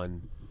WrestleMania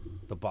 1,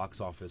 the box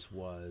office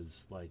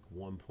was like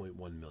 1.1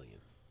 million.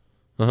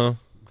 Uh-huh.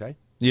 Okay?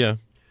 Yeah.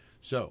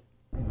 So,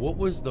 what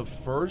was the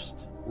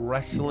first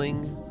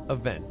wrestling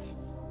event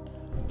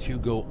to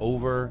go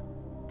over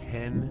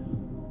 10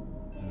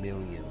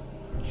 million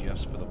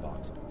just for the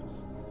box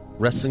office?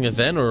 Wrestling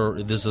event, or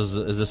is this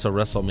a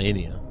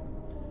WrestleMania?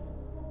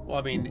 Well,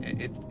 I mean,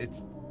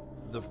 it's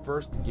the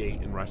first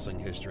gate in wrestling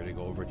history to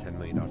go over $10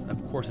 million.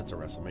 Of course, it's a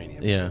WrestleMania.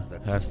 Yeah,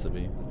 because has to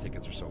be. The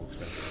tickets are so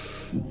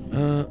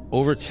expensive.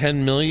 Over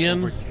 10 million?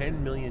 Over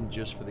 10 million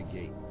just for the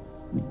gate.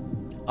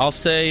 I'll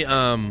say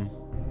WrestleMania.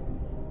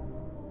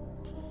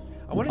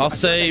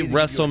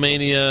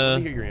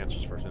 Let me hear your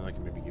answers first, and I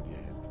can maybe give you a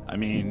hint. I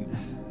mean,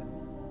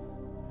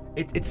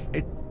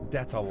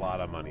 that's a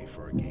lot of money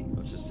for a gate.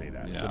 Let's just say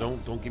that. Yeah. So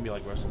don't give me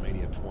like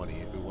WrestleMania 20.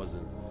 It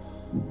wasn't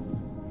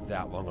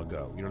that long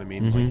ago. You know what I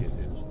mean? Mm-hmm. Like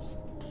it was.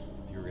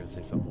 If you were gonna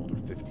say something older,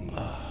 15.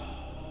 So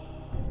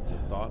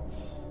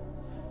thoughts?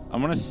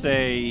 I'm gonna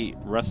say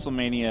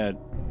WrestleMania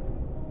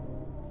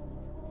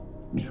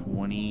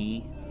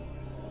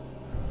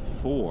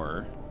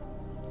 24.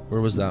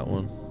 Where was that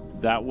one?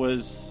 That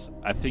was,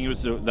 I think it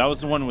was that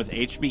was the one with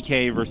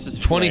HBK versus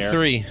Flair.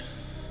 23.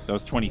 That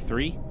was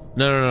 23.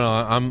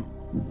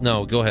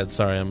 No, go ahead.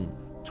 Sorry,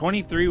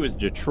 23 was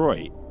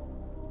Detroit.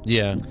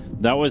 Yeah,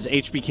 That was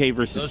HBK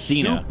versus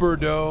Cena.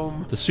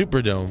 Superdome. the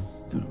Superdome.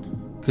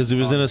 Because it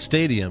was in a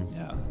stadium.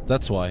 Yeah.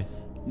 That's why.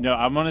 No,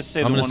 I'm gonna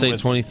say. I'm going going to say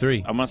 23.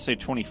 I'm gonna say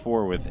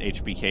 24 with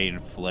HBK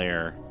and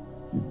Flair.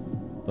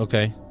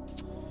 Okay.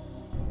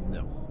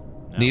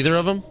 No. Neither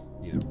of them?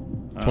 Either.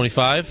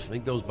 25? I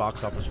think those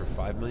box office are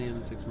 5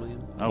 million, 6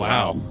 million. Oh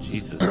Wow.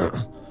 Jesus.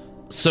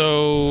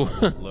 So,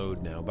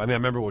 Load now. But I mean, I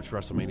remember which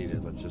WrestleMania it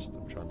is. That's just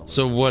I'm trying to.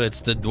 so what?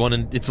 It's the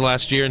one it's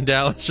last year in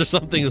Dallas or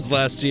something. It's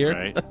last year.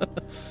 Right.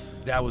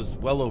 That was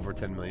well over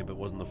 10 million, but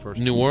wasn't the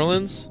first. New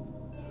Orleans?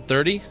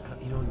 30?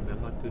 You know,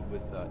 I'm not good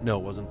with. No,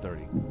 it wasn't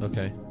 30.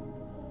 Okay.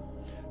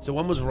 So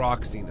when was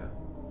Rock Cena?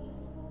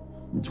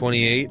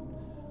 28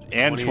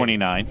 And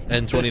 29.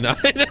 and 29.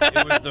 It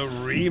was the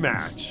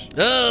rematch.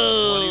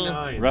 Oh.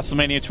 29.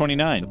 WrestleMania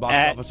 29. The box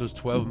office was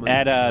 12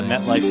 million. At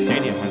MetLife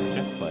Stadium when the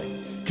Jets played.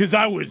 Because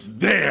I was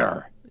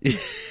there.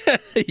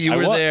 You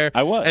were there.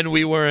 I was. And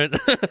we weren't.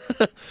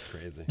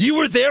 Crazy. You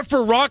were there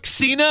for Rock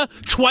Cena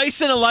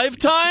twice in a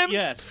lifetime?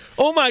 Yes.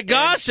 Oh my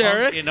gosh, and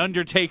Eric. And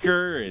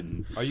Undertaker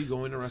and... Are you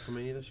going to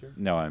WrestleMania this year?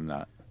 No, I'm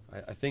not.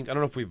 I think I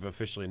don't know if we've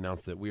officially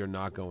announced it. We are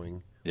not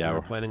going. Yeah, we were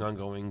we're- planning on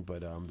going,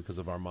 but because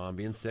of our mom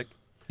being sick,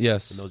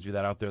 Yes. and those of you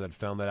that out there that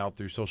found that out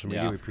through social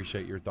media, Yeah. we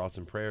appreciate your thoughts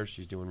and prayers.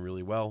 She's doing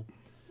really well.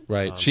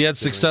 Right. She had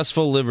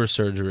successful liver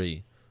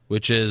surgery,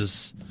 which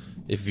is,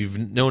 if you've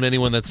known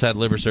anyone that's had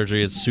liver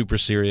surgery, it's a super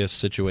serious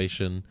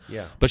situation.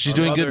 Yeah, But she's Our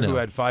doing mother, good now. Who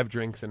had 5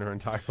 drinks in her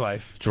entire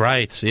life,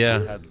 Right, yeah.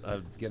 had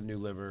get a new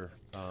liver.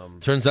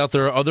 Turns out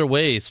there are other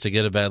ways to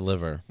get a bad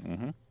liver.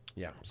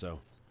 Yeah, so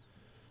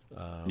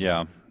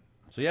Yeah.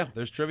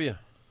 there's trivia.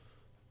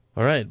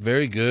 All right,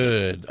 very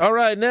good. All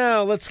right,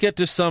 now let's get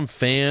to some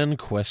fan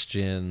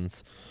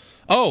questions.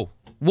 Oh,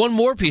 one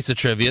more piece of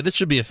trivia. This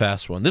should be a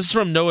fast one. This is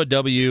from Noah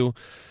W.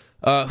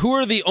 Who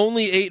are the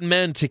only 8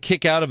 men to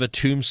kick out of a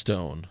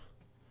tombstone?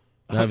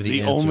 I have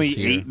The answers only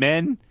here. 8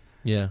 men?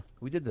 Yeah,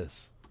 We did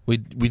this. we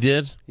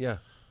did Yeah,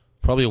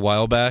 probably a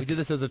while we back. did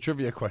this as a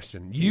trivia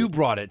question. You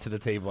brought it to the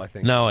table, I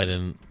think. No, I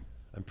didn't.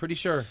 I'm pretty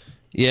sure.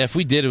 Yeah, if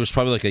we did, it was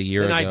probably like a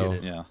year And I ago.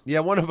 did it. Yeah. Yeah,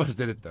 one of us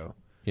did it though.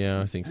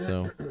 Yeah, I think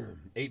so.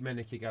 8 men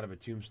to kick out of a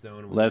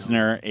tombstone.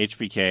 Lesnar,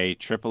 HBK,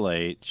 Triple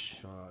H,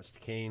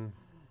 Kane.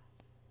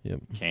 Yep.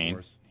 Kane.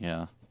 course.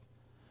 Yeah.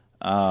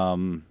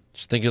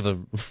 Just think of the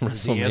the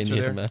answer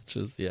there? WrestleMania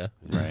matches. Yeah.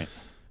 Right.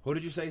 Who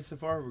did you say so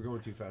far? We're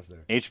going too fast there.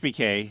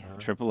 HBK,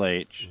 Triple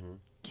H,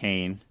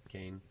 Kane,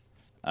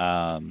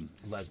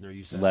 Lesnar,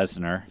 you said.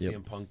 Lesnar.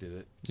 CM Punk did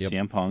it. Yep.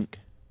 CM Punk.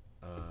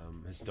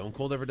 Has Stone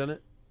Cold ever done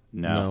it?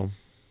 No.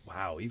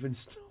 Wow, even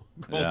Stone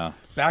Cold. Yeah.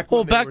 Back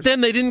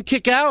then they didn't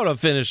kick out of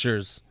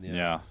finishers.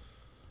 Yeah.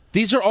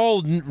 These are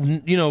all,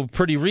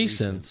 pretty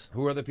recent.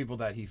 Who are the people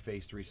that he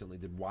faced recently?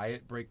 Did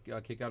Wyatt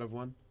kick out of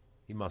one?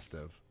 He must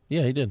have.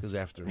 Yeah, he did. Because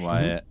after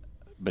Wyatt.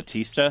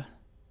 Batista.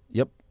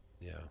 Yep.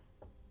 Yeah.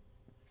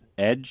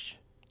 Edge.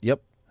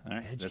 Yep. All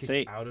right, Edge that's kicked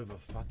 8. out of a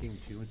fucking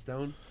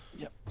tombstone?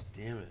 Yep.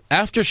 Damn it.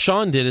 After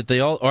Shawn did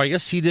it, or I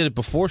guess he did it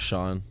before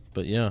Shawn,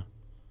 but yeah.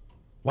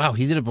 Wow,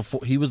 he did it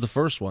before. He was the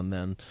first one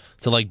then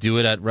to do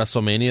it at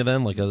WrestleMania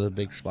then, as a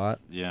big spot.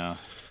 Yeah.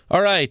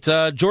 All right,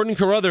 Jordan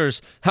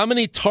Carruthers, how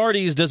many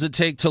tardies does it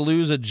take to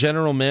lose a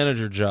general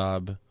manager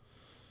job?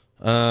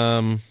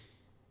 Well,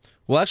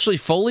 actually,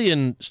 Foley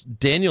and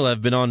Daniel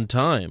have been on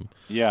time.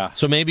 Yeah.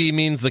 So maybe he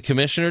means the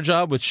commissioner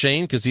job with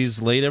Shane because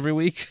he's late every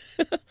week.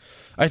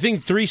 I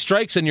think 3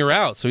 strikes and you're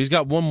out. So he's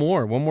got one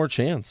more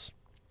chance.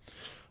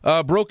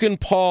 Broken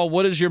Paul,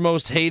 what is your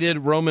most hated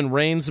Roman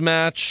Reigns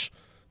match?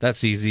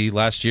 That's easy.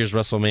 Last year's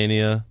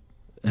WrestleMania.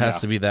 It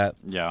has to be that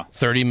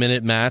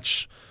 30-minute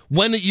match.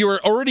 When you're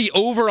already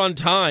over on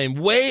time,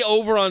 way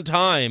over on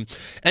time,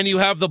 and you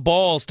have the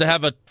balls to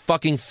have a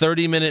fucking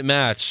 30-minute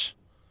match.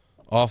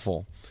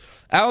 Awful.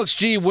 Alex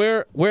G, have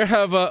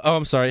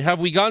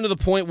we gotten to the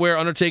point where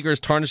Undertaker is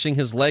tarnishing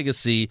his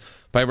legacy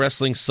by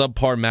wrestling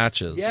subpar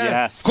matches?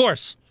 Yes. Of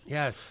course.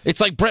 Yes.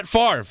 It's like Brett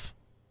Favre.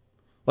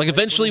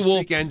 Eventually when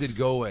the streak ended,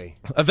 go away.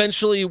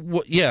 Eventually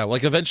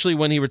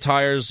when he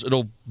retires,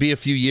 it'll be a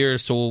few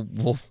years, so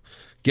we'll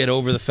get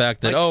over the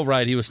fact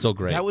that, he was still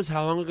great. That was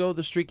how long ago,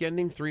 the streak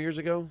ending? 3 years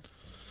ago?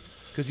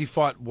 Because he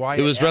fought Wyatt.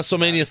 It was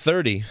WrestleMania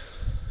 30.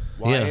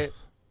 Wyatt,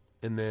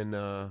 and then,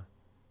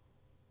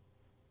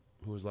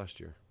 who was last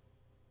year?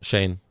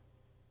 Shane.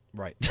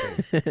 Right.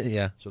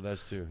 Yeah. So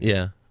that's 2.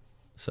 Yeah.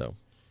 So.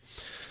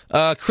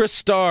 Chris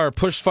Starr,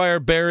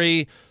 Pushfire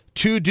Barry,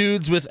 2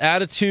 dudes with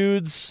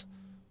attitudes.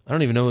 I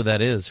don't even know who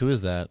that is. Who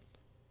is that?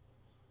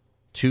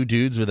 2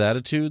 dudes with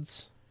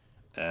attitudes?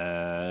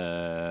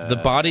 The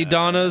Body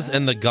Donnas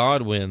and the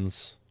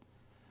Godwins.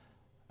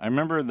 I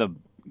remember the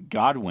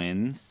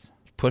Godwins.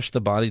 Push the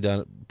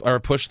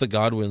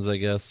Godwins, I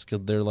guess,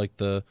 because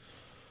they're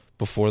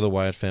before the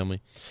Wyatt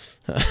family.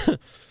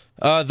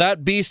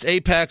 That Beast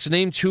Apex,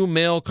 name 2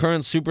 male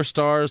current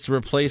superstars to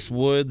replace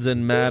Woods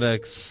and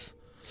Maddox.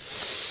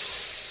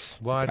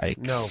 What?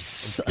 Yikes. No. I'm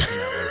skipping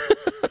that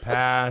one.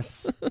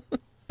 Pass.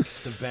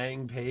 The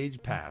Bang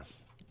Page,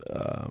 pass.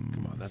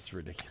 Come on, that's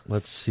ridiculous.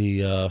 Let's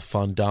see.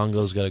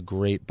 Fandango's got a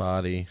great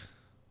body.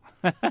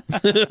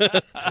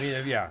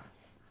 Yeah.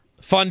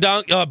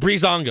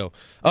 Breezango.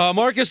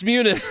 Marcus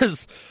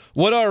Muniz,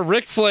 what are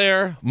Ric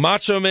Flair,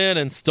 Macho Man,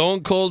 and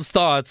Stone Cold's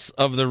thoughts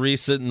of the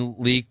recent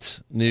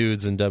leaked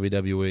nudes in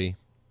WWE?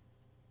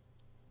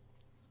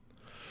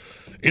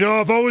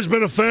 I've always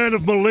been a fan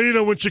of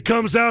Melina when she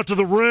comes out to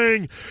the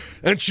ring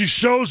and she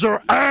shows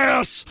her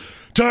ass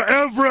to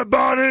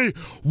everybody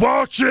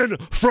watching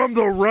from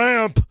the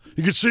ramp.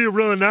 You can see it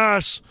really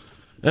nice.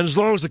 And as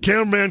long as the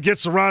cameraman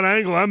gets the right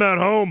angle, I'm at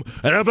home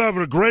and I'm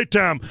having a great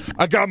time.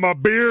 I got my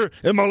beer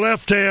in my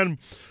left hand,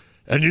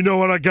 and you know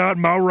what I got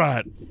in my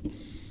right.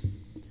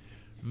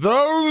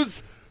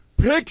 Those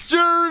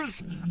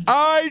pictures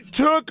I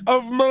took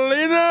of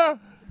Melina,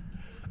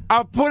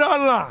 I put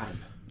online.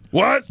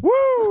 What?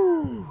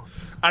 Woo!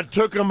 I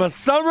took them of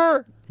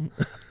Summer.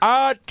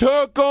 I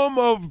took them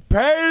of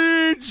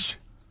Paige.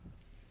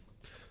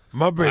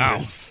 My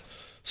business. Wow.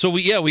 So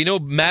we know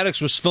Maddox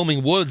was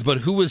filming Woods, but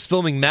who was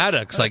filming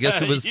Maddox? I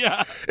guess it was It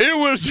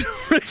was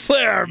Ric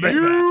Flair, baby.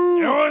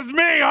 It was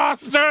me,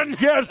 Austin.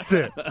 Guessed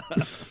it.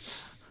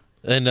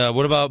 And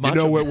what about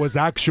Macho? it was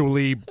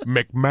actually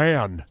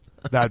McMahon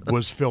that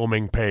was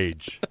filming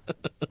Paige. A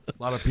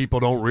lot of people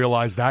don't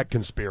realize that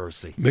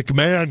conspiracy.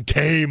 McMahon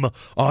came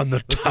on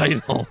the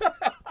title.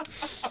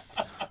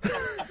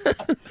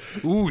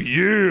 Ooh,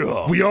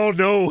 yeah. We all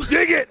know.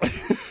 Dig it.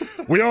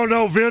 We all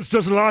know Vince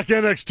doesn't like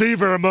NXT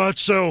very much,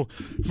 so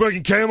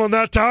fucking came on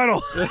that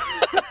title.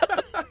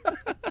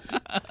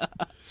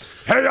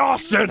 Hey,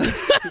 Austin.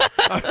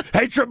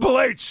 Hey, Triple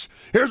H.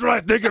 Here's what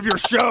I think of your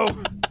show.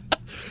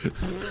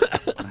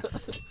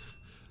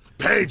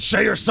 Paige,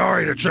 say you're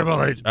sorry to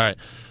Triple H. All right.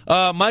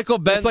 Michael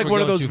Benson. It's like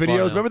one of those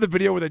videos. Remember the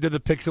video where they did the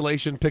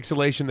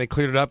pixelation? They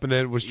cleared it up, and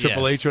then it was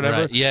Triple H or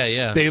whatever? Right.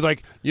 Yeah. They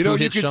you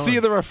hit can Shawn? see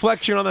the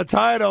reflection on the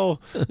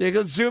title. You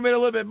can zoom in a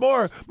little bit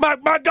more. My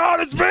God,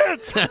 it's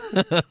Vince!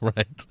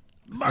 Right.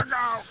 My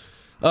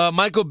God.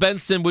 Michael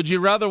Benson, would you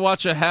rather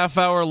watch a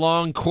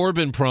half-hour-long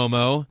Corbin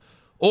promo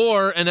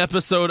or an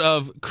episode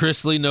of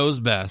Chrisley Knows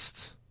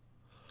Best?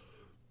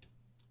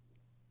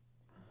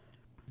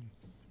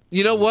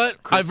 You know what?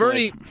 I've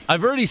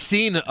already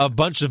seen a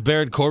bunch of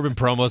Baron Corbin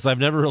promos. I've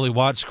never really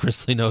watched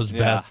Chrisley Knows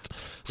Best,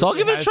 so I'll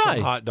give it a try.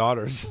 Some hot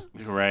daughters,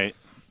 Right.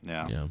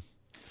 Yeah.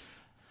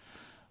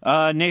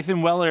 Yeah.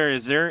 Nathan Weller,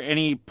 is there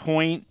any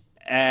point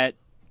at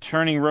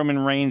turning Roman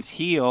Reigns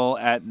heel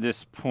at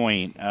this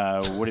point?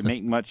 Would it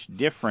make much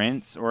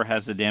difference, or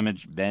has the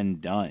damage been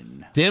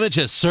done? Damage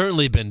has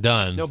certainly been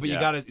done. No, but you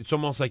got to. It's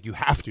almost like you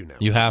have to now.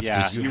 You have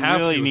Yeah, to. you have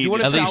really to. If need you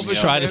want to at least salvage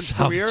try a to man's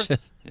salvage career, it.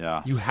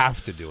 Yeah. You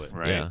have to do it.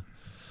 Right. Yeah.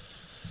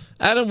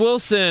 Adam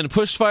Wilson,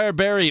 Pushfire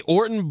Barry,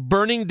 Orton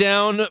burning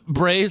down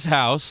Bray's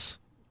house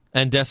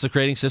and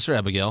desecrating Sister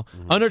Abigail,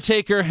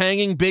 Undertaker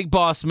hanging Big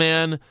Boss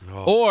Man,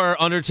 or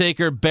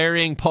Undertaker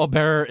burying Paul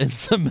Bearer in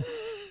some.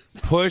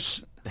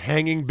 Push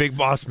hanging Big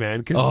Boss Man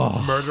because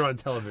it's murder on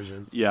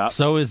television. Yeah.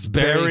 So is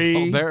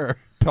burying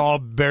Paul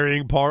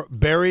Bearer.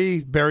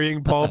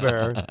 Burying Paul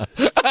Bearer.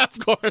 Of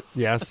course.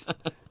 Yes,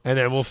 and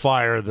then we'll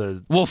fire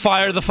the. We'll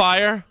fire the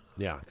fire.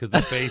 Yeah, because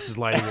the face is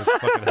lighting his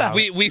fucking house.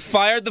 We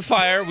fired the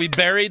fire. We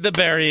buried the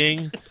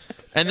burying.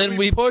 And then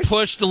we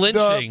pushed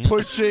lynching. We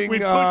pushed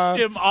him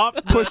off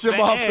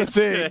the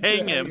thing to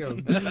hang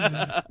him.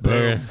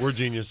 Boom. We're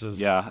geniuses.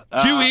 Yeah.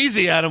 Too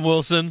easy, Adam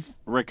Wilson.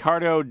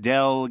 Ricardo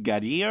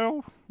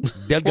Delgadillo?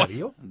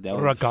 Delgadillo?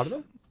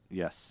 Ricardo?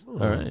 Yes. All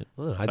right.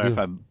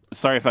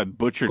 Sorry if I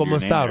butchered ¿Cómo your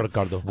está, name there.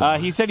 Ricardo?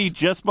 He said he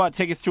just bought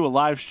tickets to a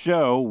live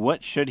show.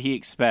 What should he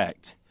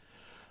expect?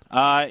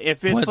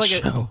 If it's What like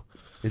show?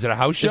 Is it a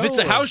house show? If it's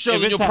a house show, If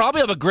then it's you'll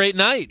probably have a great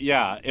night.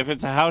 Yeah, if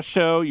it's a house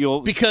show,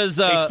 you'll Because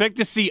expect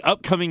to see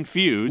upcoming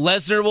feuds.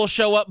 Lesnar will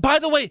show up. By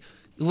the way,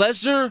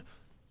 Lesnar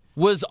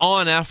was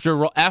on after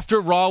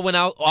Raw went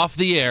out off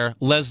the air.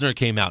 Lesnar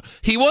came out.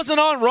 He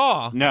wasn't on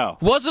Raw. No.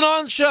 Wasn't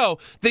on the show.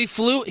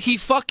 He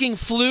fucking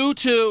flew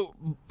to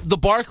the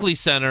Barclays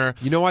Center.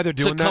 You know why they're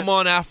doing to come that?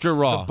 on after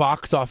Raw. The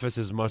box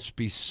offices must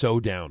be so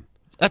down.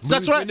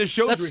 That's what the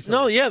shows that's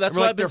recently. that's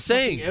what I've been they're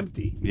saying. fucking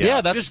empty. Yeah,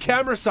 that's Just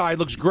camera side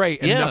looks great,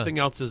 and Yeah. nothing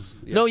else is.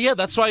 Yeah. No, yeah,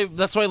 that's why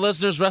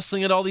Lesnar's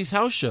wrestling at all these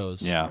house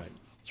shows. Yeah.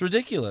 It's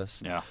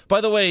ridiculous. Yeah.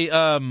 By the way,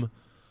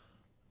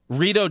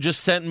 Rito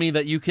just sent me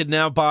that you could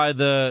now buy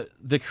the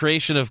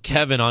creation of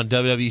Kevin on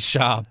WWE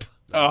Shop.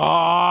 Oh,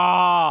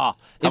 how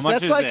If much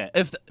that's is like it?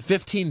 if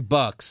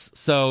 $15,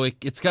 so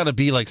it's got to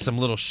be like some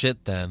little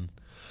shit then.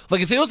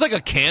 Like if it was like a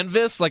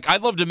canvas, like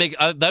I'd love to make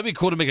that'd be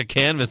cool to make a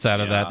canvas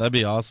out of that. That'd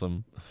be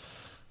awesome.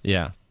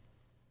 Yeah.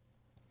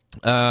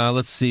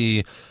 Let's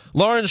see.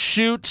 Lauren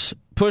Shute,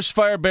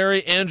 Pushfire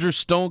Barry, Andrew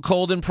Stone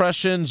Cold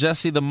impression,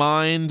 Jesse the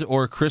Mind,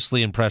 or Chris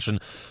Lee impression.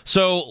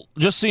 So,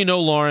 just so you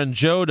know, Lauren,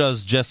 Joe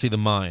does Jesse the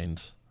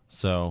Mind.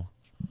 So,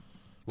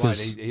 Why,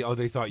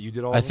 they thought you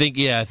did all of them?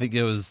 I think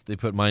it was, they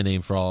put my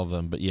name for all of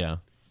them, but yeah.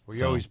 Well,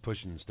 you're always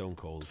pushing Stone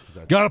Cold.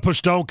 Gotta push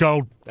Stone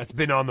Cold. That's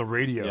been on the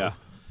radio. Yeah.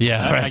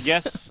 Yeah, right. I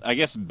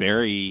guess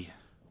Barry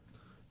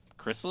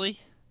Chrisley?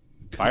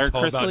 Fire It's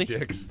all about Chrisley?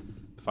 dicks.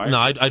 Fire No,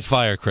 Chrisley? I'd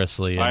fire Chris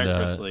Lee.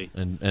 Fire Chris Lee.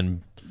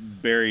 And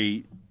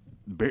Barry.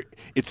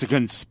 It's a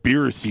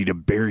conspiracy to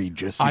bury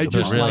Jesse. I the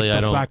just Mind. really, I like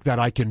the don't- fact that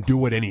I can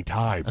do it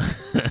anytime.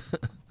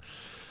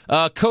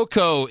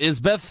 Coco, is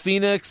Beth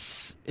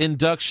Phoenix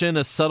induction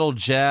a subtle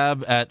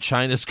jab at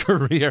China's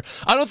career?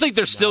 I don't think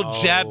they're still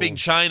jabbing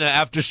China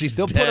after she's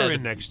They'll dead. put her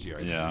in next year.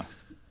 Yeah.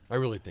 I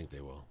really think they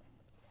will.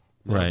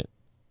 Right.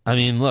 I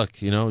mean,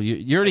 look, you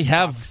already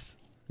have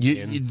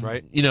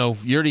right? You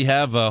already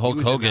have Hulk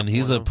was in Hogan. that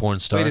He's a porno. porn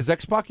star. Wait, is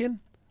X-Pac in?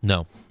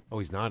 No, Oh,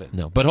 he's not in.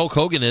 no, but Hulk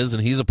Hogan is,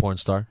 and he's a porn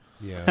star.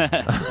 Yeah.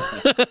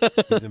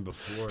 He's in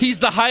before. He's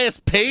the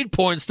highest paid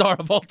porn star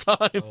of all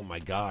time. Oh, my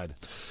God.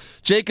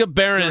 Jacob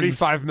Barons.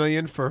 $35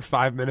 million for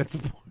 5 minutes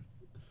of porn.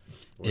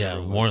 Yeah,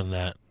 more than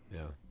that.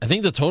 Yeah. I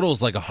think the total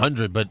is like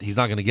 100, but he's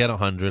not going to get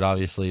 100,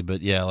 obviously.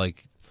 But yeah,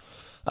 like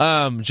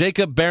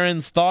Jacob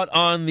Barron's thought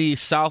on the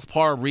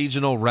Southpaw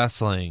Regional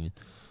Wrestling.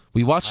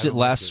 We watched it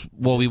last.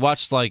 Well, we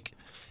watched like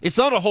it's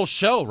not a whole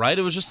show, right?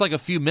 It was just like a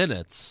few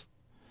minutes.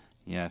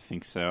 Yeah, I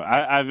think so.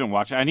 I haven't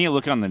watched it. I need to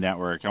look on the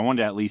network. I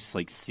wanted to at least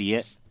see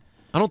it.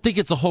 I don't think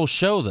it's a whole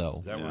show though.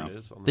 Is that where it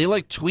is? They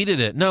like tweeted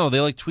it. No, they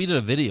like tweeted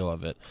a video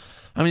of it.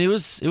 I mean, it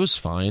was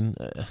fine.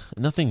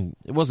 Nothing.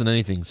 It wasn't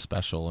anything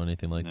special or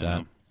anything like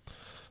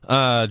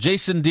that.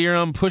 Jason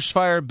Deerham,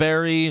 Pushfire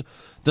Barry,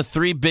 the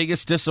three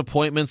biggest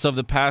disappointments of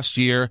the past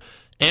year: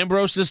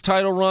 Ambrose's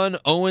title run,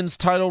 Owens'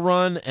 title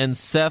run, and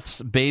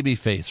Seth's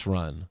babyface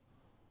run.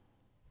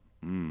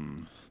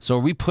 So are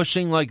we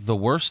pushing like the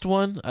worst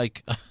one?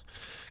 Like,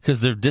 because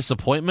they're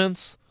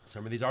disappointments?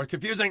 Some of these are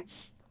confusing.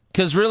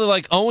 Because really,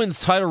 like,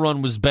 Owens' title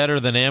run was better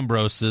than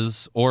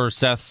Ambrose's or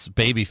Seth's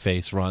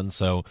babyface run,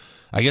 so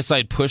I guess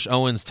I'd push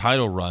Owens'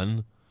 title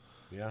run.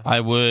 Yeah. I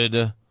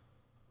would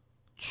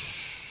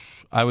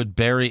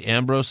bury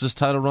Ambrose's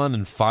title run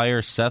and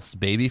fire Seth's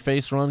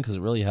babyface run because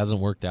it really hasn't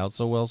worked out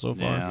so well so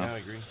far. Yeah, I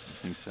agree. I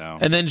think so.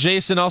 And then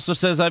Jason also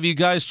says, have you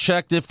guys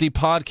checked if the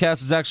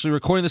podcast is actually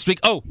recording this week?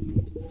 Oh,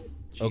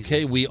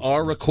 okay, we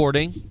are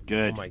recording.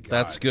 Good. Oh, my God.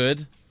 That's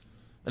good.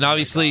 And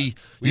obviously,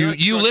 We are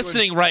you start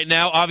listening right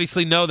now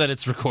obviously know that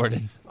it's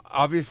recording.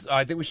 Obviously,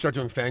 I think we should start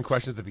doing fan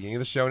questions at the beginning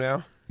of the show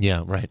now.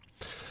 Yeah, right.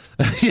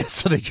 Yeah,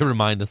 so they can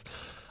remind us.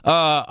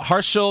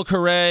 Harshal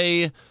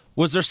Kare,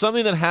 was there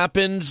something that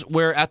happened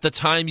where at the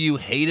time you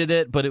hated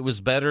it, but it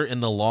was better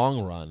in the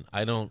long run?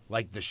 I don't...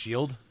 Like The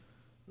Shield?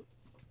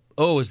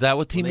 Oh, is that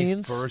what he When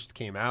means? they first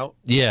came out,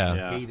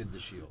 Yeah. I hated the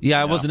Shield.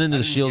 Yeah, I wasn't into I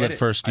the didn't Shield get at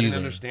first I either.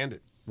 didn't understand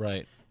it.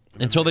 Right.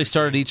 Until they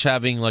started each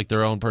having like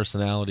their own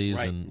personalities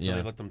Right. and So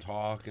they let them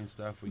talk and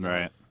stuff.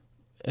 Right.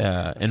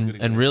 Yeah, a good and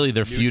example. really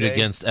their New feud Day,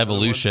 against another one.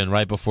 Evolution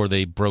right before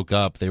they broke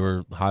up, they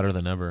were hotter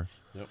than ever.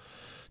 Yep.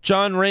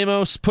 John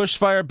Ramos,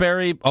 Pushfire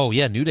Barry. Oh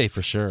yeah, New Day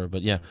for sure,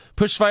 but yeah,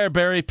 Pushfire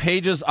Barry.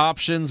 Page's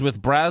options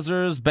with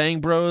Brazzers, Bang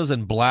Bros,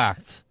 and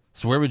Blacked.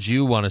 So where would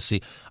you want to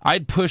see?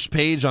 I'd push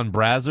Page on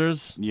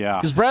Brazzers. Yeah.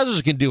 because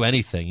Brazzers can do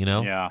anything. You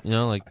know. Yeah. You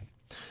know, like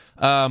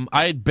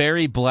I'd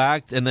bury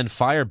Blacked and then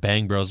fire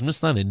Bang Bros. I'm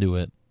just not into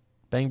it.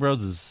 Bang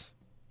Bros is,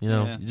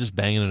 you're just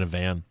banging in a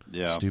van.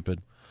 Yeah.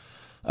 Stupid.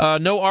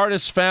 No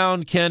artist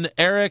found. Can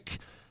Eric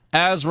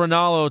as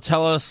Ronaldo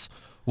tell us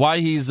why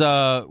he's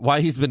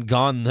been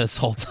gone this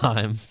whole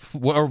time?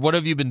 Or what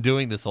have you been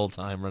doing this whole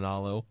time,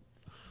 Ronaldo?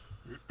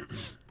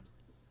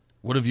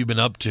 What have you been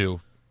up to?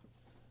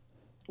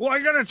 Well, I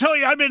gotta tell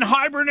you, I've been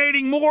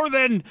hibernating more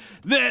than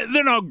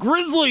a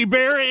grizzly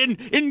bear in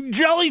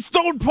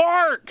Jellystone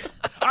Park.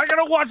 I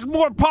gotta watch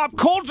more pop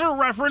culture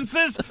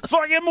references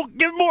so I can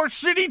give more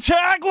shitty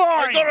taglines.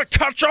 I gotta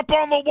catch up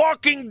on The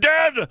Walking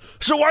Dead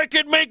so I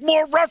can make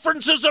more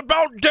references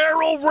about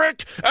Daryl,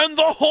 Rick, and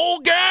the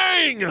whole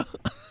gang.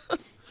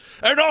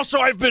 And also,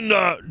 I've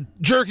been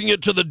jerking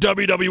it to the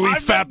WWE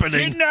I've been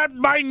fappening. kidnapped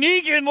by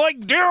Negan like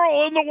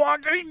Daryl in The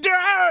Walking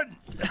Dead.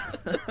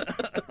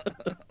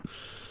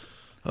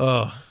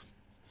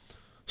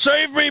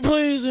 Save me,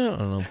 please. I don't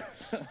know.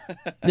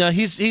 Yeah,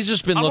 he's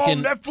just been I'm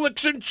looking. on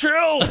Netflix and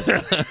chill.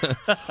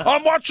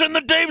 I'm watching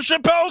the Dave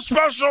Chappelle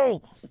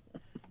special.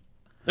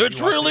 It's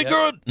You watched really it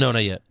yet? good. No,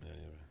 not yet.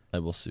 I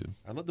will soon.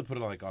 I'd love to put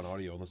it on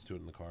audio and let's do it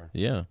in the car.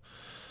 Yeah.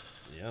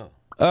 Yeah.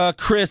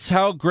 Chris,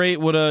 how great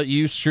would a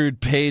 "You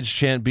Screwed Paige"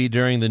 chant be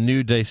during the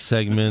New Day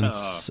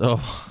segments? It'd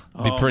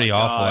be pretty my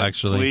awful, God,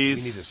 actually. We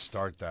Please. need to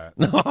start that.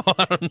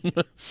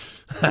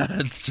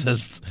 It's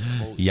just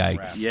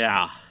yikes.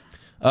 Yeah.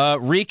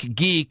 Reek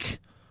Geek,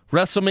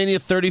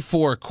 WrestleMania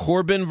 34,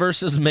 Corbin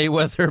versus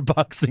Mayweather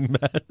boxing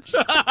match.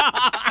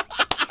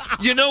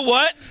 You know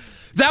what?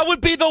 That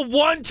would be the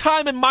one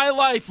time in my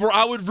life where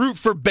I would root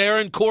for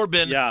Baron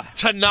Corbin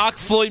to knock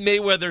Floyd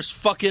Mayweather's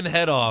fucking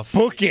head off.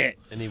 Book it.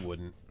 And he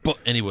wouldn't.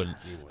 And he wouldn't.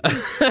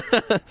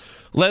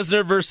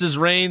 Lesnar versus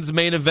Reigns,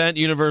 main event,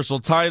 Universal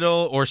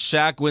title, or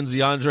Shaq wins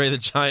the Andre the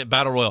Giant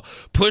Battle Royal.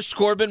 Pushed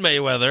Corbin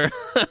Mayweather.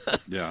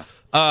 Yeah.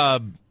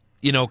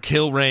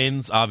 Kill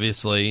Reigns,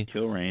 obviously.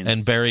 Kill Reigns.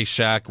 And bury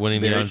Shaq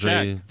winning the Bury Andre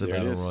Shaq. the There it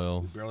Battle is.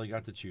 Royal. We barely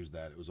got to choose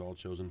that. It was all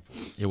chosen for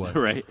us. It was.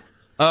 Right.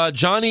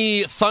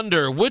 Johnny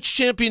Thunder, which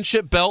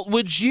championship belt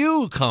would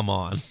you come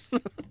on?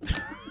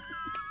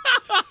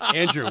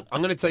 Andrew,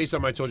 I'm going to tell you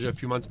something I told you a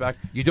few months back.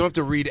 You don't have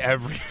to read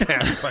every fan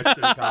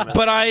question comment.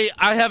 But I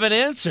have an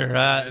answer.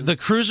 The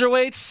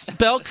Cruiserweights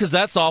belt, because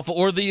that's awful,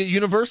 or the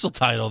Universal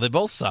title. They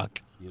both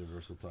suck.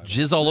 Universal title.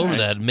 Jizz all over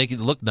that and make it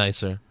look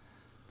nicer.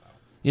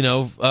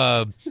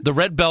 The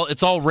red belt,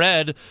 it's all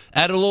red.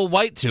 Add a little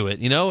white to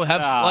it,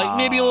 Have like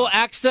maybe a little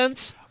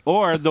accent.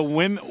 Or the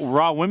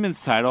Raw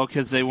Women's title,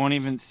 because they won't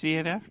even see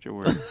it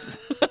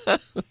afterwards.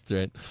 That's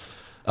right.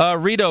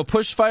 Rito,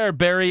 Pushfire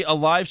Barry, a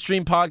live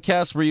stream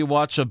podcast where you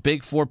watch a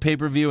Big Four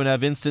pay-per-view and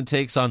have instant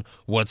takes on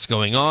what's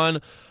going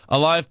on. A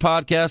live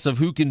podcast of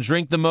who can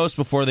drink the most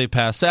before they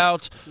pass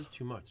out. This is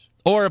too much.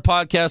 Or a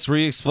podcast where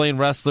you explain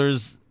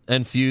wrestlers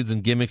and feuds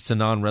and gimmicks to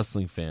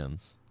non-wrestling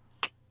fans.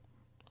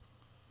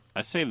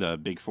 I say the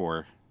Big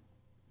Four.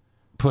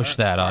 Push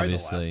that, Probably the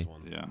obviously. last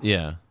one. Yeah.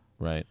 Yeah,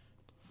 right.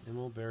 And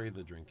we'll bury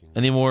the drinking.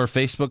 Any more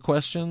Facebook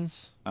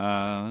questions?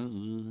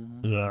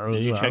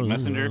 Did you check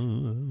Messenger?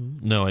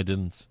 No, I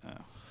didn't. Oh.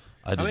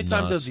 I did How many not.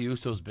 times have the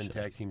Usos been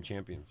tag team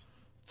champions?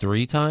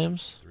 3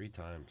 times? 3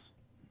 times.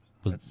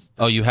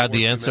 You had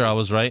the more answer. too many. I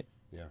was right?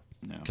 Yeah.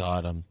 No.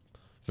 God, I'm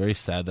very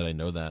sad that I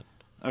know that.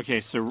 Okay,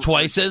 so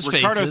Twice as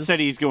Ricardo faces. said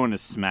he's going to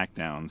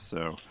SmackDown,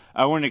 so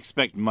I wouldn't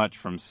expect much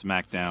from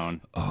SmackDown.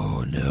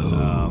 Oh,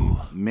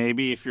 no.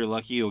 Maybe if you're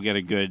lucky, you'll get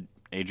a good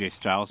AJ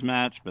Styles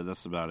match, but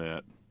that's about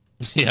it.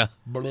 Yeah.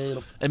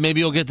 And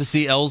maybe you'll get to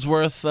see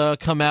Ellsworth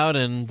come out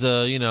and,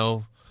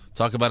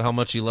 talk about how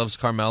much he loves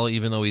Carmella,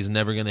 even though he's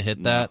never going to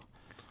hit that.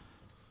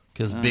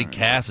 Because Big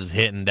Cass is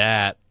hitting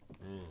that.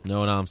 Know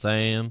what I'm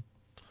saying?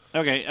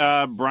 Okay,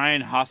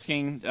 Brian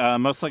Hosking,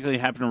 most likely to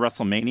happen in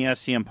WrestleMania.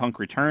 CM Punk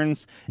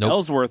returns. Nope.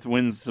 Ellsworth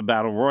wins the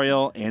Battle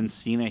Royal, and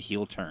Cena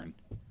heel turn.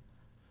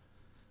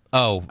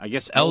 Oh, I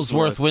guess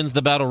Ellsworth wins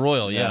the Battle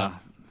Royal, yeah.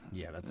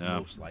 Yeah, that's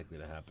most likely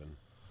to happen.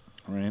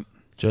 Right.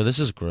 Joe, this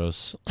is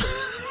gross.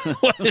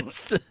 What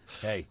is the...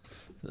 Hey,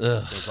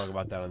 don't talk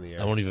about that on the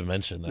air. I won't even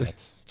mention that.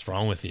 What's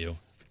wrong with you?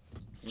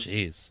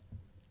 Jeez.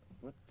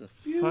 What the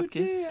fuck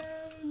is...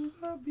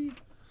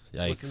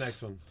 Yikes. What's the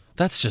next one?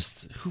 That's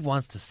just, who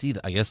wants to see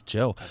that? I guess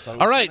Joe. thought it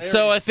was All right,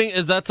 so hilarious. I think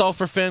that's all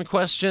for fan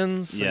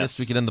questions. I Yes. guess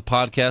we can end the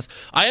podcast.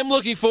 I am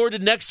looking forward to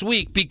next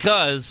week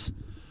because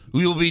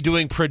we will be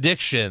doing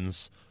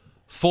predictions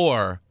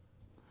for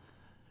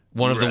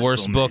one of the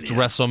worst booked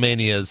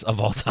WrestleManias of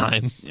all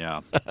time.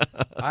 Yeah.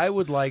 I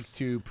would like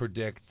to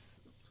predict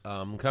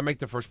Can I make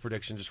the first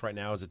prediction just right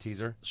now as a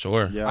teaser?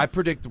 Sure. Yeah. I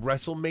predict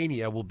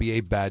WrestleMania will be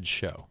a bad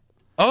show.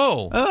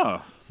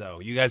 Oh, So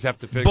you guys have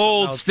to pick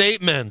Bold something else.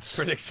 statements.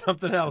 Predict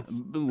something else.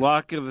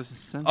 lock of the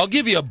century. I'll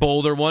give you a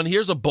bolder one.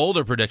 Here's a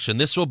bolder prediction.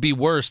 This will be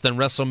worse than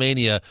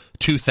WrestleMania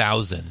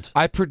 2000.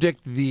 I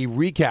predict the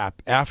recap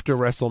after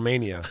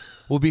WrestleMania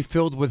will be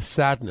filled with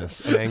sadness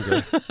and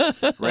anger.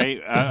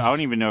 Right? I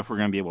don't even know if we're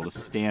going to be able to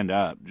stand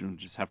up. We'll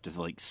just have to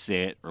like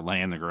sit or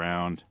lay on the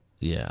ground.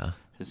 Yeah.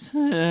 Just,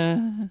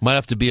 Might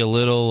have to be a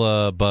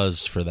little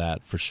buzzed for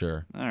that, for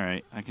sure. all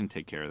right, I can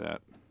take care of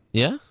that.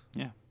 Yeah?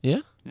 Yeah. Yeah?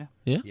 Yeah.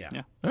 Yeah?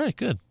 Yeah. All right,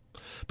 good.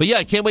 But yeah,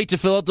 I can't wait to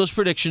fill out those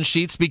prediction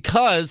sheets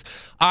because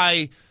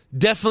I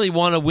definitely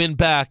want to win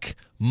back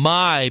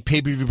my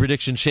pay-per-view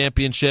prediction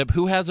championship.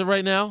 Who has it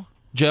right now?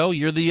 Joe,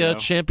 you're the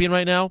champion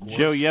right now?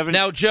 Joe, you haven't.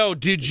 Now, Joe,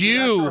 did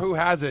you... Who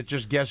has it?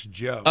 Just guess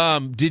Joe.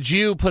 Did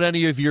you put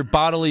any of your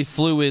bodily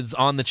fluids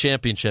on the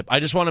championship? I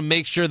just want to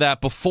make sure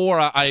that before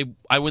I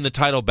win the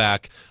title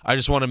back, I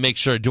just want to make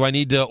sure. Do I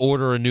need to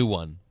order a new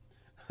one?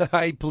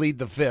 I plead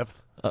the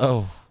fifth.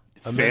 Oh.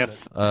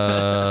 Fifth.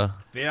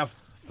 Fifth.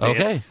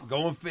 Okay.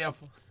 Going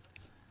fifth.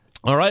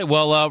 All right.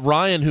 Well,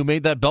 Ryan, who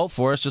made that belt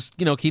for us, just,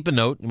 keep a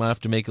note. You might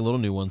have to make a little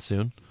new one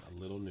soon. A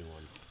little new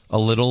one. A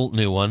little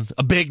new one.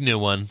 A big new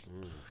one.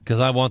 Because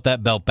I want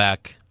that belt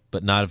back,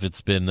 but not if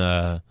it's been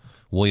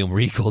William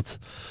Regaled.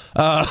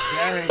 Dang.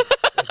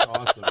 That's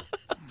awesome.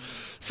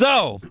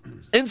 So,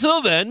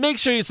 until then, make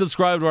sure you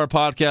subscribe to our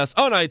podcast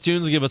on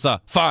iTunes and give us a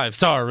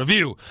 5-star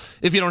review.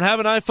 If you don't have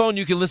an iPhone,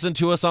 you can listen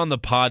to us on the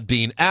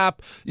Podbean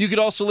app. You could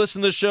also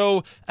listen to the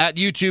show at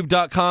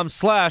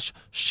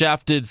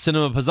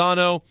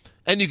youtube.com/ShaftedCinemaPaisano.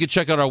 And you can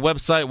check out our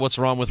website,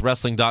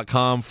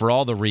 what'swrongwithwrestling.com, for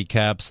all the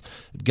recaps.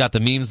 We've got the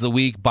memes of the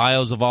week,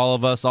 bios of all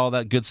of us, all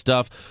that good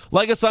stuff.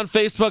 Like us on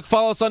Facebook,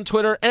 follow us on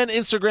Twitter and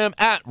Instagram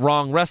at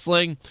Wrong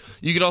Wrestling.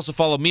 You can also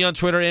follow me on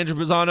Twitter, Andrew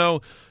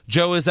Pisano.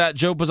 Joe is at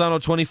Joe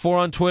Pisano24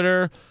 on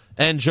Twitter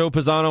and Joe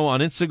Pisano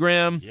on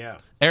Instagram. Yeah.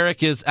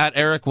 Eric is at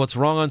Eric What's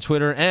Wrong on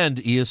Twitter, and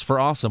E is for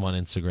Awesome on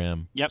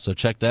Instagram. Yep. So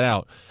check that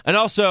out. And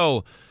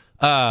also...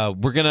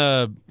 we're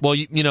gonna,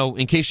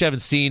 in case you haven't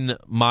seen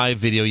my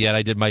video yet,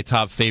 I did my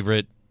top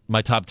 10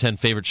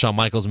 favorite Shawn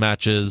Michaels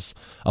matches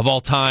of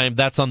all time.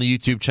 That's on the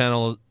YouTube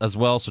channel as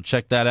well, so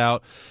check that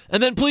out.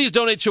 And then please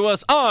donate to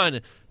us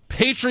on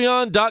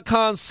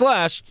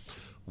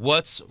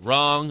patreon.com/What's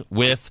Wrong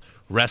with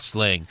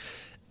Wrestling.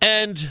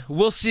 And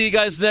we'll see you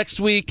guys next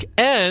week.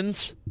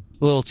 And,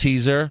 a little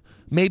teaser,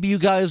 maybe you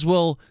guys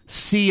will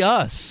see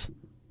us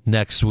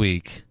next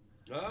week.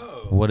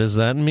 What does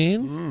that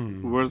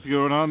mean? What's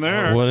going on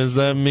there? What does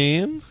that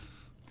mean?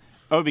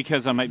 Oh,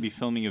 because I might be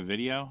filming a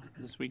video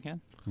this weekend?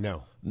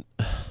 No.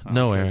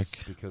 No, Eric.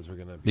 Because we're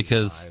going to be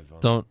Because live on-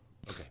 don't.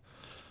 Okay.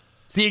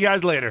 See you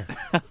guys later.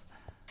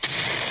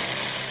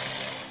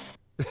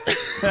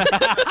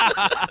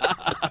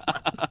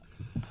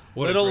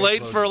 Little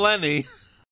late for Lenny.